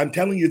 I'm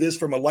telling you this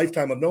from a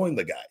lifetime of knowing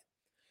the guy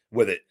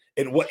with it.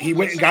 And what he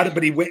went and got it,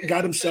 but he went and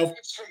got himself.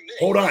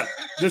 Hold on,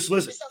 just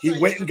listen. He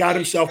went and got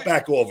himself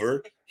back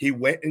over. And he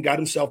went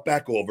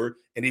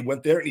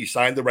there and he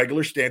signed the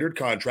regular standard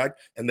contract,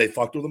 and they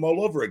fucked with him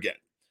all over again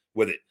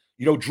with it.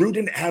 Drew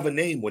didn't have a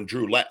name when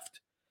Drew left.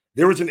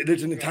 There's an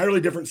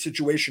entirely different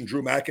situation,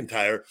 Drew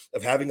McIntyre,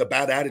 of having a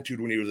bad attitude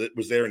when he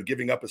was there and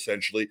giving up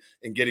essentially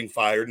and getting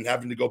fired and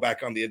having to go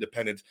back on the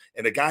independents,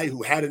 and a guy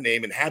who had a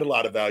name and had a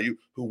lot of value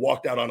who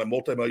walked out on a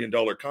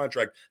multi-million-dollar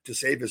contract to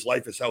save his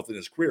life, his health, and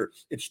his career.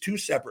 It's two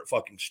separate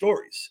fucking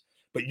stories.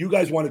 But you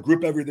guys want to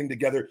group everything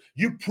together.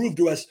 You prove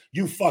to us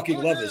you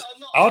fucking love this.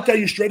 I'll tell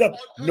you straight up,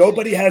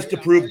 nobody has to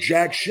prove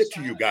jack shit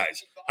to you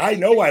guys. I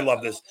know I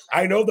love this.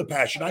 I know the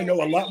passion. I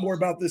know a lot more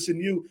about this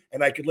than you,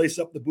 and I could lace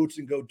up the boots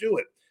and go do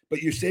it.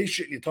 But you say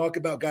shit and you talk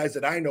about guys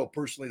that I know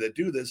personally that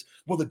do this.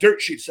 Well, the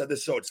dirt sheet said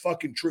this, so it's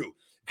fucking true.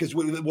 Because,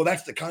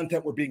 that's the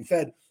content we're being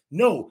fed.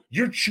 No,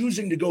 you're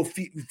choosing to go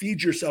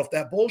feed yourself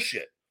that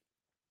bullshit.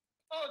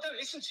 Oh, don't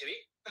listen to it.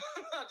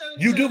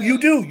 You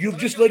do. You've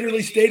just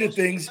literally stated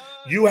things.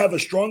 You have a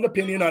strong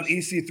opinion on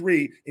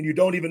EC3, and you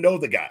don't even know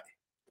the guy.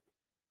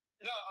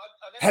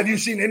 Have you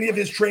seen any of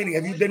his training?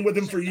 Have you been with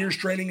him for years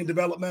training and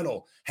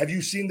developmental? Have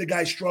you seen the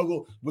guy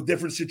struggle with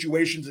different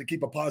situations and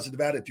keep a positive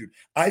attitude?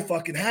 I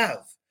fucking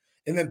have.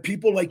 And then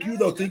people like you,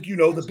 though, think you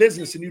know the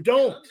business, and you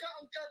don't. I'm glad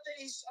that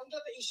he's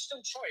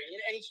still trying,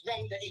 and it's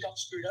wrong that he got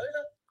screwed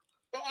over.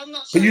 But I'm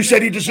not. But you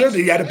said he deserved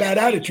it. He had a bad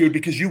attitude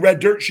because you read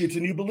dirt sheets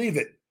and you believe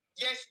it.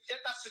 Yes,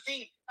 that's the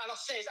thing. And I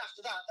said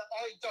after that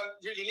I don't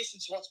really listen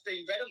to what's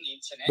being read on the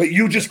internet. But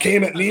you just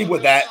came at me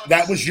with that.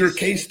 That was your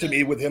case to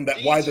me with him,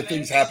 that why the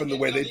things happened the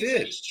way they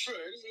did. It's true,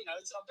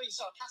 I'm being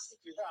sarcastic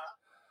with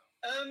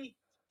that.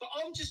 But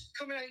I'm just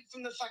coming out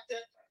from the fact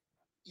that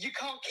you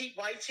can't keep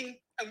waiting,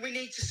 and we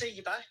need to see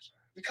you back.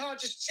 We can't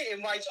just sit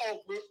and wait.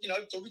 Oh,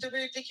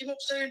 WWE pick him up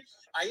soon.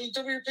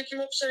 AEW pick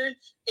him up soon.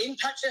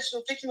 Impact Wrestling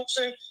will pick him up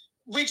soon.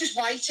 We're just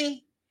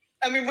waiting.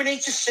 I mean, we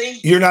need to see.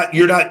 You're not,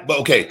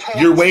 okay,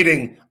 you're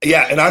waiting.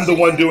 Yeah, and I'm the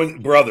one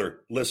doing,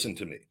 brother, listen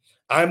to me.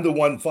 I'm the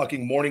one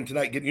fucking morning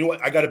tonight. You know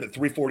what? I got up at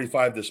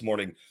 3:45 this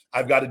morning.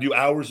 I've got to do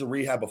hours of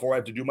rehab before I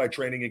have to do my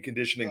training and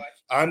conditioning. Right.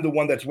 I'm the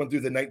one that's went through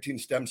the 19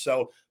 stem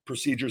cell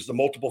procedures, the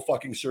multiple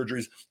fucking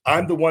surgeries.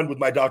 I'm the one with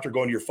my doctor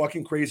going, you're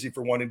fucking crazy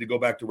for wanting to go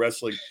back to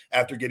wrestling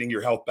after getting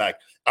your health back.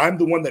 I'm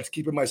the one that's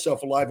keeping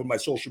myself alive when my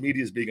social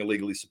media is being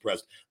illegally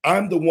suppressed.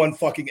 I'm the one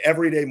fucking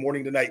every day,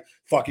 morning to night,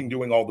 fucking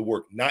doing all the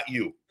work, not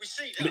you. We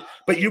see that.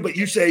 But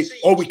you say,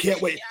 oh, we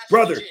can't wait.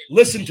 Brother,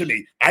 listen to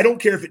me. I don't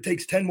care if it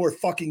takes 10 more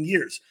fucking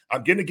years.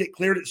 I'm going to get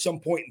cleared at some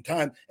point in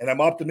time, and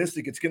I'm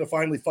optimistic it's going to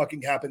finally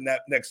fucking happen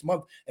that next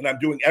month. And I'm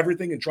doing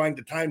everything and trying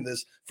to time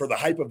this for the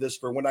hype of this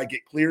for when I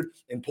get cleared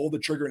and pull the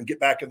trigger and get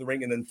back in the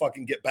ring and then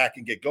fucking get back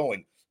and get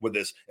going with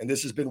this. And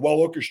this has been well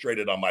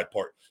orchestrated on my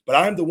part. But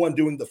I'm the one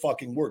doing the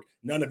fucking work,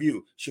 none of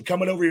you. So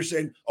coming over here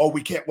saying, oh,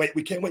 we can't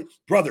wait.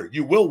 Brother,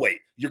 you will wait.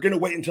 You're going to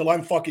wait until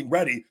I'm fucking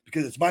ready,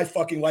 because it's my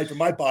fucking life and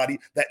my body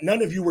that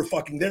none of you were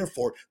fucking there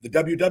for. The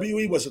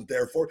WWE wasn't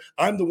there for.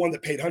 I'm the one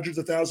that paid hundreds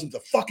of thousands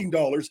of fucking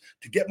dollars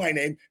to get my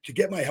name, to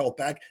get my health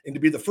back, and to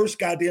be the first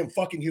goddamn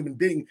fucking human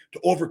being to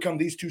overcome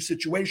these two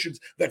situations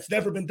that's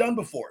never been done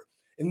before.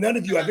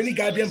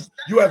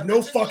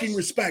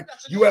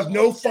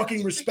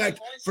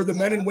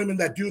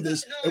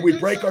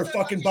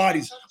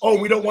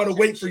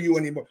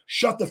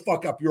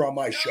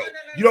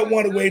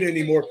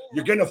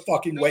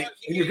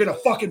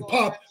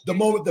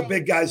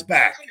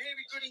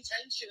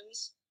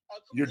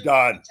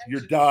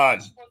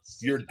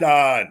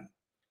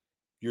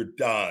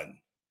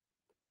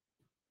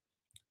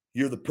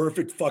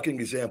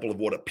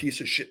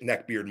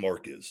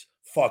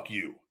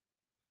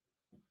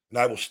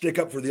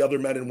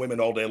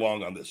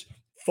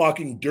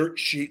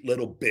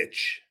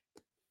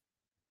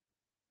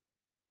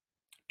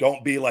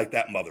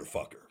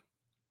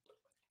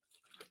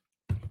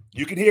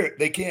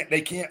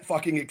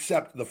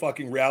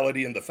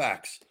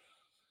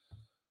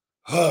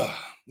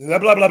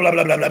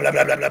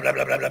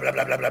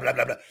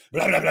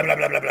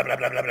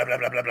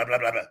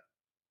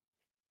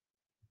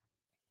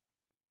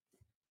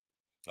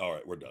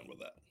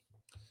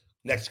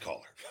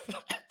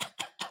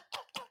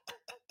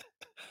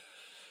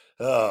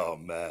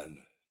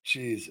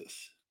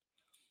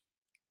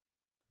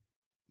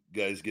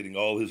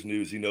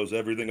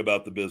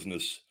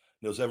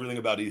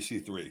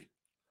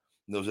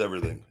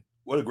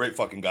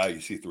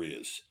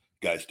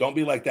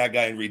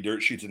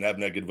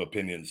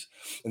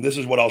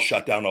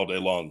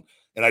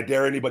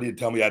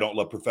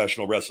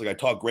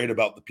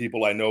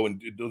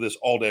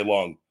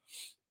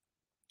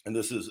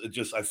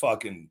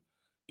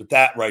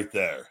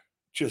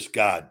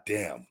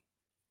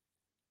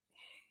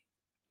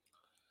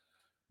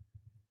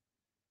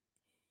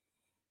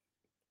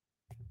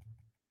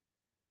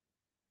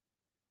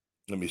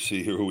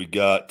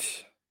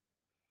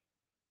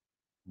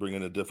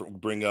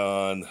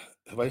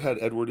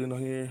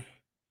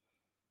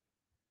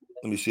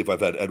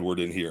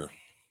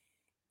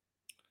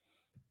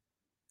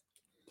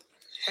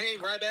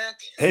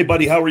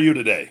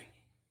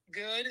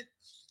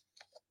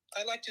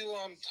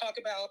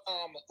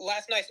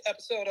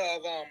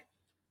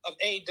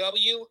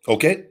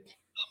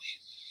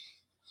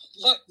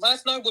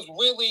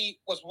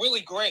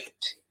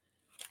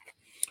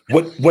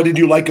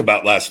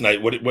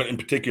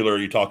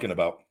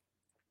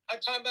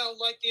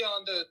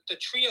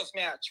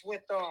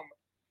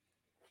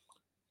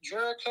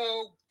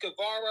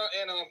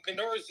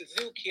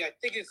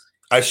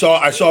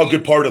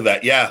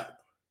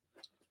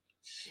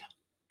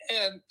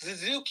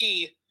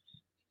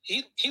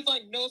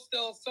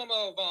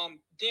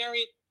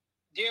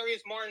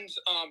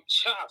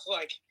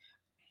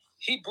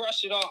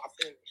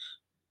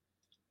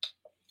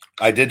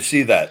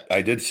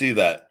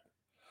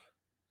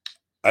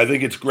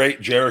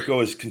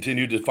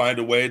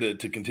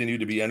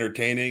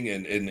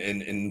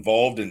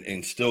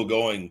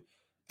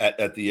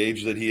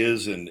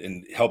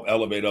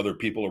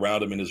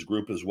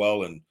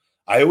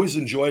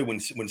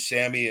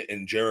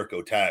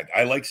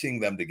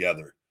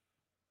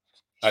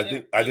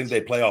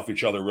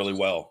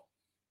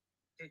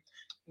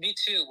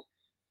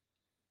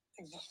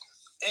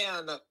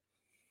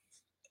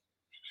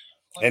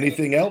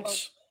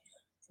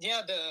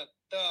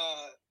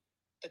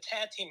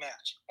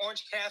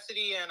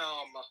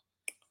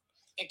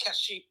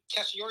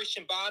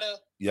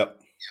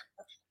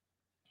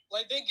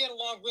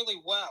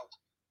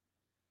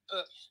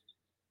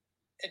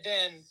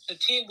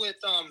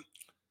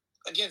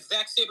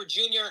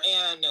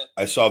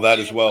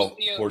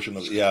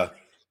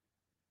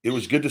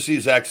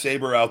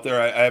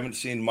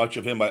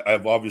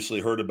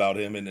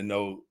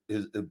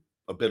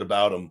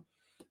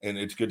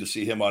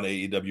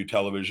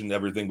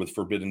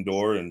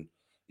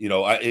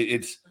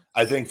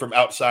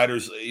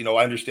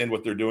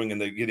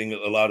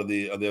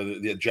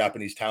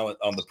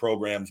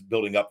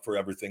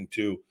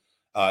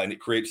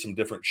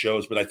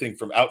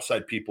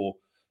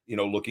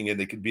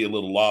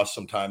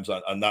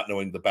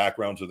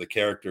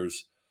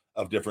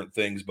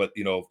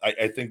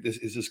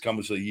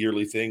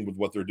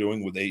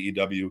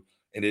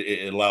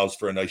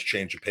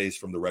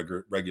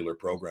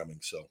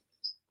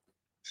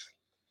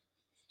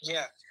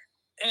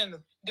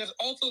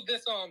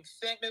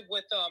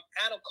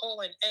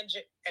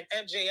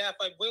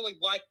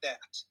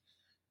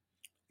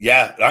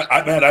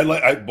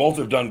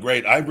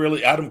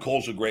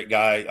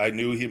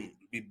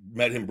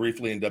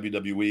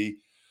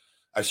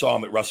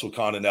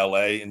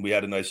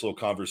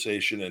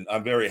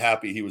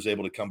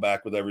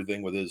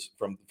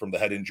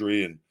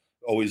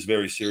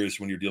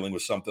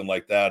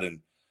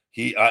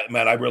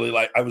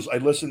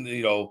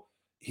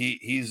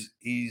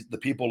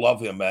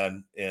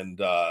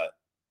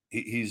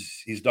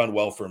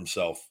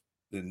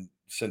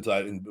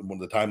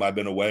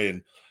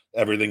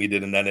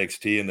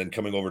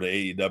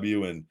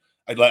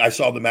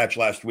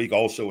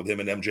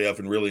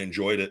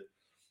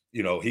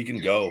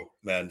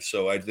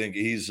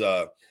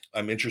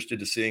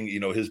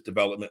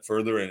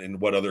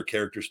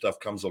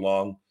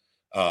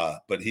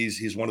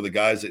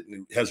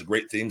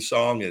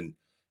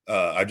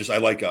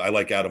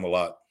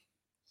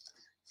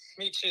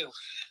 Me too.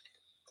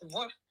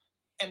 What?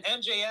 And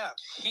MJF,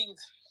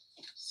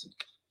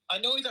 I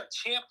know he's our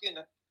champion,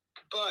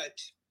 but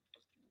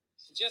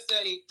just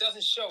that he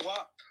doesn't show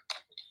up.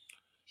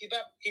 He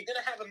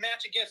didn't have a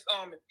match against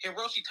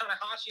Hiroshi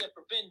Tanahashi at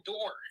Forbidden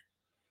Door.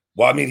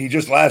 Well, I mean, he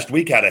just last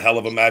week had a hell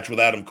of a match with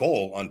Adam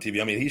Cole on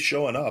TV. I mean, he's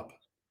showing up.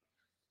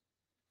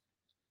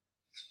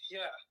 Yeah.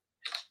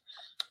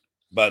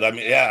 But I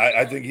mean, yeah,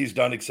 I think he's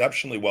done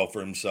exceptionally well for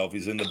himself.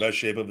 He's in the best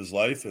shape of his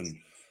life, and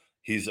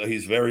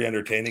he's very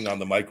entertaining on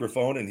the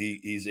microphone, and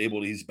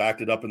he's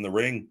backed it up in the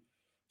ring.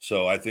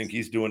 So I think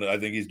he's doing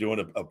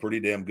a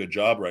pretty damn good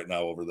job right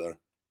now over there.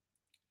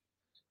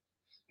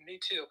 Me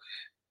too.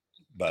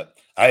 But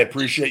I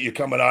appreciate you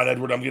coming on,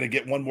 Edward. I'm going to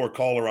get one more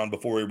caller on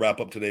before we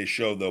wrap up today's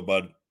show, though,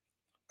 bud.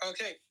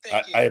 Okay,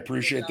 thank you. I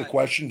appreciate the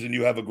questions, and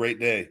you have a great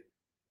day.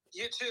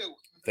 You too.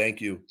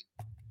 Thank you.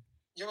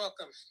 You're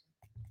welcome.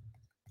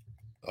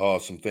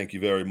 Awesome. Thank you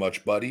very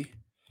much, buddy.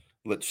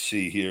 Let's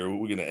see here what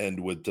we're going to end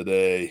with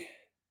today.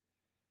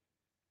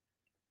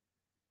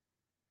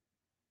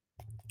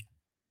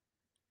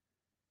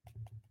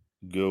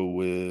 Go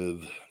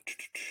with,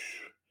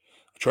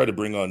 I try to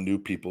bring on new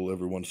people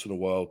every once in a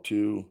while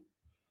too.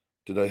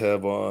 Did I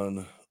have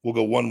on? We'll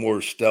go one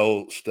more.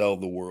 Stell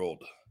the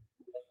World.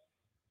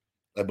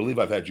 I believe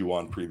I've had you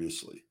on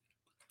previously.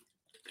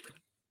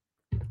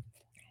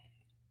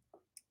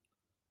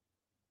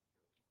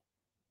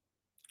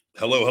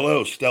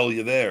 Hello, Stell,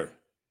 you there?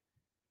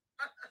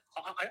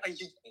 I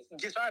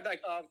just Ryback.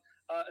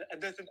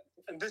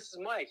 This is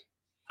Mike.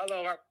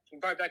 Hello,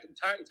 Ryback.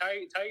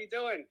 How you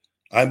doing?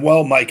 I'm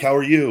well, Mike. How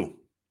are you?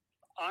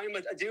 I'm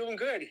doing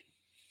good.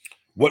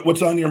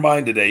 What's on your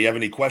mind today? You have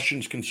any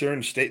questions,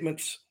 concerns,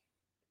 statements?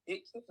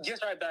 Yes,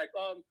 Ryback.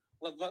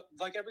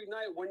 Like every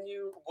night when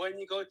you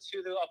go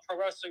to the pro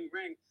wrestling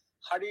ring,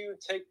 how do you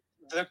take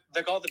the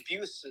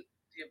abuse?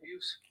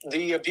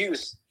 The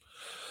abuse.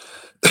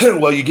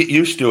 Well, you get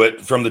used to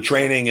it from the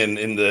training and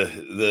in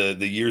the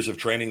years of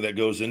training that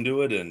goes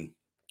into it, and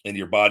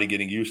your body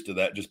getting used to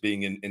that, just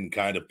being in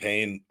kind of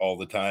pain all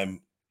the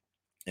time,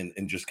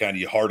 and just kind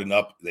of you harden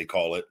up, they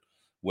call it,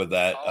 with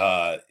that.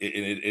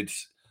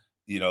 It's,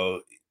 you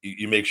know,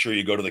 you make sure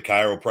you go to the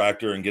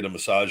chiropractor and get a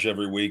massage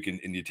every week,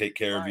 and you take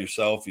care of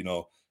yourself. You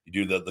know,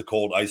 you do the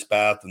cold ice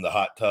bath and the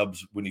hot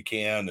tubs when you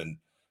can, and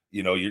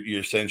you know,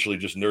 you're essentially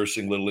just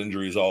nursing little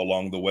injuries all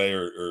along the way,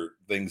 or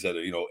things that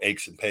are, you know,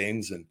 aches and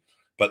pains.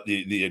 But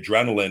the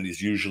adrenaline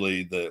is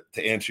usually to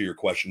answer your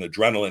question,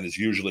 adrenaline is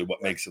usually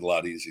what makes it a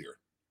lot easier.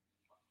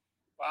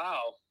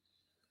 Wow.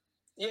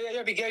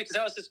 Yeah, because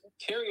I was just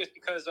curious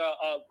because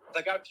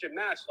like after your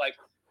match, like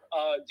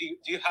do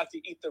you have to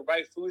eat the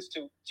right foods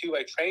to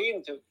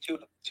train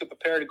to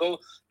prepare to go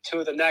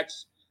to the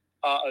next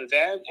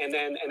event, and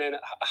then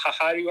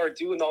how you are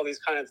doing all these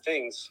kind of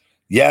things?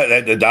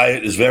 Yeah, the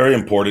diet is very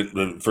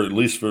important for at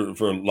least for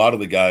a lot of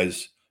the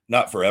guys,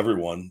 not for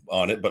everyone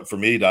on it, but for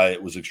me,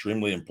 diet was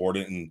extremely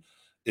important. And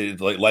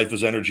it's like life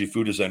is energy,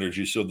 food is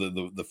energy. So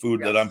the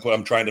food that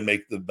I'm trying to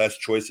make the best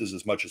choices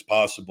as much as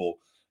possible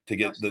to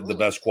get the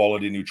best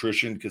quality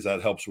nutrition, because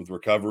that helps with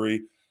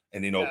recovery,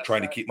 and, you know,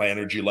 trying to keep my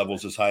energy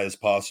levels as high as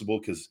possible,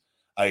 because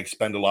I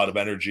expend a lot of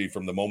energy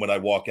from the moment I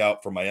walk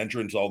out from my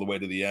entrance all the way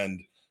to the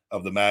end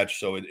of the match.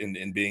 So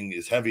in being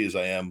as heavy as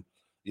I am,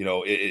 you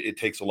know, it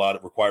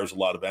requires a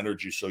lot of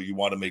energy. So you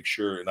want to make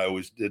sure, and I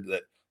always did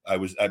that,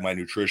 my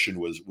nutrition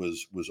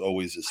was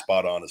always as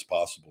spot on as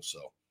possible. So.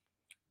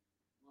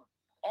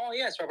 Oh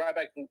yes,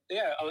 Ryback.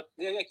 Yeah,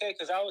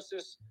 because I was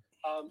just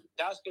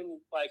asking,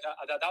 like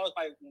that was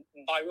my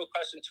real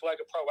question to like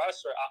a pro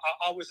wrestler.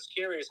 I was just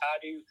curious, how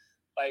do you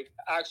like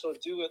actually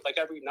do it like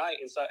every night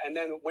and stuff? And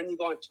then when you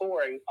go on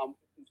touring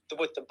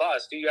with the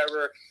bus, do you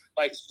ever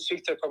like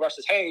speak to pro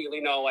wrestlers? Hey,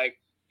 you know, like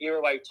you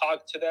ever like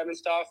talk to them and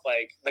stuff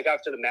like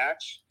after the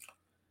match?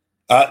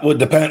 Would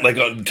depend. Like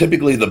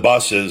typically the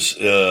buses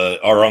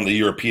are on the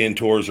European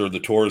tours, or the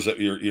tours that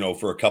you're, you know,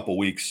 for a couple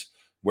weeks,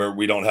 where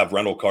we don't have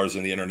rental cars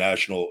in the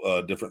international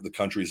the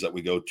countries that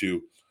we go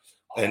to,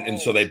 and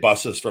so they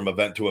bus us from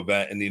event to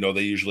event, and you know,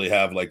 they usually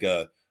have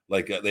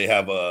they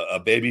have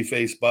a baby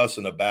face bus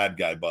and a bad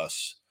guy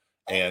bus,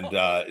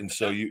 and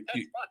so you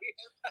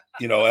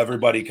know,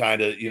 everybody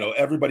kind of, you know,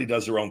 everybody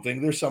does their own thing.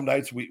 There's some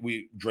nights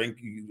we drink,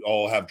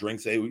 all have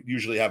drinks. They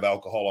usually have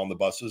alcohol on the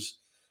buses.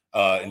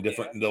 And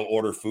different, they'll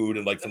order food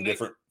and like from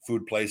different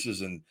food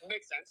places, and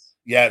makes sense.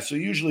 Yeah, so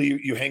usually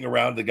you hang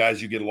around the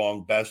guys you get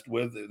along best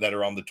with that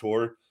are on the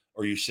tour,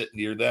 or you sit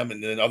near them,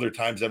 and then other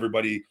times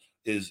everybody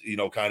is, you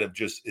know, kind of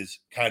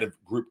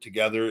grouped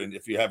together, and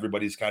if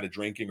everybody's kind of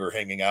drinking or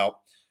hanging out,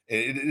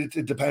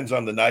 it depends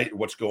on the night,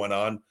 what's going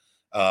on.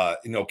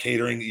 You know,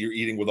 catering, you're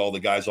eating with all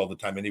the guys all the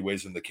time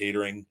anyways, in the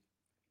catering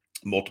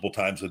multiple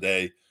times a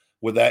day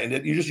with that,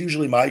 and you just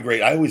usually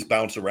migrate. I always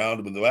bounce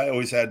around with them. I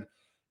always had,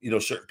 you know,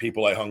 certain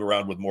people I hung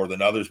around with more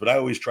than others, but I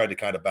always tried to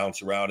kind of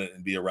bounce around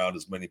and be around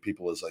as many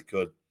people as I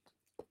could.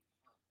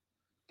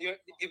 If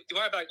you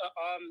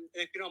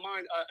don't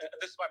mind,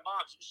 this is my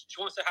mom.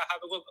 She wants to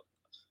have a little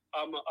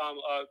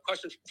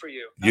question for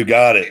you. You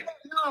got it.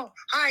 No.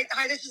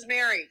 Hi. This is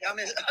Mary.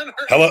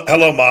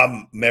 Hello,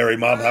 Mom. Mary,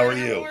 Mom, how are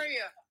you? How are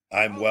you?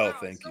 I'm well,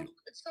 thank you.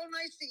 It's so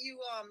nice that you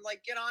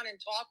get on and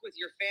talk with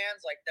your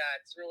fans like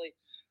that. It's really,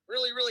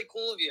 really, really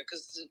cool of you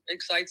because it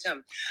excites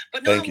him.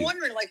 But no, I'm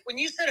wondering, like, when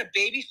you said a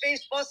baby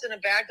face bus and a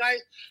bad guy,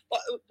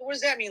 what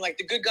does that mean? Like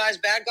the good guys,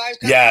 bad guys?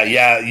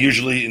 Yeah.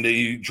 Usually,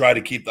 you try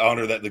to keep the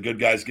honor that the good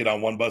guys get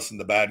on one bus and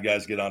the bad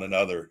guys get on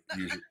another.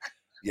 Usually.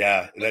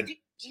 Yeah.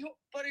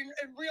 But in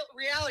real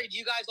reality, do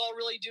you guys all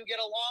really do get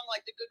along,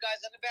 like the good guys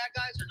and the bad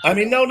guys? Or not? I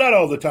mean, no, not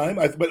all the time.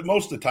 But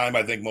most of the time,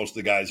 I think most of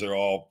the guys are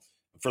all,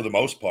 for the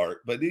most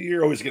part. But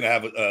you're always going to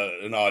have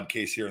an odd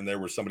case here and there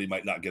where somebody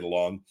might not get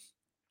along.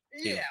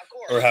 Yeah, of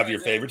course. Or have your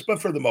favorites.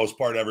 But for the most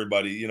part,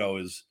 everybody,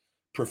 is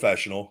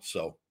professional.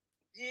 So.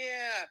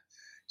 Yeah.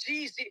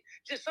 Geez,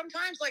 just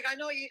sometimes, like, I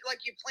know you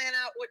plan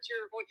out what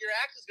your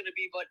act is going to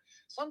be, but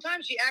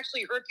sometimes you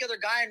actually hurt the other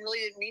guy and really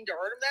didn't mean to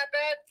hurt him that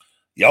bad.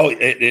 Yeah,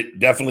 it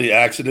definitely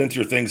accidents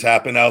or things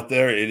happen out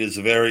there. It is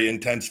a very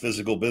intense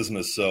physical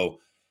business. So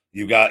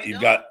you've got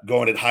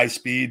going at high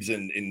speeds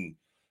and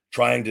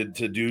trying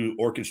to do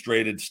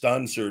orchestrated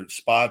stunts or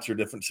spots or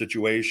different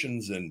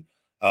situations, and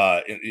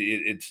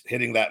it's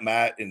hitting that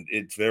mat, and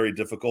it's very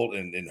difficult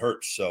and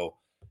hurts. So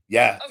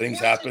yeah, things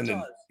happen,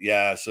 and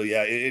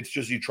it's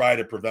just you try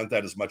to prevent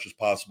that as much as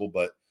possible,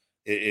 but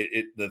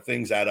the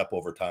things add up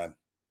over time.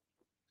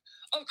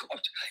 Of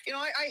course.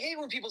 I hate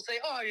when people say,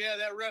 oh, yeah,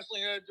 that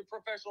wrestling, the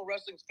professional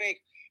wrestling's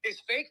fake.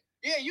 It's fake?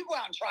 Yeah, you go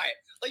out and try it.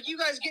 Like, you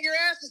guys get your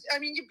asses. I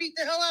mean, you beat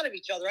the hell out of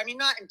each other. I mean,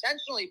 not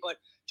intentionally, but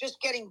just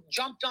getting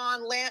jumped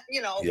on,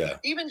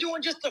 even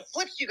doing just the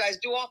flips you guys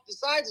do off the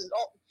sides and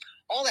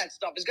all that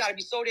stuff has got to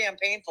be so damn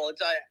painful.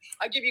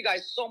 I give you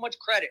guys so much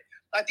credit.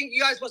 I think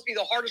you guys must be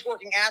the hardest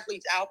working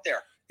athletes out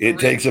there. It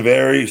takes a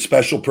very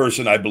special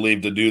person, I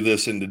believe, to do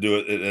this and to do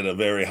it at a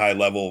very high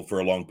level for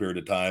a long period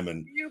of time.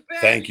 And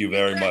thank you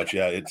very much.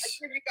 Yeah, I give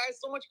you guys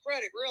so much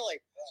credit, really.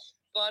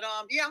 But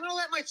I'm going to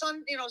let my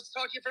son,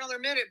 talk to you for another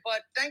minute.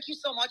 But thank you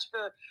so much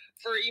for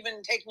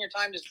even taking your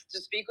time to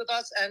speak with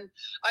us. And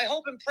I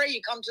hope and pray you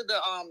come to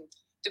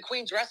the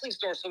Queen's Wrestling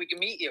Store so we can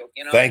meet you.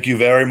 Thank you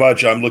very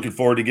much. I'm looking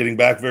forward to getting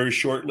back very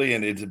shortly,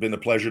 and it's been a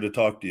pleasure to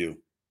talk to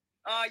you.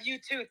 You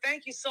too.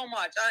 Thank you so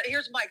much.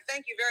 Here's Mike.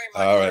 Thank you very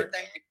much. All right. Sir.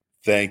 Thank you.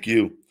 Thank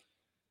you.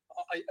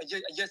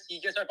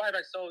 Yes, our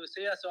Ryback. So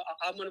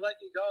I'm going to let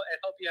you go and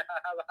hope you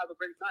have a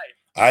great night.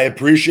 I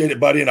appreciate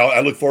it, buddy, and I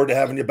look forward to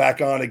having you back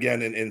on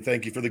again. And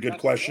thank you for the good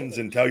questions.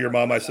 And tell your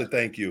mom I said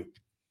thank you.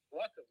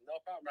 Welcome. No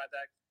problem,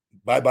 Ryback.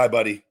 Bye-bye,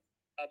 buddy.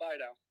 Bye-bye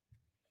now.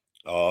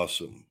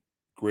 Awesome.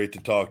 Great to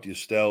talk to you,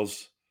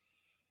 Stells.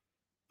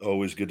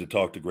 Always good to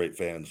talk to great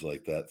fans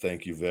like that.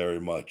 Thank you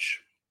very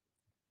much.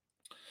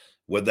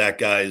 With that,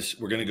 guys,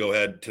 we're going to go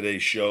ahead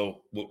today's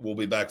show. We'll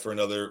be back for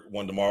another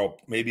one tomorrow,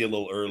 maybe a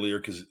little earlier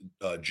because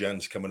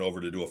Jen's coming over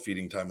to do a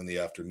feeding time in the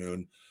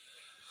afternoon.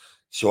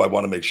 So I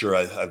want to make sure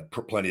I have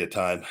plenty of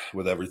time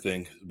with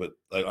everything, but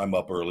I'm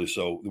up early.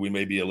 So we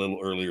may be a little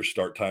earlier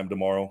start time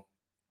tomorrow.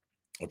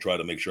 I'll try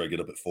to make sure I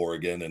get up at 4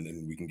 again,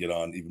 and we can get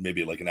on even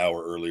maybe like an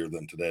hour earlier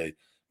than today.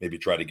 Maybe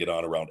try to get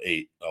on around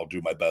 8. I'll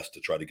do my best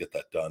to try to get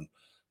that done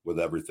with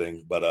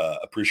everything. But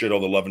appreciate all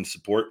the love and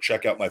support.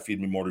 Check out my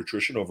Feed Me More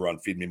Nutrition over on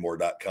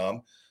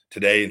feedmemore.com.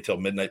 Today until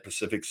midnight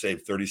Pacific,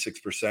 save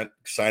 36%.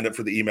 Sign up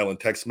for the email and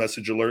text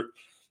message alert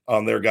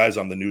on there, guys,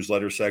 on the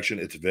newsletter section.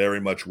 It's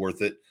very much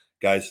worth it.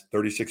 Guys,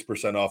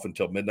 36% off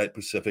until midnight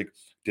Pacific.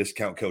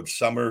 Discount code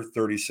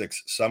SUMMER36,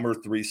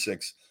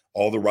 SUMMER36.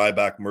 All the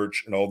Ryback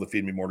merch and all the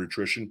Feed Me More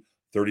Nutrition,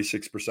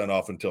 36%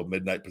 off until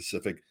midnight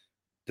Pacific.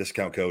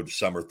 Discount code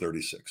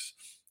SUMMER36.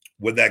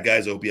 With that,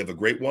 guys, I hope you have a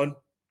great one.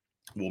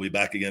 We'll be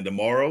back again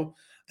tomorrow.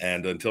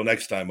 And until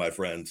next time, my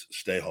friends,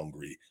 stay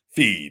hungry.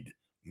 Feed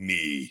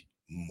me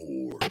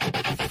more.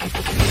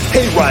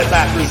 Hey,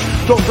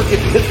 Rybackers, don't forget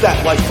to hit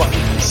that like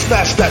button,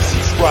 smash that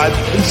subscribe,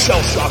 and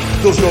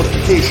ShellShocked those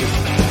notifications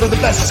for the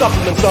best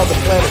supplements on the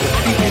planet with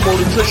Feed Me More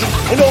Nutrition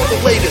and all the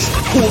latest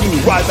cool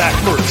new Ryback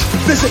merch.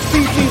 Visit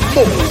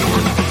feedmemore.com.